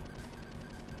done.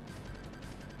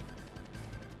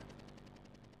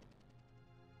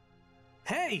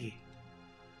 Hey!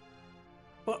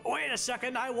 But wait a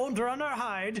second, I won't run or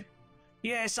hide.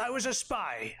 Yes, I was a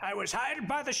spy. I was hired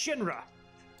by the Shinra.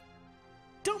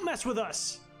 Don't mess with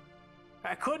us.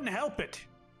 I couldn't help it.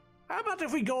 How about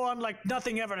if we go on like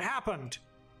nothing ever happened?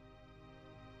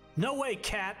 No way,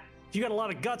 Cat. You got a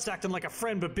lot of guts acting like a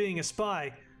friend but being a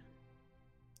spy.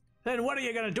 Then what are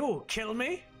you gonna do? Kill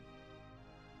me?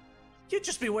 You'd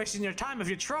just be wasting your time if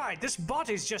you tried. This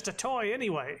body's just a toy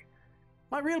anyway.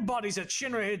 My real body's at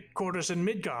Shinra headquarters in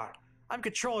Midgar. I'm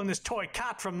controlling this toy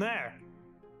cat from there.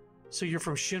 So you're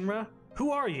from Shinra? Who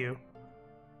are you?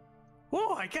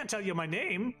 Whoa, I can't tell you my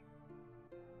name.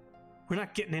 We're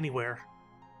not getting anywhere.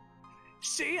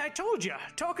 See, I told you.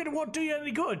 Talking won't do you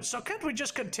any good, so can't we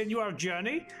just continue our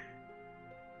journey?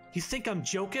 You think I'm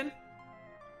joking?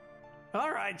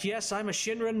 Alright, yes, I'm a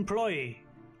Shinra employee.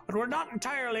 But we're not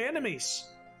entirely enemies.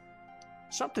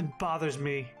 Something bothers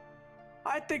me.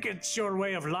 I think it's your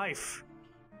way of life.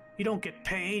 You don't get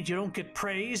paid, you don't get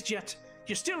praised, yet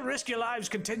you still risk your lives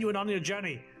continuing on your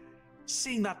journey.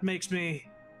 Seeing that makes me...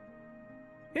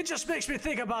 It just makes me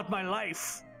think about my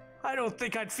life. I don't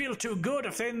think I'd feel too good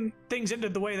if things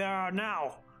ended the way they are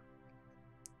now.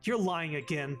 You're lying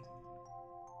again.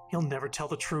 You'll never tell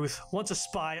the truth. Once a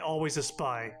spy, always a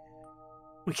spy.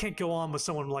 We can't go on with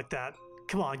someone like that.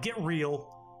 Come on, get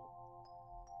real.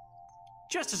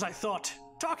 Just as I thought,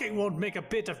 talking won't make a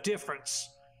bit of difference.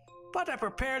 But I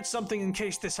prepared something in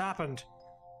case this happened.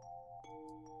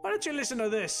 Why don't you listen to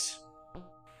this?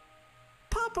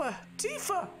 Papa,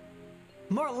 Tifa!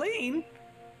 Marlene?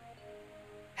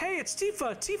 Hey, it's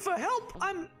Tifa! Tifa, help!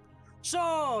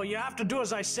 So, you have to do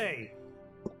as I say.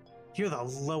 You're the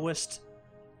lowest.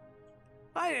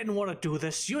 I didn't want to do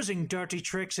this, using dirty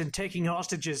tricks and taking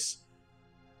hostages.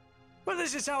 But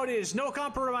this is how it is, no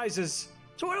compromises.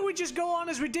 So why don't we just go on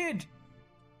as we did?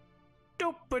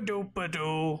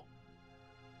 Doop-a-doop-a-doo.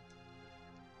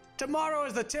 Tomorrow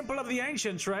is the Temple of the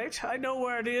Ancients, right? I know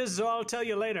where it is, so I'll tell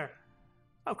you later.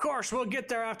 Of course, we'll get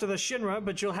there after the Shinra,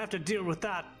 but you'll have to deal with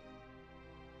that.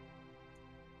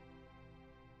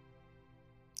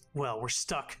 Well, we're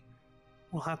stuck.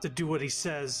 We'll have to do what he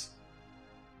says.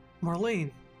 Marlene.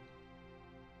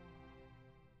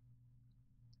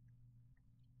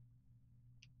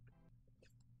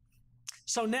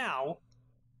 So now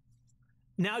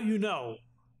you know.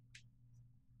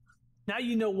 Now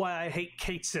you know why I hate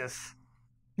Kate Sith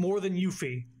more than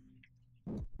Yuffie.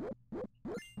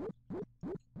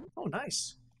 Oh,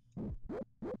 nice.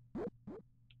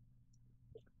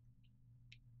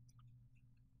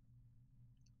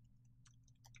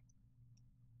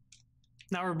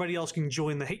 Now everybody else can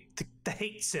join the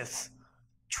hate Sith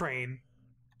train.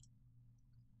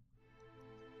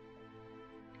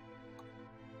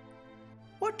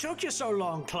 What took you so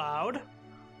long, Cloud?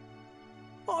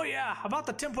 Oh yeah, about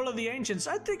the Temple of the Ancients.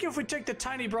 I think if we take the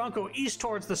tiny Bronco east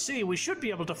towards the sea, we should be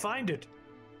able to find it.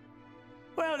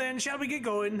 Well then, shall we get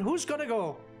going? Who's gonna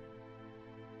go?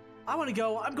 I want to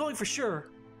go. I'm going for sure.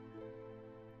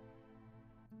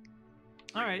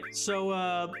 Alright,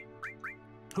 so,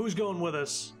 who's going with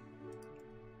us?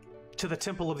 To the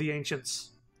Temple of the Ancients.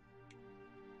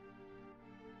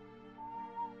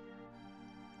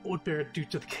 What would Barrett do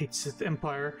to the Kate Sith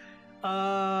Empire?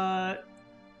 I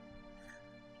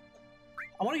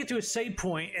want to get to a save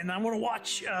point, and I want to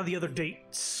watch the other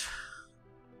dates.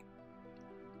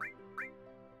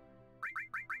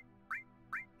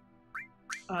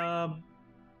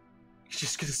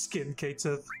 Just gonna skin Kate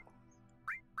Sith.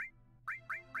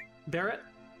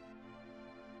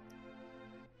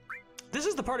 This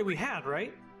is the party we had,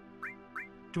 right?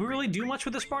 Do we really do much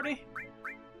with this party?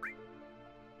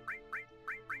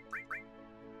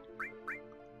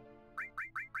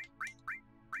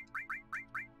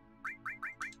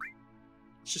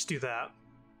 Let's just do that.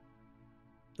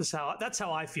 That's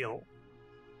how I feel.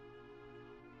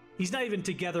 He's not even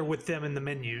together with them in the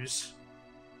menus.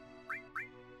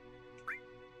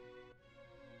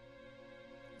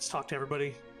 Let's talk to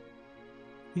everybody.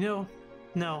 You know,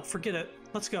 no, forget it.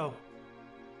 Let's go.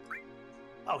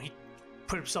 Oh, he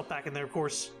put himself back in there, of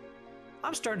course.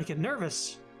 I'm starting to get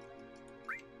nervous.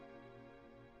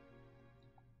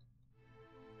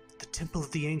 The Temple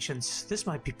of the Ancients. This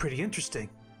might be pretty interesting.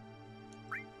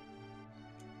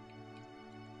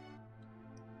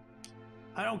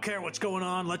 I don't care what's going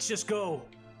on. Let's just go.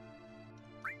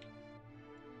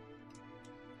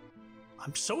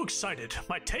 I'm so excited.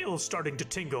 My tail's starting to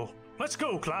tingle. Let's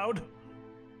go, Cloud.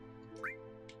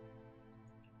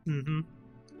 Mm-hmm.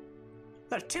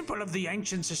 The Temple of the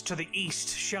Ancients is to the east.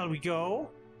 Shall we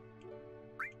go?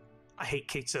 I hate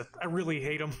Keitsa. I really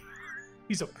hate him.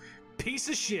 He's a piece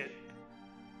of shit.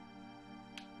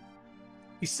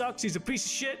 He sucks. He's a piece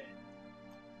of shit.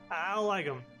 I don't like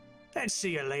him. And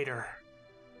see you later.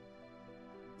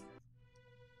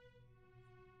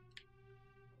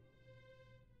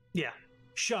 Yeah.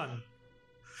 Shun.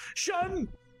 Shun!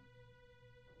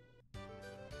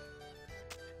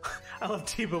 I love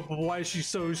Tiba, but why is she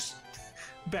so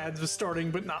bad with starting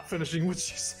but not finishing what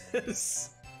she says?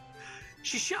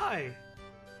 She's shy.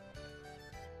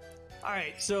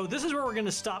 Alright, so this is where we're going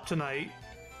to stop tonight.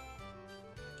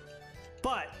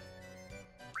 But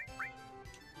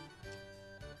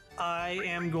I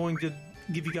am going to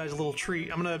give you guys a little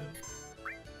treat. I'm going to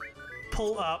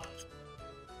pull up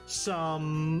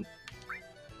some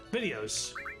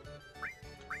videos.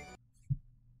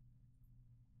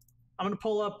 I'm going to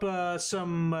pull up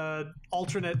some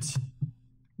alternate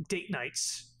date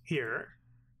nights here.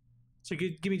 So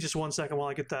give me just 1 second while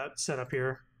I get that set up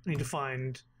here. I need to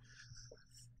find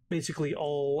basically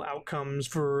all outcomes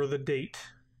for the date.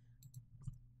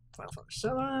 Final Fantasy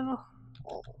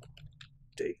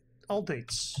VII. All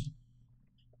dates.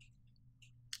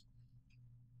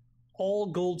 All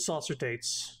gold saucer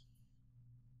dates.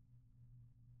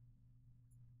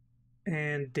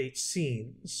 And date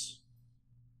scenes.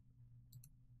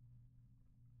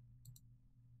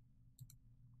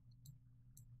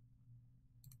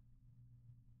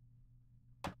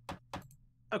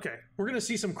 Okay, we're gonna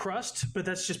see some crust, but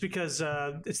that's just because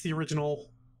it's the original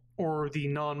or the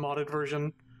non-modded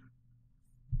version.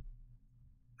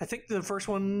 I think the first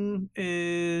one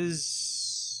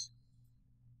is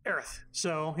Aerith,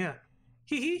 so yeah.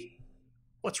 Hee hee.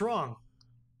 What's wrong?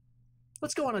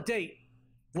 Let's go on a date.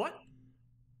 What?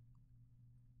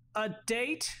 A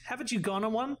date? Haven't you gone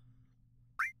on one?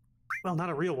 Well, not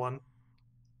a real one.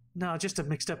 No, just a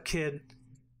mixed up kid.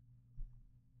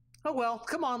 Oh well,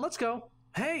 come on, let's go.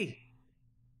 Hey!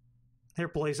 They're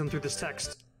blazing through this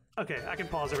text. Okay, I can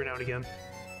pause every now and again.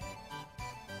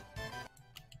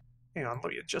 Hang on,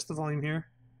 let me adjust the volume here.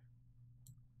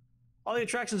 All the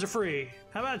attractions are free.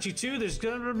 How about you two? There's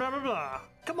gonna blah blah blah.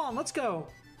 Come on, let's go.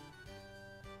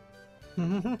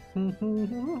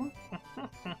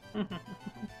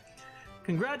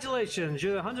 Congratulations,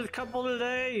 you're the 100th couple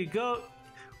today. You go.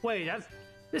 Wait,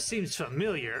 this seems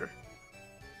familiar.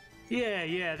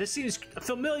 Yeah, this seems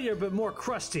familiar but more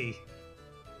crusty.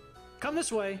 Come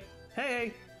this way.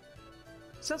 Hey.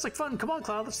 Sounds like fun. Come on,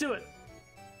 Cloud, let's do it.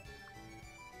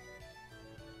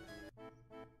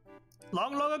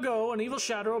 Long, long ago, an evil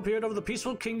shadow appeared over the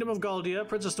peaceful kingdom of Galdia.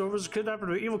 Princess Nova was kidnapped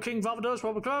by evil King Valvados.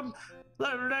 Welcome Club.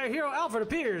 Legendary hero Alfred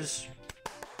appears.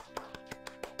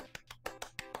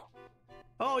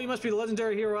 Oh, you must be the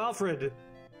legendary hero Alfred.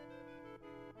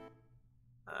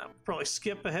 Probably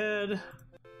skip ahead.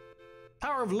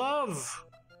 Power of love.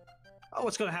 Oh,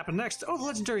 what's going to happen next? Oh, the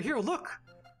legendary hero, look.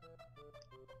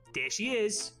 There she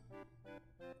is.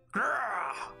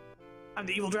 Grrr! I'm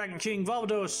the evil dragon king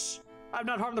Valvados. I've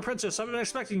not harmed the princess. I've been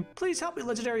expecting. Please help me,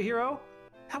 legendary hero.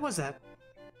 How was that?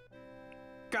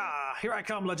 Gah, here I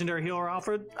come, legendary hero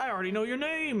Alfred. I already know your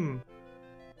name.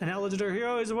 And now, legendary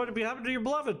hero, is what to be happening to your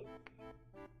beloved?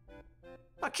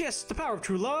 A kiss, the power of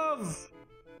true love.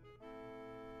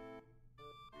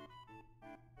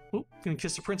 Oop, gonna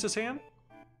kiss the princess hand?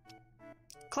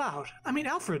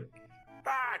 Alfred.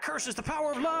 Ah, curses the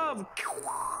power of love.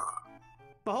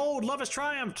 Behold, love has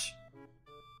triumphed.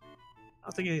 I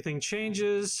don't think anything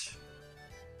changes.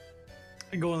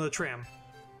 I go into the tram.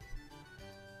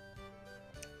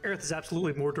 Aerith is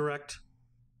absolutely more direct.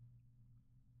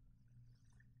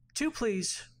 2,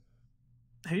 please.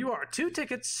 Here you are, 2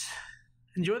 tickets.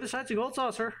 Enjoy the sights of Gold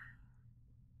Saucer.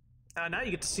 Now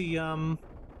you get to see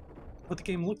what the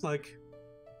game looked like.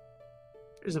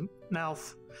 There's a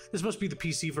mouth. This must be the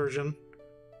PC version.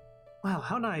 Wow,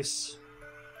 how nice.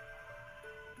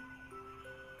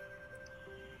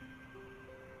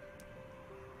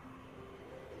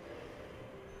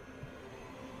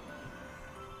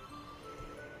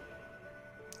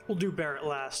 We'll do Barrett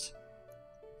last.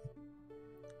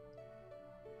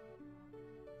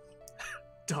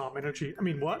 Dom energy. I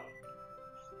mean, what?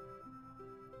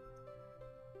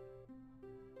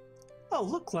 Oh,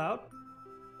 look, Cloud.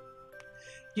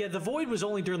 Yeah, the void was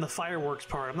only during the fireworks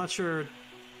part. I'm not sure.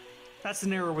 That's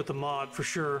an error with the mod, for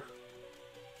sure.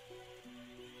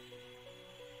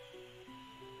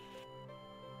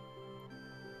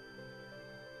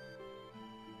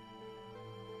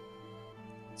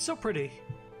 So pretty.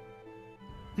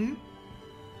 Hmm?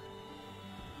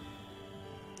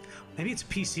 Maybe it's a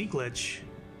PC glitch.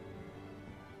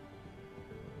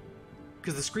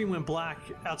 Because the screen went black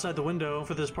outside the window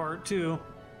for this part, too.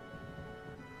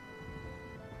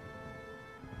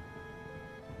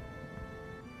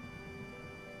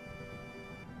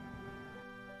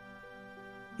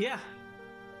 Yeah.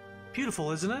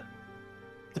 Beautiful, isn't it?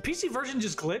 The PC version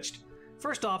just glitched.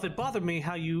 First off, it bothered me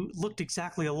how you looked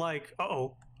exactly alike.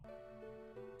 Uh-oh.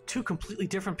 Two completely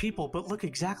different people, but look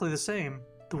exactly the same.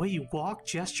 The way you walk,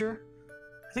 gesture.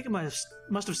 I think I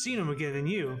must have seen him again in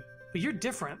you. But you're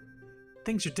different.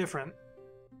 Things are different.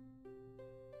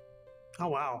 Oh,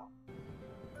 wow.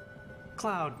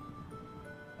 Cloud.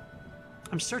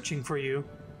 I'm searching for you.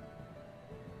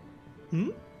 Hmm?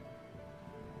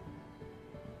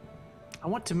 I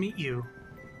want to meet you.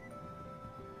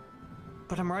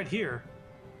 But I'm right here.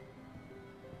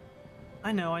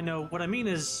 I know. What I mean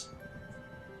is...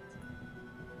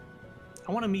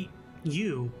 I want to meet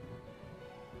you.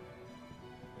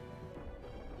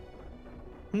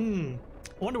 I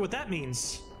wonder what that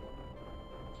means.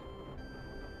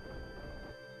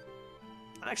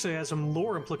 It actually has some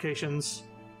lore implications.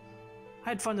 I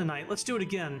had fun tonight. Let's do it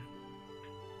again.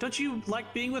 Don't you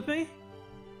like being with me?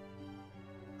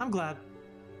 I'm glad.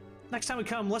 Next time we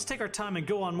come, let's take our time and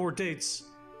go on more dates.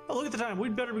 Oh, look at the time.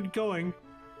 We'd better be going.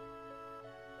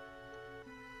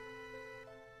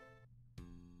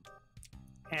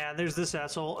 Yeah, there's this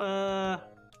asshole.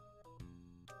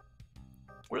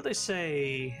 What do they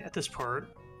say at this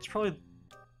part? It's probably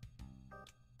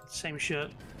the same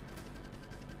shit.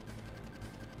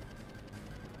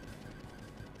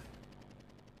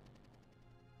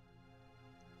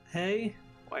 Hey?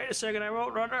 Wait a second, I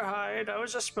won't run or hide. I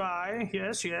was a spy.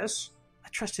 Yes. I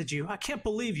trusted you. I can't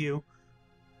believe you.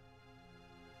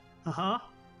 Uh-huh.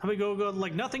 How we go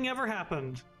like nothing ever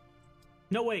happened?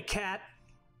 No way, cat.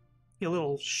 You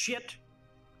little shit.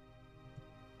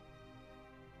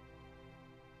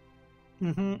 Is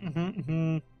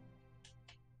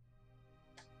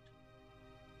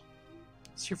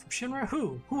you're from Shinra?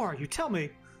 Who? Who are you? Tell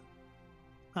me.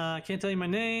 I can't tell you my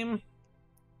name.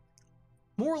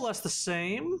 More or less the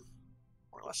same.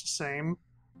 More or less the same.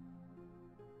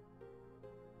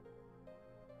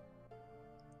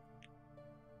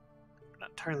 Not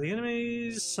entirely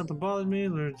enemies. Something bothered me.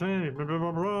 Blah, blah,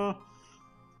 blah, blah.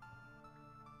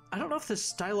 I don't know if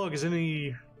this dialogue is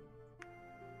any...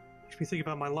 Makes me think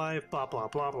about my life. Blah, blah,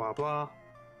 blah, blah, blah.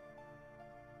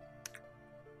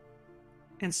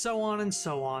 And so on and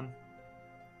so on.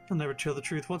 You'll never tell the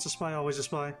truth. Once a spy, always a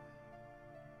spy.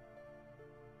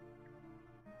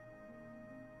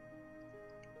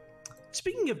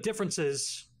 Speaking of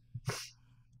differences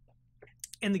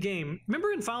in the game,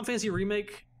 remember in Final Fantasy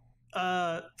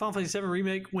Final Fantasy VII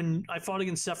Remake, when I fought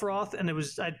against Sephiroth and I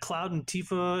had Cloud and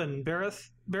Tifa and Barrett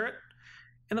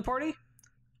in the party?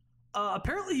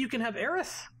 Apparently you can have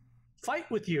Aerith fight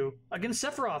with you against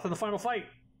Sephiroth in the final fight.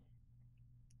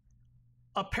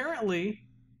 Apparently,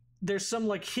 there's some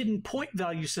like hidden point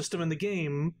value system in the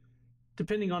game,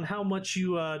 depending on how much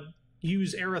you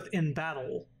use Aerith in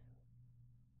battle.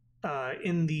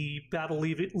 In the battle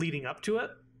leading up to it.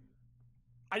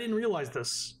 I didn't realize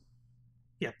this.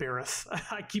 Yeah, Barrett.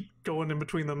 I keep going in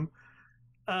between them.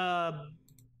 But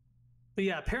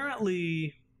yeah,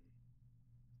 apparently...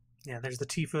 Yeah, there's the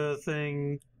Tifa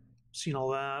thing. Seen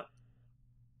all that.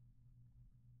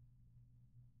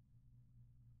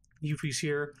 Yuffie's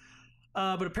here.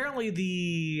 But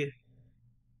apparently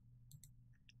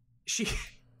she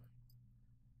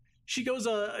goes,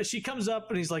 she comes up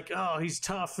and he's like, oh, he's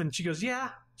tough. And she goes, yeah,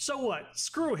 so what?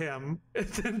 Screw him. And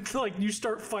then, like, you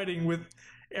start fighting with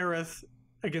Aerith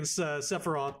against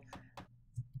Sephiroth.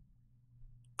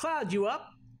 Cloud, you up?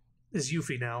 Is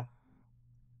Yuffie now.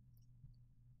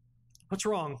 What's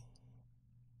wrong?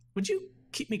 Would you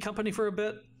keep me company for a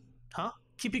bit? Huh?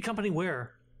 Keep you company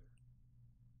where?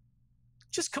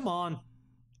 Just come on.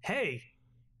 Hey.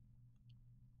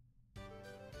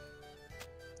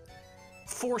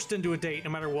 Forced into a date no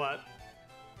matter what.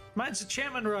 Mine's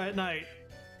enchantment right at night.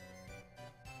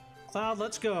 Cloud,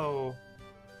 let's go.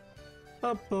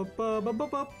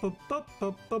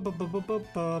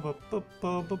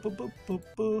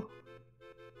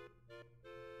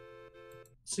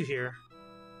 See here.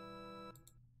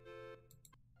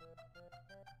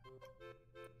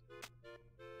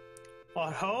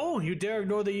 What ho? You dare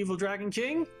ignore the evil Dragon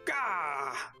King?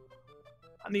 Gah!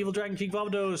 I'm the evil Dragon King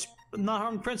Valvados, not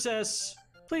harmed princess.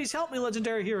 Please help me,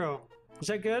 legendary hero. Is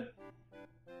that good?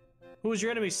 Who is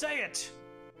your enemy? Say it!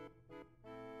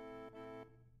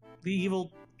 The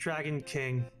evil Dragon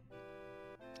King.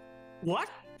 What?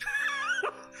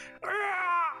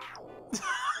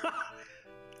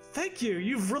 Thank you.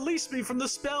 You've released me from the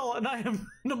spell, and I am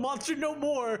the monster no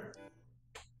more.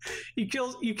 You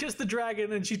kiss the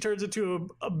dragon, and she turns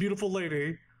into a beautiful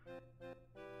lady.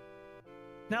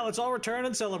 Now let's all return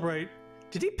and celebrate.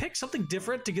 Did he pick something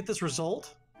different to get this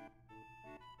result?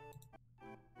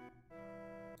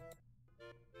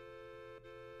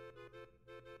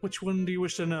 Which one do you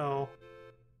wish to know?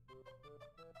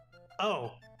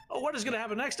 Oh, what is going to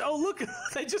happen next? Oh, look,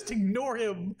 they just ignore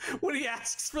him when he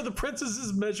asks for the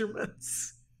princess's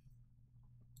measurements.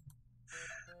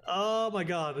 Oh my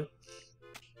god.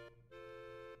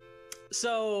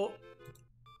 So,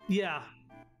 yeah.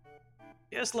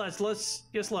 Yes, let's.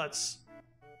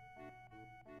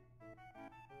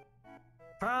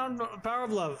 Power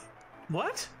of love.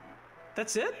 What?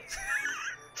 That's it?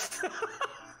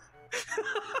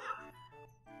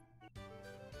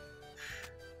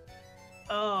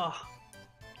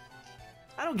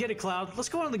 I don't get it, Cloud. Let's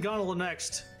go on the gondola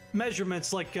next.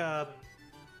 Measurements like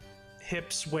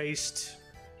hips, waist,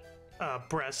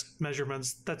 breast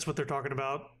measurements. That's what they're talking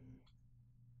about.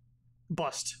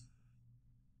 Bust,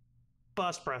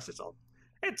 breast.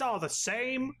 It's all the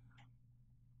same.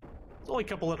 It's only a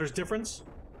couple letters difference.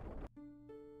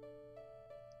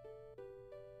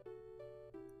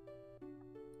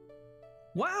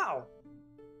 Wow.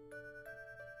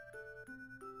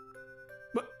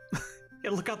 But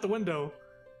yeah, look out the window.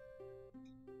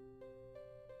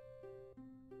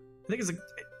 I think it's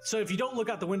so if you don't look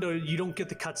out the window, you don't get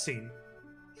the cutscene.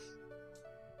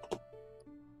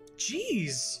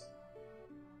 Jeez.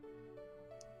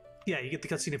 Yeah, you get the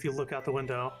cutscene if you look out the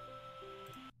window.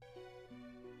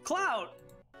 Cloud!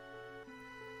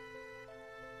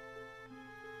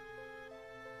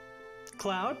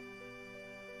 Cloud?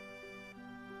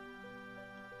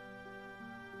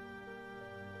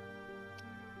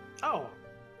 Oh,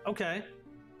 okay.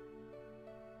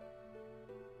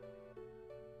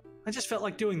 I just felt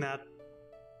like doing that.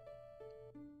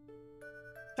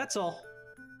 That's all.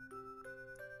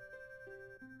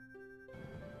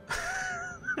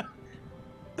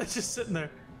 They're just sitting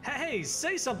there. Hey,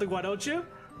 say something, why don't you?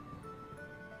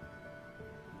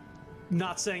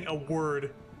 Not saying a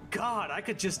word. God, I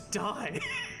could just die.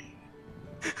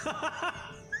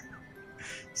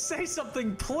 Say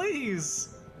something,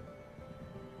 please.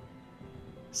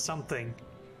 Something.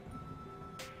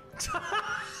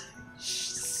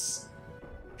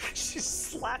 She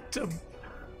slapped him.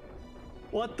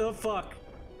 What the fuck?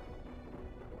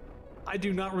 I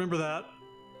do not remember that.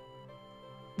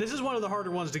 This is one of the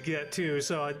harder ones to get, too,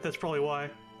 so that's probably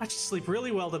why. I should sleep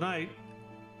really well tonight.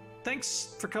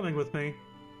 Thanks for coming with me.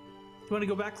 You want to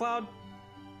go back, Cloud?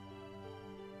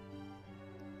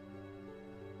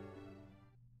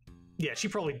 Yeah, she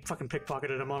probably fucking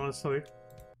pickpocketed him, honestly.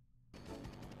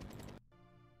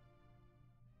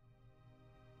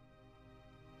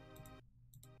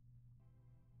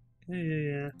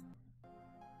 Yeah.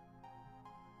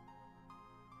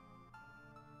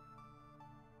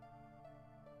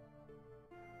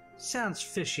 Sounds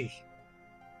fishy.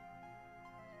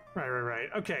 Right.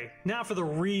 Okay, now for the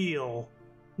real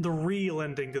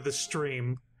ending to this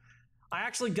stream. I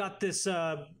actually got this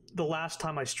the last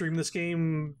time I streamed this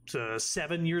game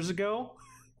 7 years ago.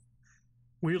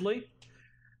 Weirdly.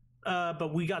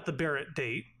 But we got the Barrett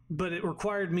date. But it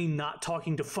required me not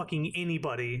talking to fucking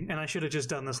anybody, and I should have just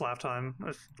done this last time.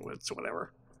 It's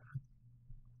whatever.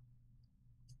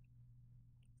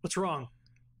 What's wrong?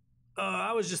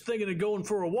 I was just thinking of going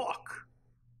for a walk.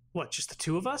 What, just the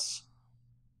two of us?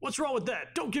 What's wrong with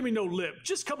that? Don't give me no lip.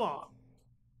 Just come on.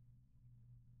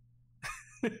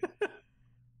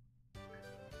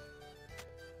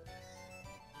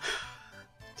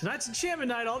 Tonight's enchantment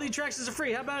night. All the attractions are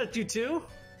free. How about it, you two?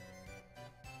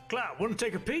 Cloud, want to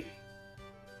take a peek?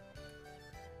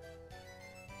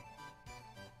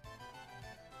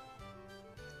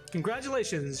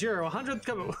 Congratulations, you're 100th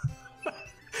coming.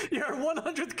 You're our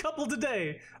 100th couple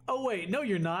today. Oh wait, no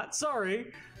you're not.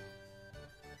 Sorry.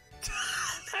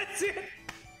 That's it.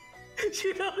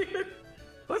 You don't even...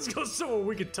 Let's go somewhere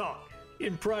we can talk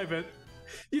in private.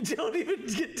 You don't even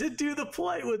get to do the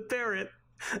play with Barrett.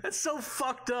 That's so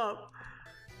fucked up.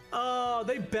 Oh,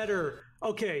 they better.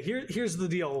 Okay, here's the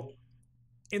deal.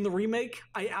 In the remake,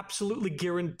 I absolutely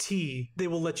guarantee they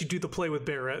will let you do the play with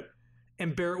Barrett,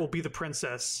 and Barrett will be the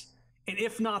princess, and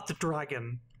if not, the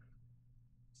dragon.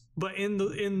 But in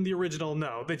the original,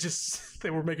 no. They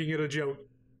were making it a joke.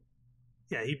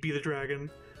 Yeah, he'd be the dragon.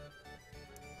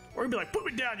 Or he'd be like, "Put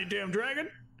me down, you damn dragon!"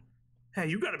 Hey,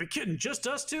 you gotta be kidding, just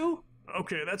us two?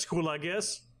 Okay, that's cool, I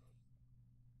guess.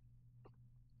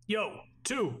 Yo,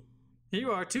 2. Here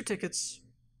you are, 2 tickets.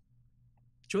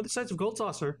 Join the Knights of Gold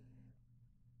Saucer.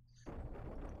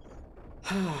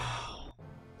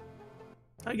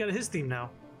 I got his theme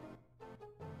now.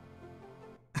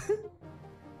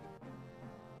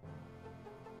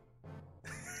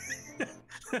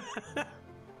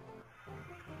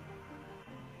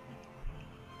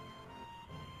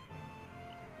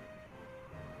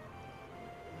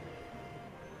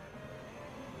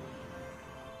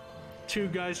 Two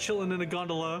guys chilling in a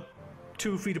gondola,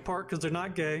 2 feet apart because they're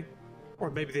not gay. Or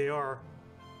maybe they are.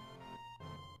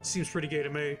 Seems pretty gay to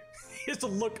me. He has to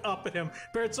look up at him.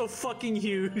 Barrett's so fucking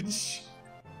huge.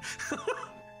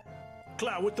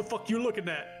 Cloud, what the fuck you looking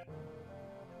at?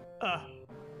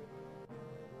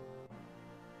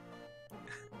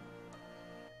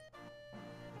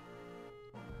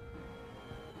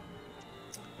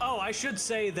 Oh, I should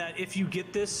say that if you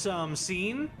get this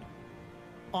scene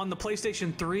on the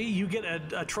PlayStation 3, you get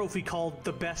a trophy called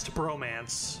the Best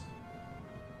Bromance.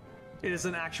 It is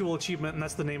an actual achievement, and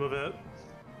that's the name of it.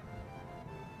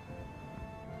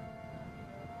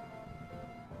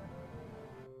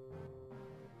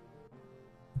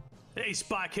 Hey,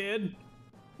 Spikehead.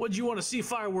 What'd you want to see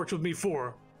fireworks with me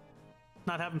for?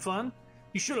 Not having fun?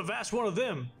 You should have asked one of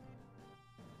them.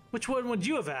 Which one would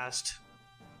you have asked?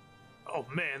 Oh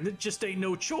man, there just ain't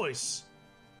no choice.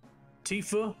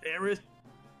 Tifa, Aerith,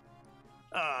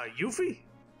 Yuffie?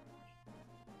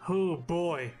 Oh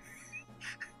boy.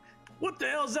 What the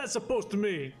hell is that supposed to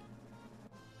mean?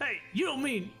 Hey, you don't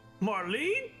mean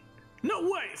Marlene? No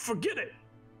way, forget it.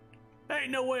 Ain't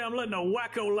no way I'm letting a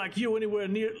wacko like you anywhere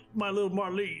near my little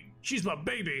Marlene. She's my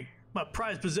baby, my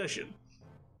prized possession.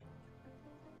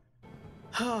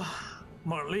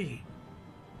 Marlene.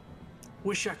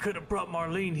 Wish I could have brought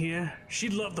Marlene here.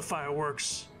 She'd love the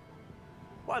fireworks.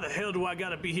 Why the hell do I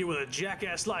gotta be here with a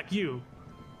jackass like you?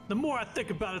 The more I think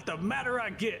about it, the madder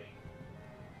I get.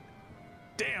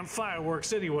 Damn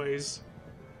fireworks anyways.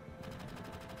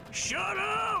 Shut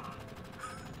up!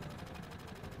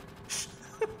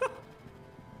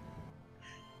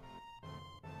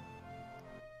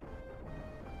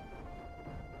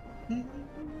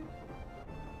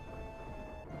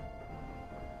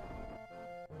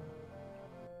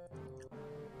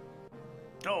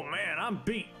 Oh man, I'm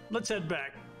beat. Let's head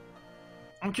back.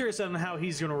 I'm curious on how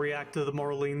he's going to react to the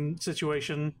Marlene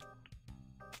situation.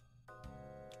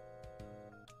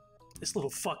 This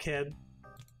little fuckhead.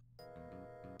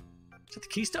 Is that the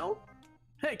keystone?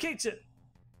 Hey, Kate's it.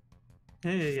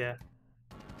 Yeah.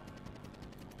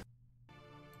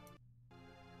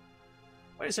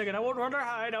 Wait a second, I won't run or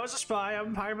hide. I was a spy.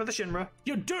 I'm hired by the Shinra.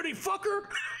 You dirty fucker!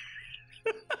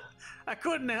 I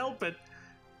couldn't help it.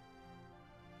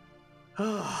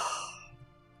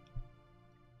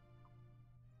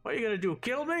 What are you gonna do?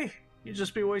 Kill me? You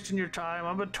just be wasting your time.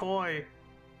 I'm a toy.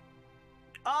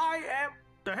 I am...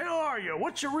 The hell are you?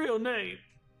 What's your real name?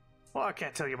 Well, I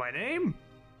can't tell you my name.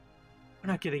 We're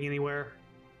not getting anywhere.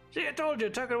 See, I told you,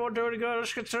 Tucker won't do any good.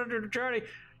 Let's get started on the journey.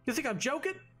 You think I'm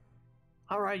joking?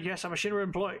 Alright, yes, I'm a Shinra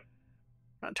employee.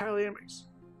 Not entirely enemies.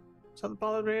 Something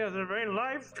bothers me as a very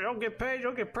life. You don't get paid, you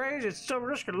don't get praise. It's still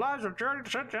risking lives of journey.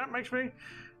 Such that makes me...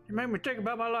 You make me think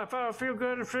about my life. I don't feel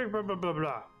good and feel blah, blah, blah,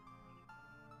 blah.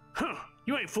 Huh,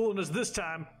 you ain't fooling us this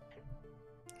time.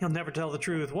 He'll never tell the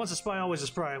truth. Once a spy, always a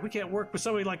spy. We can't work with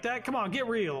somebody like that. Come on, get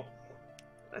real.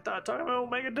 I thought talking about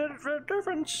make a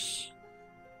difference.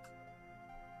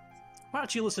 Why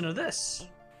don't you listen to this?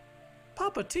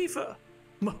 Papa Tifa.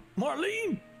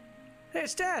 Marlene? Hey,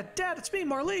 it's Dad. Dad, it's me,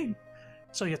 Marlene.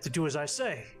 So you have to do as I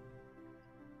say.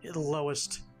 You're the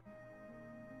lowest.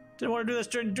 Didn't want to do this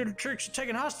during the tricks of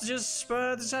taking hostages,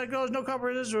 but this is how it goes. No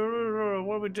compromises.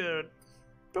 What we did.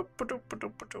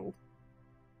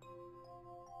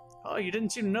 Oh, you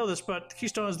didn't seem to know this, but the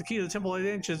keystone is the key to the Temple of the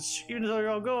Ancients. Even though you're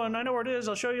all going, I know where it is.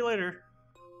 I'll show you later.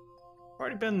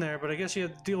 Already been there, but I guess you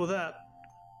have to deal with that.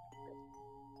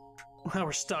 Well,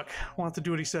 we're stuck. We'll have to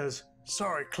do what he says.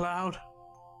 Sorry, Cloud.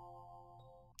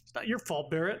 It's not your fault,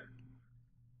 Barrett.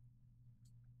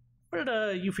 What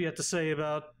did Yuffie have to say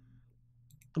about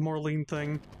the Marlene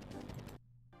thing?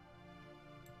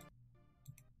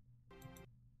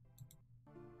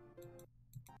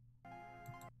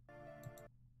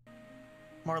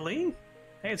 Marlene?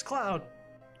 Hey, it's Cloud.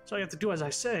 So you have to do as I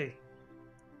say.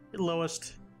 You're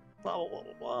lowest. Blah, blah, blah,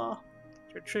 blah, blah.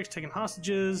 Your tricks taking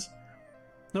hostages.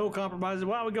 No compromises.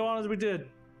 Why don't we go on as we did?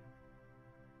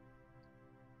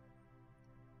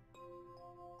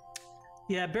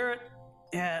 Yeah, Barrett.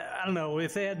 Yeah, I don't know.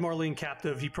 If they had Marlene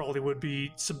captive, he probably would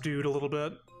be subdued a little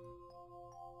bit.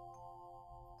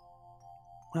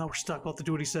 Well, we're stuck. We'll have to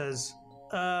do what he says.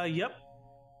 Yep.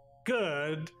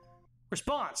 Good.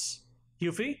 Response.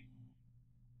 Yuffie?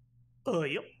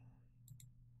 Yep.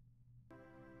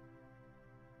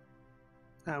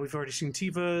 We've already seen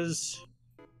Tifa's.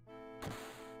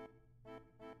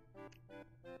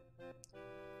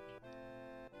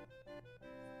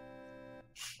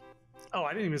 Oh,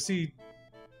 I didn't even see.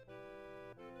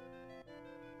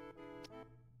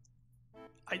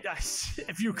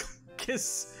 If you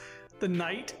kiss the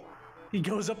knight, he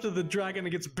goes up to the dragon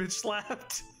and gets bitch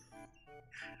slapped.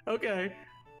 Okay.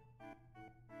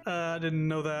 I didn't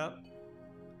know that.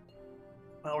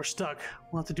 Well, we're stuck.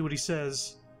 We'll have to do what he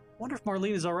says. Wonder if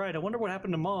Marlene is alright. I wonder what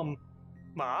happened to Mom.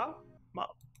 Ma? Wonder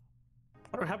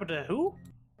what happened to who?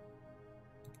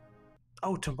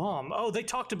 Oh, to Mom. Oh, they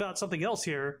talked about something else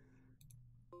here.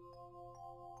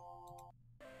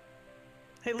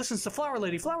 Hey, listen, it's the Flower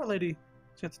Lady. Flower Lady.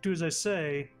 So you have to do as I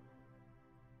say.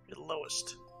 You're the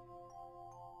lowest.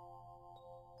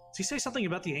 Does he say something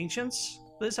about the ancients?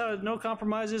 This how no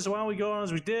compromises, so why don't we go on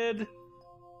as we did?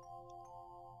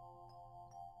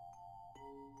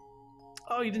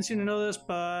 Oh, you didn't seem to know this,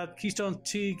 but Keystone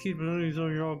T, keep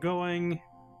you're all going.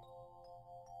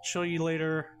 Show you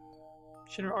later.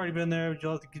 Should have already been there, but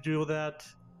you'll have to deal with that.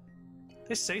 Did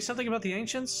they say something about the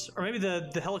ancients? Or maybe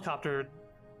the helicopter.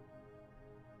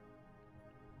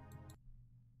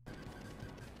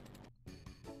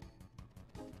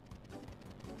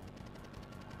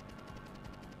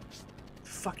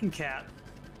 Fucking cat.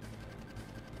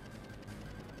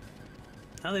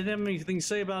 Now they didn't have anything to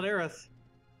say about Aerith.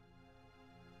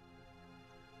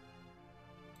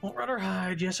 Won't run or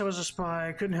hide. Yes, I was a spy.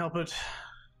 I couldn't help it.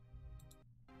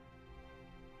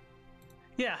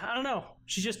 Yeah, I don't know.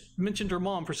 She just mentioned her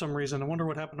mom for some reason. I wonder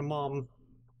what happened to Mom.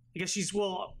 I guess she's,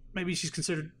 well, maybe she's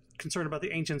concerned about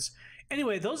the ancients.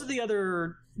 Anyway, those are the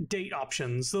other date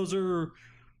options. Those are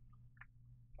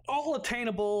all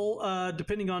attainable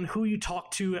depending on who you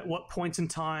talk to at what points in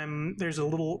time. There's a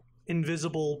little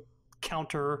invisible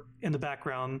counter in the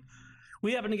background.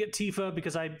 We happen to get Tifa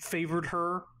because I favored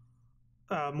her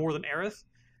more than Aerith.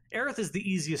 Aerith is the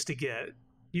easiest to get.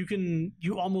 You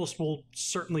almost will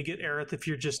certainly get Aerith if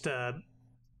you're just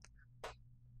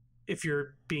if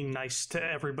you're being nice to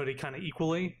everybody kind of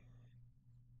equally.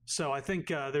 So I think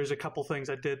there's a couple things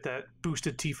I did that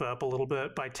boosted Tifa up a little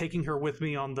bit by taking her with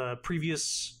me on the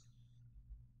previous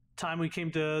time we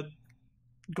came to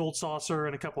Gold Saucer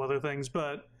and a couple other things.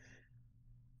 But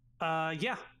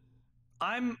yeah,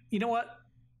 you know what?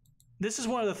 This is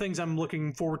one of the things I'm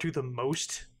looking forward to the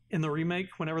most in the remake.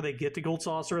 Whenever they get to Gold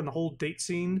Saucer and the whole date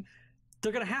scene,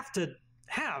 they're going to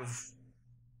have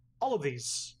all of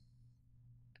these.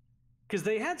 Because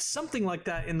they had something like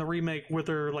that in the remake where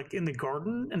they're like in the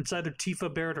garden and it's either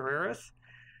Tifa, Barrett, or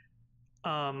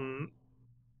Aerith.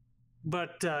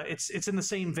 But it's in the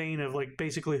same vein of like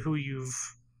basically who you've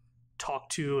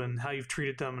talked to and how you've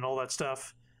treated them and all that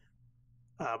stuff.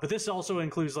 But this also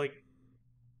includes like,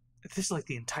 this is like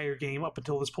the entire game up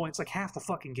until this point. It's like half the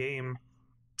fucking game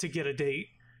to get a date.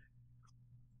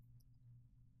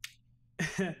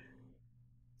 Funny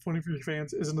for your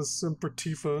fans, isn't a sim for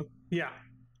Tifa. Yeah.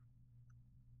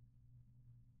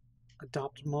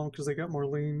 Adopted mom because they got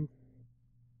Marlene.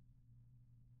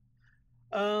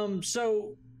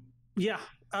 So yeah.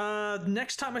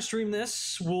 Next time I stream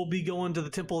this, we'll be going to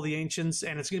the Temple of the Ancients,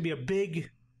 and it's gonna be a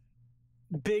big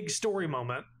story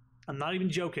moment. I'm not even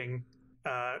joking.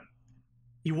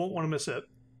 You won't want to miss it.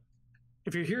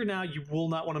 If you're here now, you will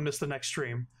not want to miss the next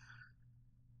stream.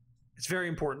 It's very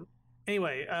important.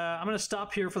 Anyway, I'm going to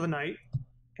stop here for the night,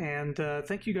 and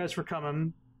thank you guys for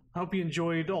coming. I hope you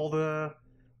enjoyed all the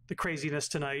craziness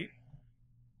tonight.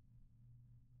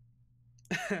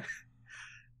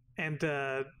 and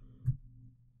I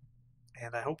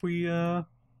hope we'll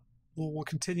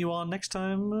continue on next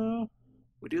time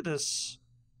we do this.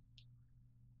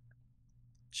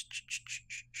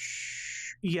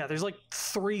 Yeah, there's like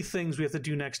 3 things we have to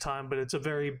do next time, but it's a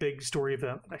very big story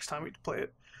event next time we play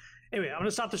it. Anyway, I'm going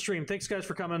to stop the stream. Thanks, guys,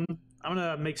 for coming. I'm going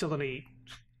to make something to eat.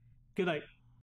 Good night.